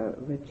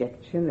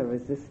rejection, a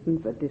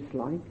resistance, a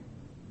dislike.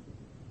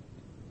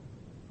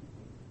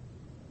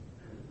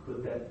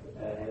 Could that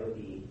ever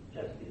be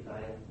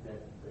justified,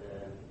 that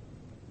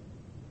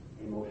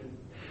emotion?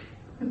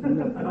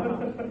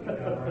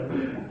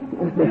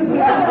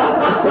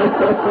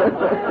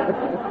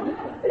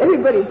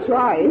 Everybody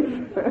tries.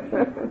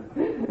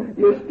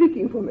 You're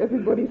speaking from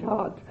everybody's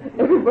heart.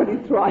 Everybody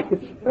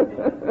tries.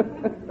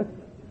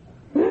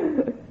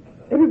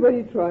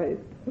 Everybody tries,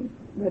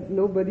 but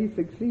nobody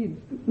succeeds.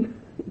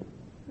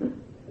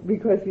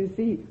 Because you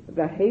see,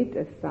 the hate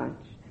as such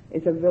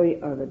is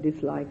the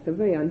dislike, it's a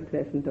very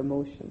unpleasant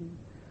emotion.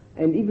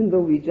 And even though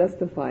we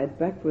justify it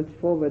backwards,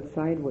 forwards,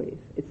 sideways,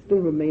 it still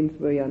remains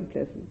very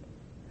unpleasant.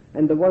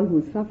 And the one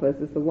who suffers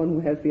is the one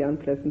who has the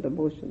unpleasant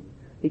emotion.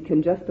 He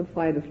can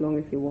justify it as long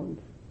as he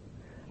wants.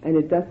 And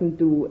it doesn't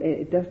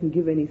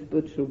give any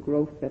spiritual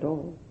growth at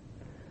all.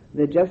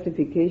 The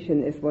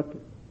justification is what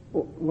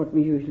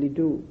we usually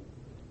do.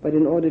 But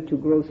in order to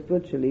grow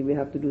spiritually, we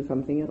have to do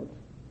something else.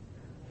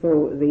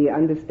 So the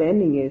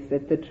understanding is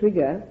that the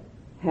trigger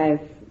has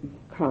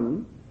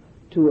come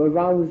to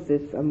arouse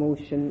this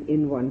emotion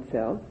in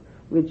oneself,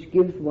 which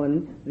gives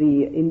one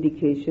the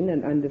indication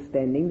and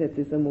understanding that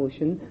this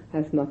emotion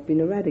has not been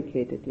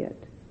eradicated yet.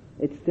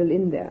 It's still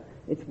in there.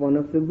 It's one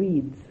of the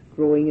weeds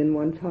growing in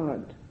one's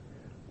heart,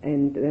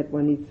 and that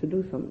one needs to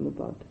do something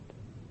about it.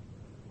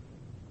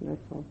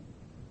 That's all.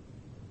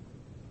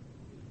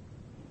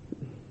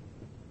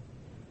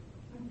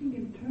 I think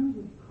in terms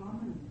of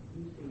common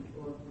usage,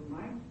 or from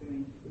my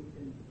experience, we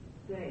can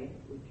say,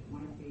 which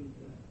might be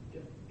the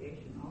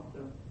justification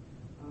also,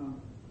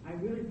 I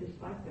really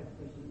dislike that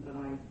person, but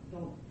I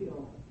don't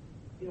feel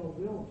ill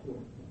will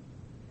towards them.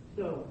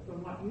 So,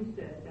 from what you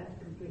said,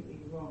 that's a completely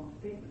wrong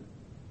statement.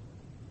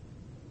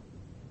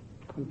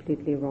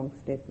 Completely wrong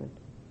statement.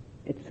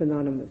 It's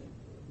synonymous.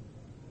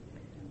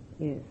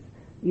 Yes.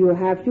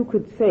 You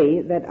could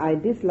say that I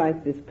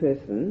dislike this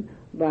person,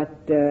 but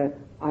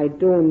I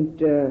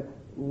don't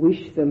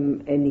wish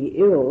them any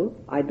ill.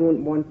 I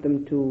don't want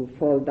them to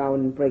fall down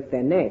and break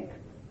their neck.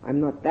 I'm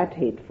not that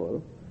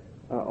hateful.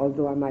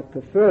 Although I might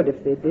prefer it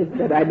if they did,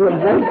 but I don't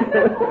want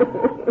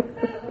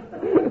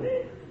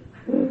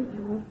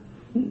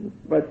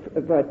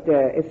But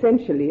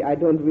essentially, I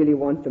don't really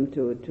want them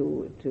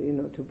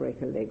to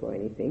break a leg or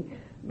anything.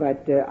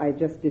 But I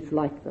just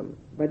dislike them.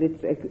 But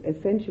it's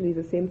essentially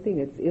the same thing.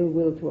 It's ill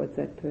will towards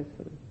that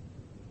person.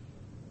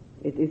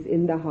 It is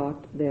in the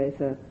heart. There is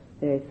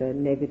a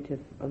negative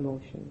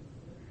emotion.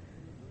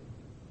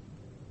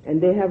 And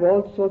they have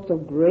all sorts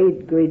of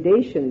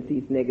gradations,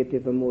 these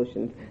negative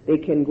emotions. They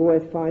can go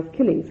as far as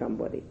killing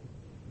somebody.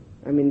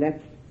 I mean,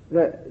 that's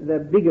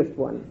the biggest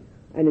one.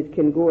 And it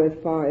can go as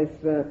far as,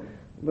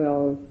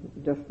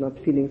 just not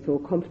feeling so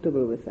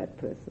comfortable with that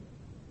person.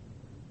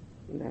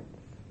 And that's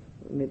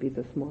maybe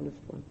the smallest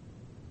one.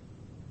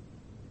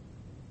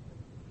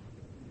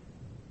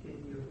 In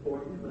your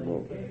fourth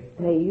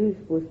Hey, you're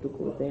supposed to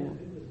go there.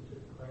 This is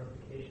just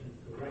clarification.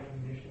 The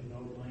recognition, no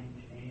blame,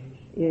 change.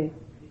 Yeah. Can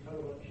you talk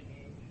about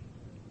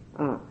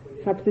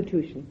change?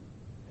 Substitution.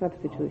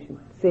 Substitution.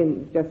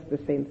 Same, just the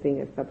same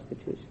thing as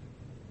substitution.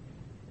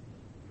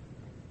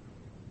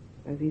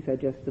 And these are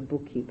just the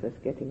bookkeepers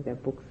getting their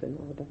books in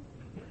order.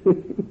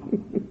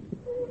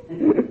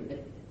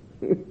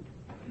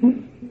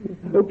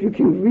 Hope you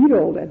can read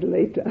all that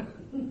later. I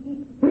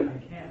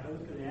can't. I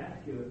was going to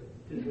ask you,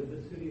 does the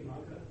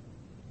Visuddhimagga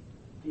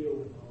deal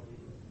with all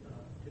these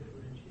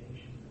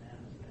differentiations and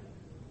aspects?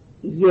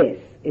 Yes,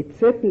 it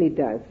certainly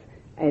does.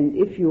 And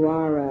if you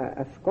are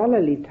a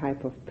scholarly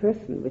type of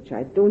person, which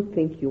I don't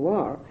think you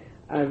are,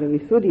 the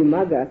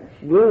Visuddhimagga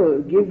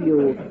will give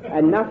you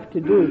enough to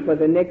do for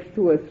the next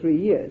 2 or 3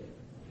 years.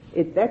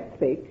 It's that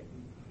thick,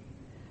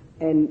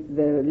 and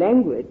the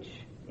language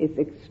is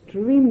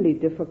extremely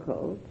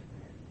difficult.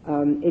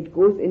 It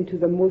goes into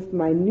the most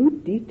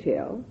minute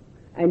detail,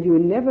 and you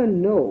never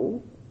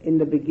know in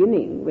the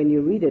beginning when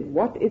you read it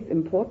what is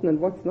important and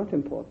what's not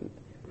important,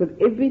 because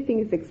everything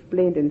is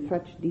explained in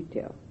such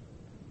detail.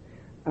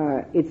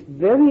 It's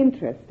very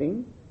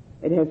interesting.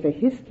 It has a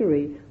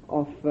history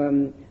of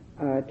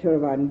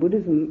Theravadan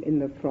Buddhism in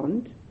the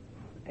front,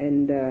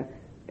 and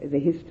the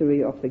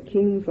history of the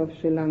kings of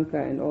Sri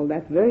Lanka and all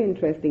that. Very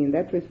interesting in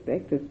that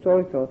respect,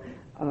 historical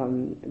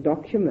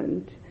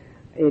document.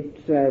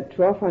 It's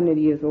 1200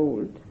 years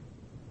old.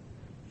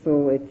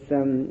 So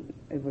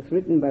it was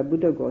written by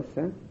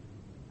Buddhaghosa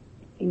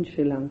in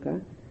Sri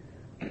Lanka,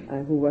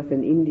 who was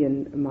an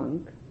Indian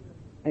monk.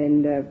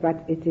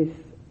 But it is,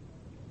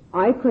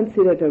 I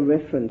consider it a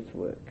reference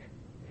work,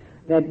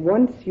 that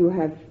once you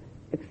have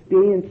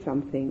experienced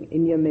something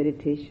in your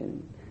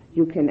meditation,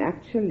 you can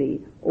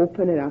actually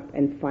open it up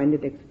and find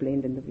it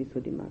explained in the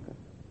Visuddhimagga.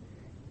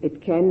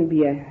 It can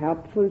be a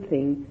helpful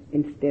thing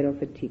instead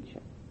of a teacher.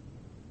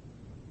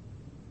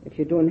 If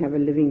you don't have a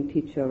living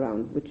teacher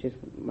around, which is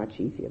much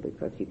easier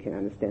because you can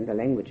understand the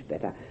language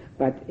better,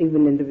 but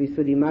even in the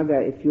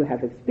Visuddhimagga, if you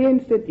have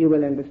experienced it, you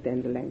will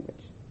understand the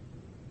language.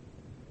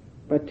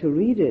 But to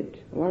read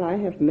it, well, I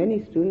have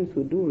many students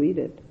who do read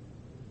it.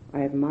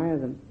 I admire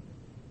them.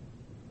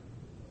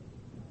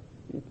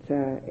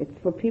 It's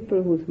for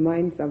people whose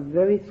minds are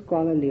very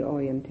scholarly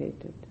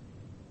orientated.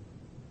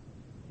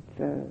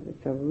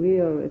 It's a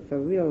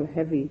real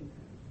heavy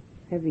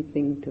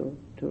thing to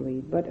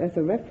read. But as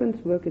a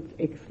reference work, it's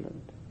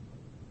excellent.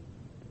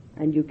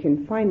 And you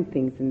can find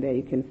things in there.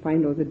 You can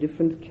find all the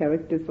different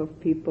characters of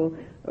people,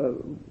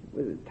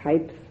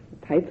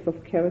 types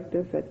of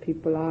characters that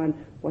people are, and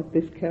what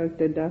this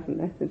character does, and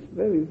that is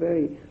very,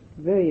 very,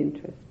 very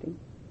interesting.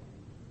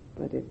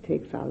 But it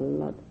takes a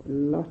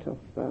lot of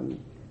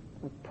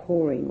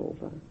poring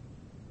over.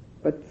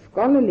 But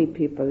scholarly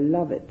people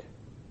love it,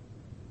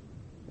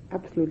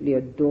 absolutely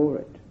adore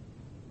it.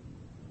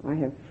 I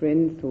have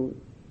friends who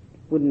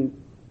wouldn't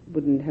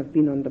have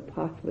been on the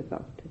path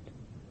without it.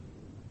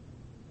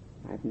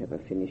 I've never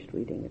finished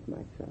reading it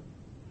myself.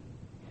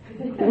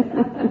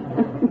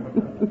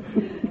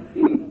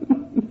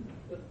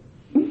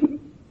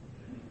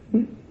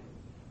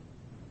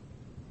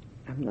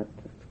 I'm not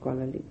the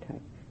scholarly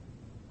type.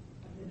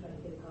 I've been trying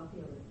to get a copy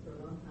of it for a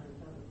long time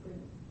without a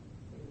print.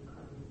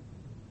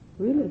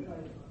 Really?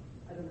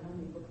 I don't know how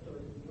many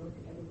bookstores in New York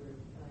and everywhere,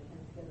 but I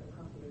can't get a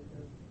copy of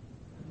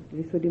the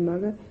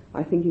Visuddhimagga?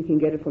 I think you can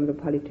get it from the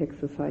Polytech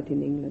Society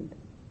in England.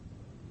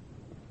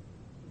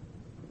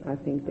 I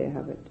think they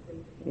have it.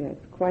 Yeah,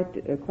 it's quite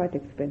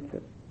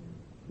expensive.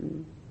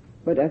 Mm.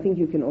 But I think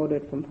you can order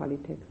it from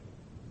Polytech.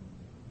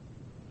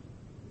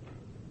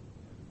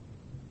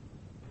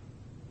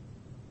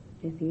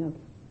 Anything else?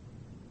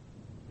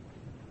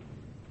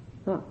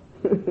 Ah.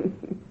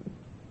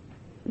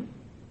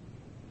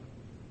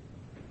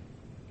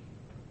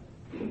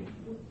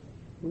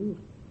 Ooh.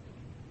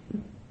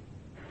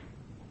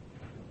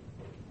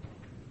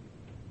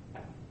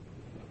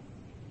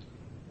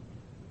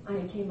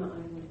 Ayya, Khema, I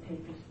want to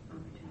take this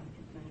opportunity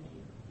to thank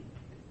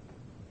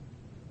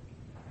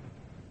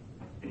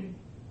you.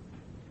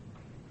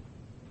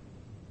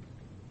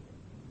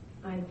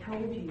 I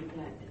told you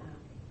that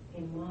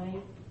in my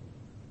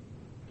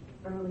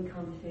early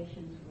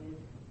conversations with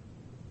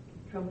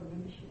Trungpa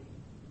Rinpoche,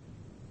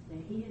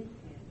 that he had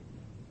said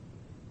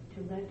to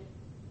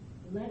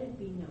let it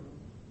be known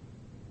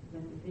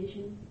that the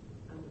vision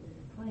of this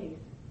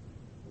place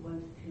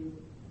was to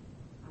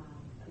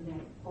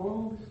that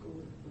all the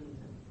schools of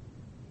Buddhism,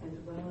 as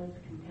well as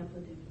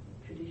contemplative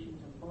traditions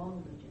of all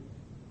religions,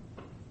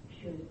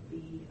 should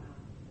be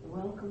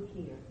welcome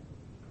here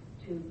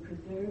to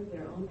preserve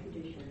their own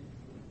traditions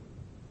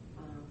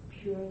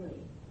purely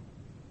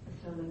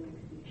so that there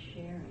could be a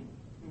sharing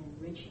and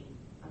enriching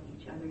of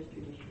each other's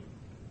traditions.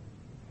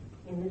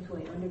 In this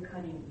way,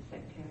 undercutting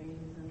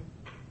sectarianism,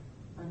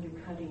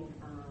 undercutting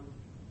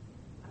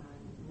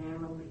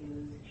narrow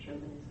views,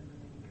 chauvinism of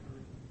any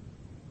kind,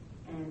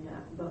 and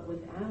but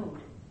without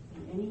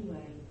in any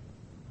way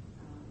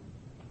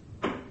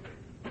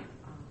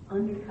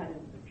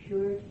undercutting the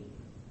purity